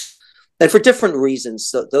middle of, and for different reasons.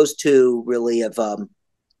 So those two really have.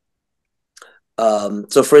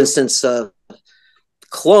 So for instance,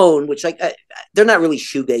 Clone, which they're not really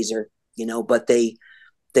shoegazer, but they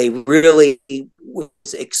really was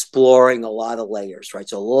exploring a lot of layers, right?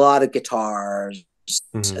 So a lot of guitars,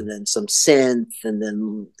 Mm-hmm. and then some synth, and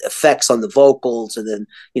then effects on the vocals, and then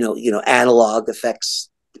analog effects,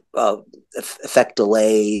 uh, effect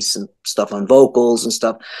delays and stuff on vocals and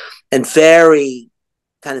stuff, and very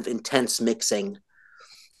kind of intense mixing.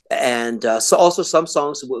 And so also some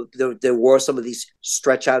songs, there were some of these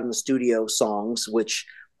stretch out in the studio songs, which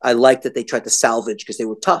I like that they tried to salvage because they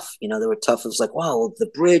were tough. They were tough. It was like, wow, the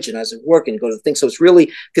bridge, and as it working, go to the thing. So it's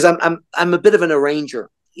really because I'm a bit of an arranger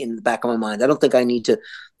in the back of my mind. I don't think I need to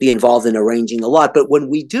be involved in arranging a lot, but when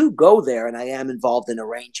we do go there, and I am involved in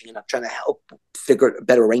arranging, and I'm trying to help figure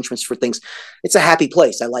better arrangements for things, it's a happy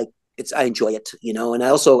place. I enjoy it, and I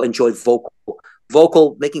also enjoy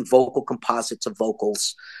making vocal composites of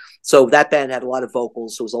vocals. So that band had a lot of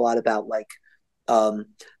vocals. So it was a lot about like, um,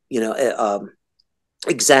 you know,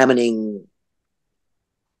 examining,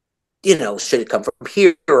 should it come from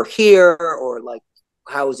here, or like,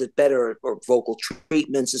 how is it better, or vocal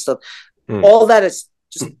treatments and stuff. Mm. All that is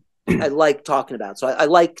just, I like talking about. So I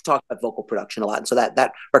like talking about vocal production a lot. And so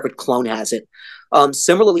that record Clone has it.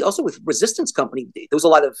 Similarly, also with Resistance Company, there was a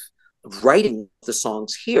lot of writing the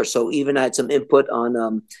songs here. So even I had some input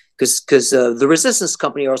on, because the Resistance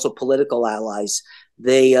Company are also political allies.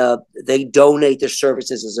 They donate their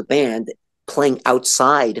services as a band playing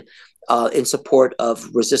outside in support of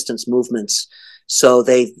resistance movements. So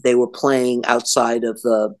they were playing outside of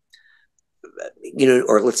the,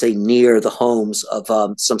 or let's say near the homes of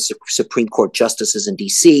some Supreme Court justices in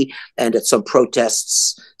D.C. and at some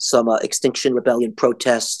protests, some Extinction Rebellion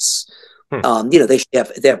protests. They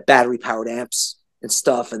have battery powered amps and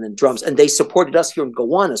stuff, and then drums, and they supported us here in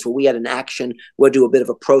Gowanus, where we had an action. We'll do a bit of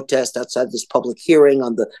a protest outside this public hearing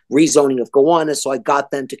on the rezoning of Gowanus. So I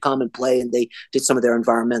got them to come and play, and they did some of their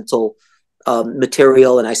environmental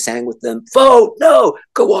material, and I sang with them. Vote no,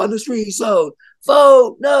 Gowanus rezone.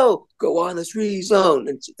 Vote no, Gowanus rezone,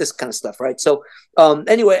 and this kind of stuff, right? So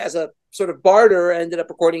anyway, as a sort of barter, I ended up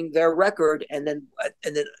recording their record, and then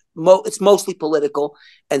it's mostly political.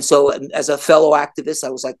 And so as a fellow activist, I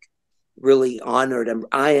was like really honored, and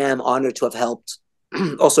I am honored to have helped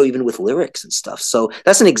also even with lyrics and stuff. So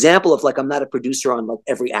that's an example of like, I'm not a producer on like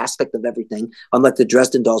every aspect of everything, unlike the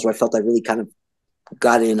Dresden Dolls, where I felt I really kind of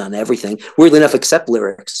got in on everything, weirdly enough, except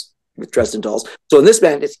lyrics with Dresden Dolls. So in this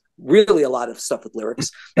band, it's really a lot of stuff with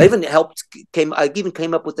lyrics. I even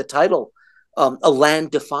came up with the title, A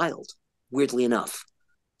Land Defiled, weirdly enough.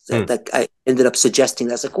 That I ended up suggesting.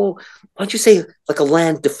 That's like, well, why don't you say like a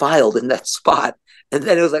land defiled in that spot? And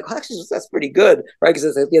then it was like, well, actually, that's pretty good, right? Because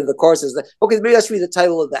at the end of the chorus is like, okay, maybe that should be the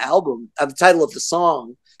title of the album, the title of the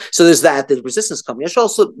song. So there's that. The Resistance Company. I should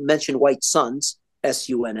also mention White Suns,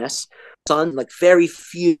 SUNS. Sun, like very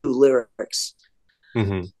few lyrics,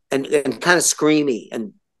 and kind of screamy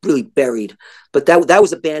and really buried. But that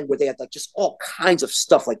was a band where they had like just all kinds of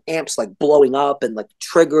stuff, like amps like blowing up, and like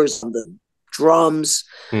triggers on the drums,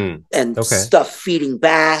 and stuff feeding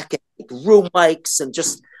back, and like room mics, and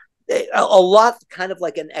just a lot, kind of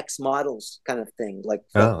like an X Models kind of thing, like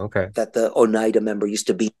that the Oneida member used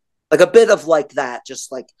to be, like a bit of like that,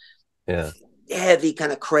 just like heavy,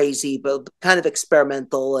 kind of crazy, but kind of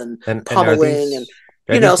experimental and pummeling,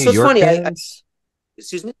 and so it's funny.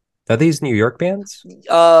 Excuse me. Are these New York bands?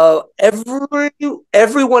 Everyone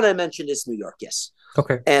I mentioned is New York, yes.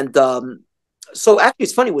 Okay. And so actually,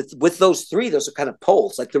 it's funny with those three. Those are kind of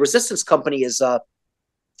poles. Like the Resistance Company is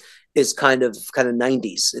kind of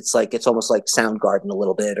 90s. It's like it's almost like Soundgarden a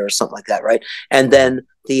little bit or something like that, right? And then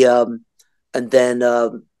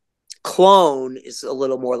Clone is a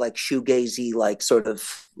little more like shoegazy, like sort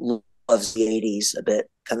of loves the 80s a bit,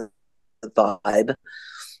 kind of vibe.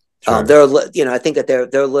 Sure. I think that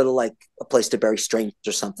they're a little like A Place to Bury Strangers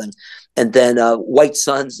or something. And then White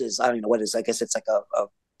Suns is, I don't know what it is. I guess it's like a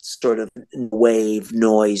sort of wave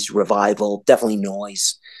noise revival, definitely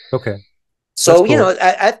noise. Okay. So cool.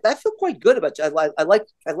 I feel quite good about it. I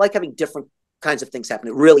like having different kinds of things happen.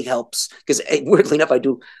 It really helps because weirdly enough, I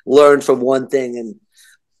do learn from one thing and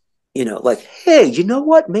like, hey, you know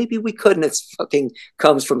what? Maybe we could. And it's fucking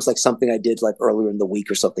comes from like something I did like earlier in the week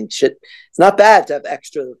or something. Shit, it's not bad to have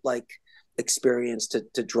extra like experience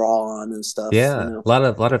to draw on and stuff. Yeah, a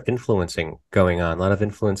lot of influencing going on. A lot of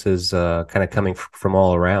influences kind of coming from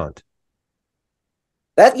all around.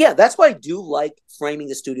 That's why I do like framing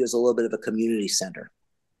the studio as a little bit of a community center.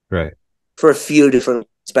 Right. For a few different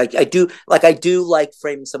aspects. I do like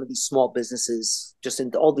framing some of these small businesses just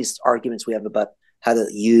in all these arguments we have about how to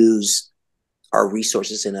use our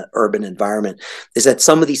resources in an urban environment, is that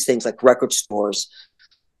some of these things like record stores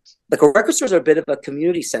are a bit of a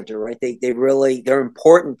community center, right? They're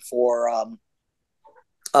important for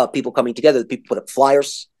people coming together. People put up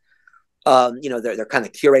flyers. They're kind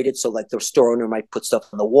of curated. So like the store owner might put stuff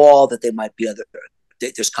on the wall that they might be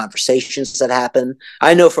there's conversations that happen.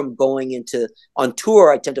 I know from going on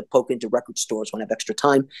tour, I tend to poke into record stores when I have extra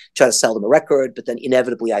time, try to sell them a record, but then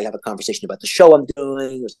inevitably I have a conversation about the show I'm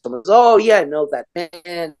doing, or someone goes, oh yeah, I know that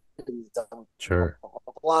band. Sure. Blah,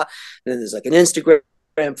 blah, blah. And then there's like an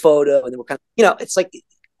Instagram photo, and then we're kind of, it's like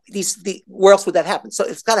where else would that happen? So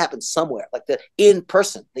it's got to happen somewhere, like the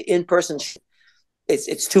in-person,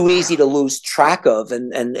 it's too easy to lose track of,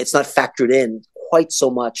 and it's not factored in quite so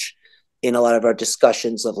much in a lot of our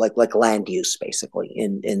discussions of like land use, basically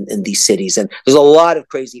in these cities. And there's a lot of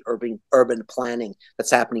crazy urban planning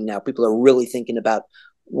that's happening now. People are really thinking about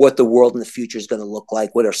what the world in the future is going to look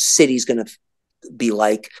like, what our city's going to be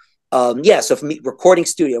like. So for me, recording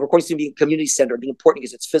studio being community center, being important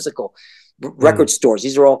because it's physical. Record stores,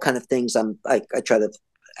 these are all kind of things I try to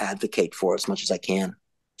advocate for as much as I can.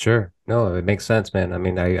 Sure. No, it makes sense, man. I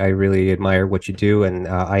mean, I really admire what you do, and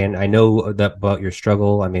I know that about your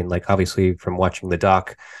struggle. I mean, like obviously from watching the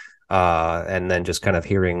doc, and then just kind of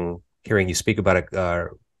hearing you speak about it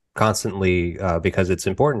constantly, because it's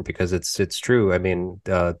important, because it's true. I mean,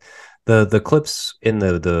 the clips in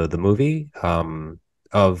the movie of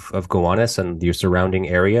Gowanus and your surrounding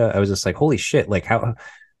area, I was just like, holy shit! Like how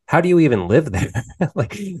do you even live there?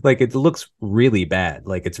 like it looks really bad.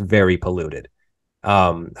 Like it's very polluted.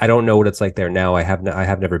 I don't know what it's like there now. I have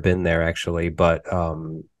never been there actually, but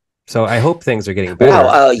so I hope things are getting better.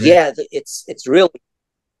 Wow, yeah, it's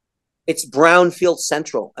brownfield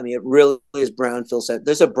central. I mean, it really is brownfield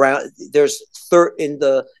central. In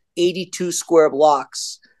the 82 square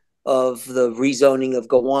blocks of the rezoning of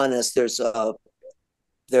Gowanus,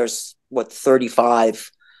 there's what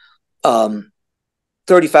 35 brownfields.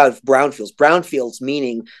 Brownfields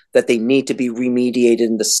meaning that they need to be remediated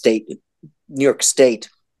in the state. New York State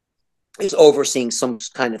is overseeing some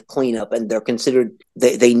kind of cleanup, and they're considered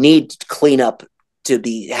they need cleanup to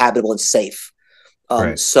be habitable and safe.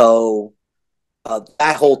 Right. So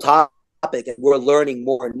that whole topic, and we're learning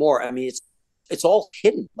more and more. I mean, it's all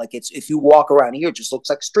hidden. Like if you walk around here, it just looks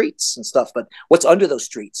like streets and stuff. But what's under those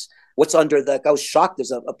streets? What's under the? I was shocked.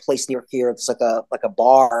 There's a place near here. It's like a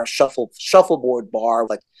bar, a shuffleboard bar,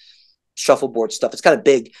 like shuffleboard stuff. It's kind of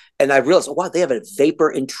big, and I realized, wow, they have a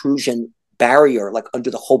vapor intrusion barrier like under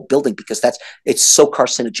the whole building because it's so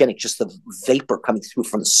carcinogenic, just the vapor coming through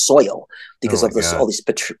from the soil because of all these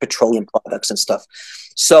petroleum products and stuff.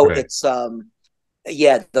 So right. It's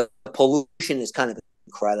the pollution is kind of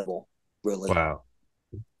incredible, really. Wow.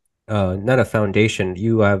 Not a foundation.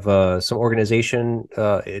 You have some organization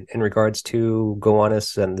in regards to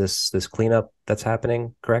Gowanus and this cleanup that's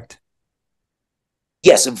happening, correct?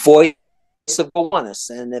 Yes, Voice of Gowanus,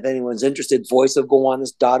 and if anyone's interested,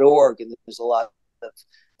 voiceofgowanus.org, and there's a lot of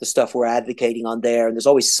the stuff we're advocating on there, and there's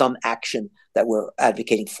always some action that we're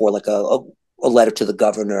advocating for, like a letter to the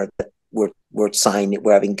governor that we're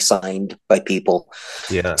having signed by people,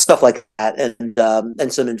 stuff like that,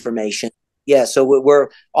 and some information. Yeah, so we're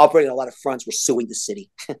operating on a lot of fronts. We're suing the city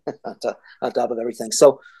on top of everything.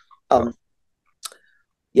 So,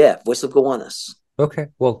 Voice of Gowanus. Okay,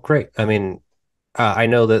 well, great. I mean, I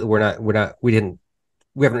know that we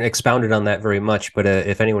haven't expounded on that very much, but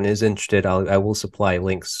if anyone is interested, I will supply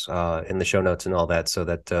links in the show notes and all that, so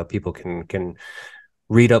that people can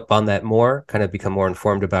read up on that more, kind of become more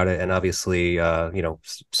informed about it, and obviously, you know,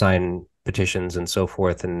 sign petitions and so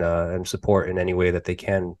forth, and support in any way that they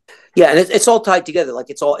can. Yeah, and it's all tied together. Like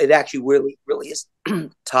it actually really is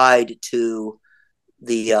tied to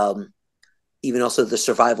the even also the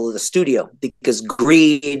survival of the studio, because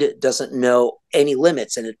greed doesn't know any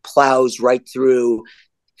limits, and it plows right through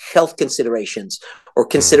health considerations, or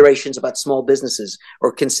considerations about small businesses,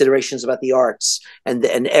 or considerations about the arts, and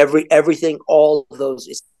everything. All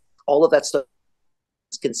of that stuff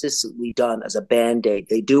is consistently done as a band-aid.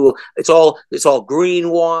 They do it's all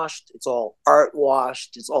greenwashed, it's all art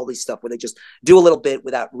washed, it's all these stuff where they just do a little bit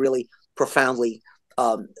without really profoundly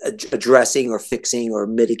addressing or fixing or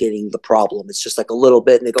mitigating the problem. It's just like a little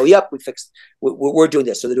bit, and they go, "Yep, we're doing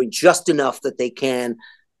this." So they're doing just enough that they can,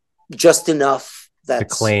 just enough to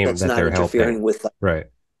claim that's that not they're interfering helping. with. Right.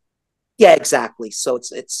 Yeah, exactly. So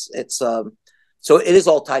so it is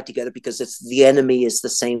all tied together, because the enemy is the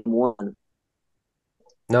same one.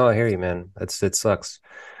 No, I hear you, man. It sucks.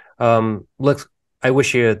 Look, I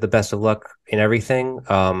wish you the best of luck in everything.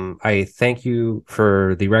 I thank you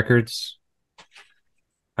for the records.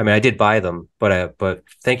 I mean, I did buy them, but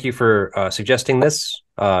thank you for suggesting this.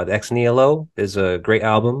 The Ex Nihilo is a great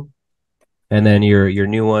album, and then your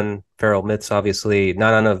new one, Feral Myths, obviously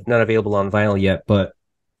not available on vinyl yet, but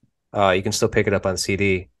you can still pick it up on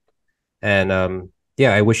CD. And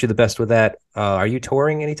yeah, I wish you the best with that. Are you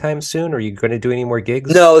touring anytime soon? Are you going to do any more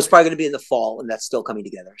gigs? No, it's probably going to be in the fall, and that's still coming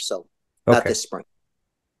together. So not this spring.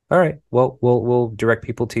 All right. Well, we'll direct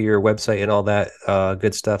people to your website and all that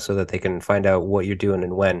good stuff, so that they can find out what you're doing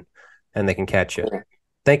and when, and they can catch you. Cool.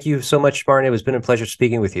 Thank you so much, Martin. It has been a pleasure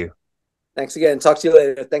speaking with you. Thanks again. Talk to you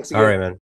later. Thanks again. All right, man.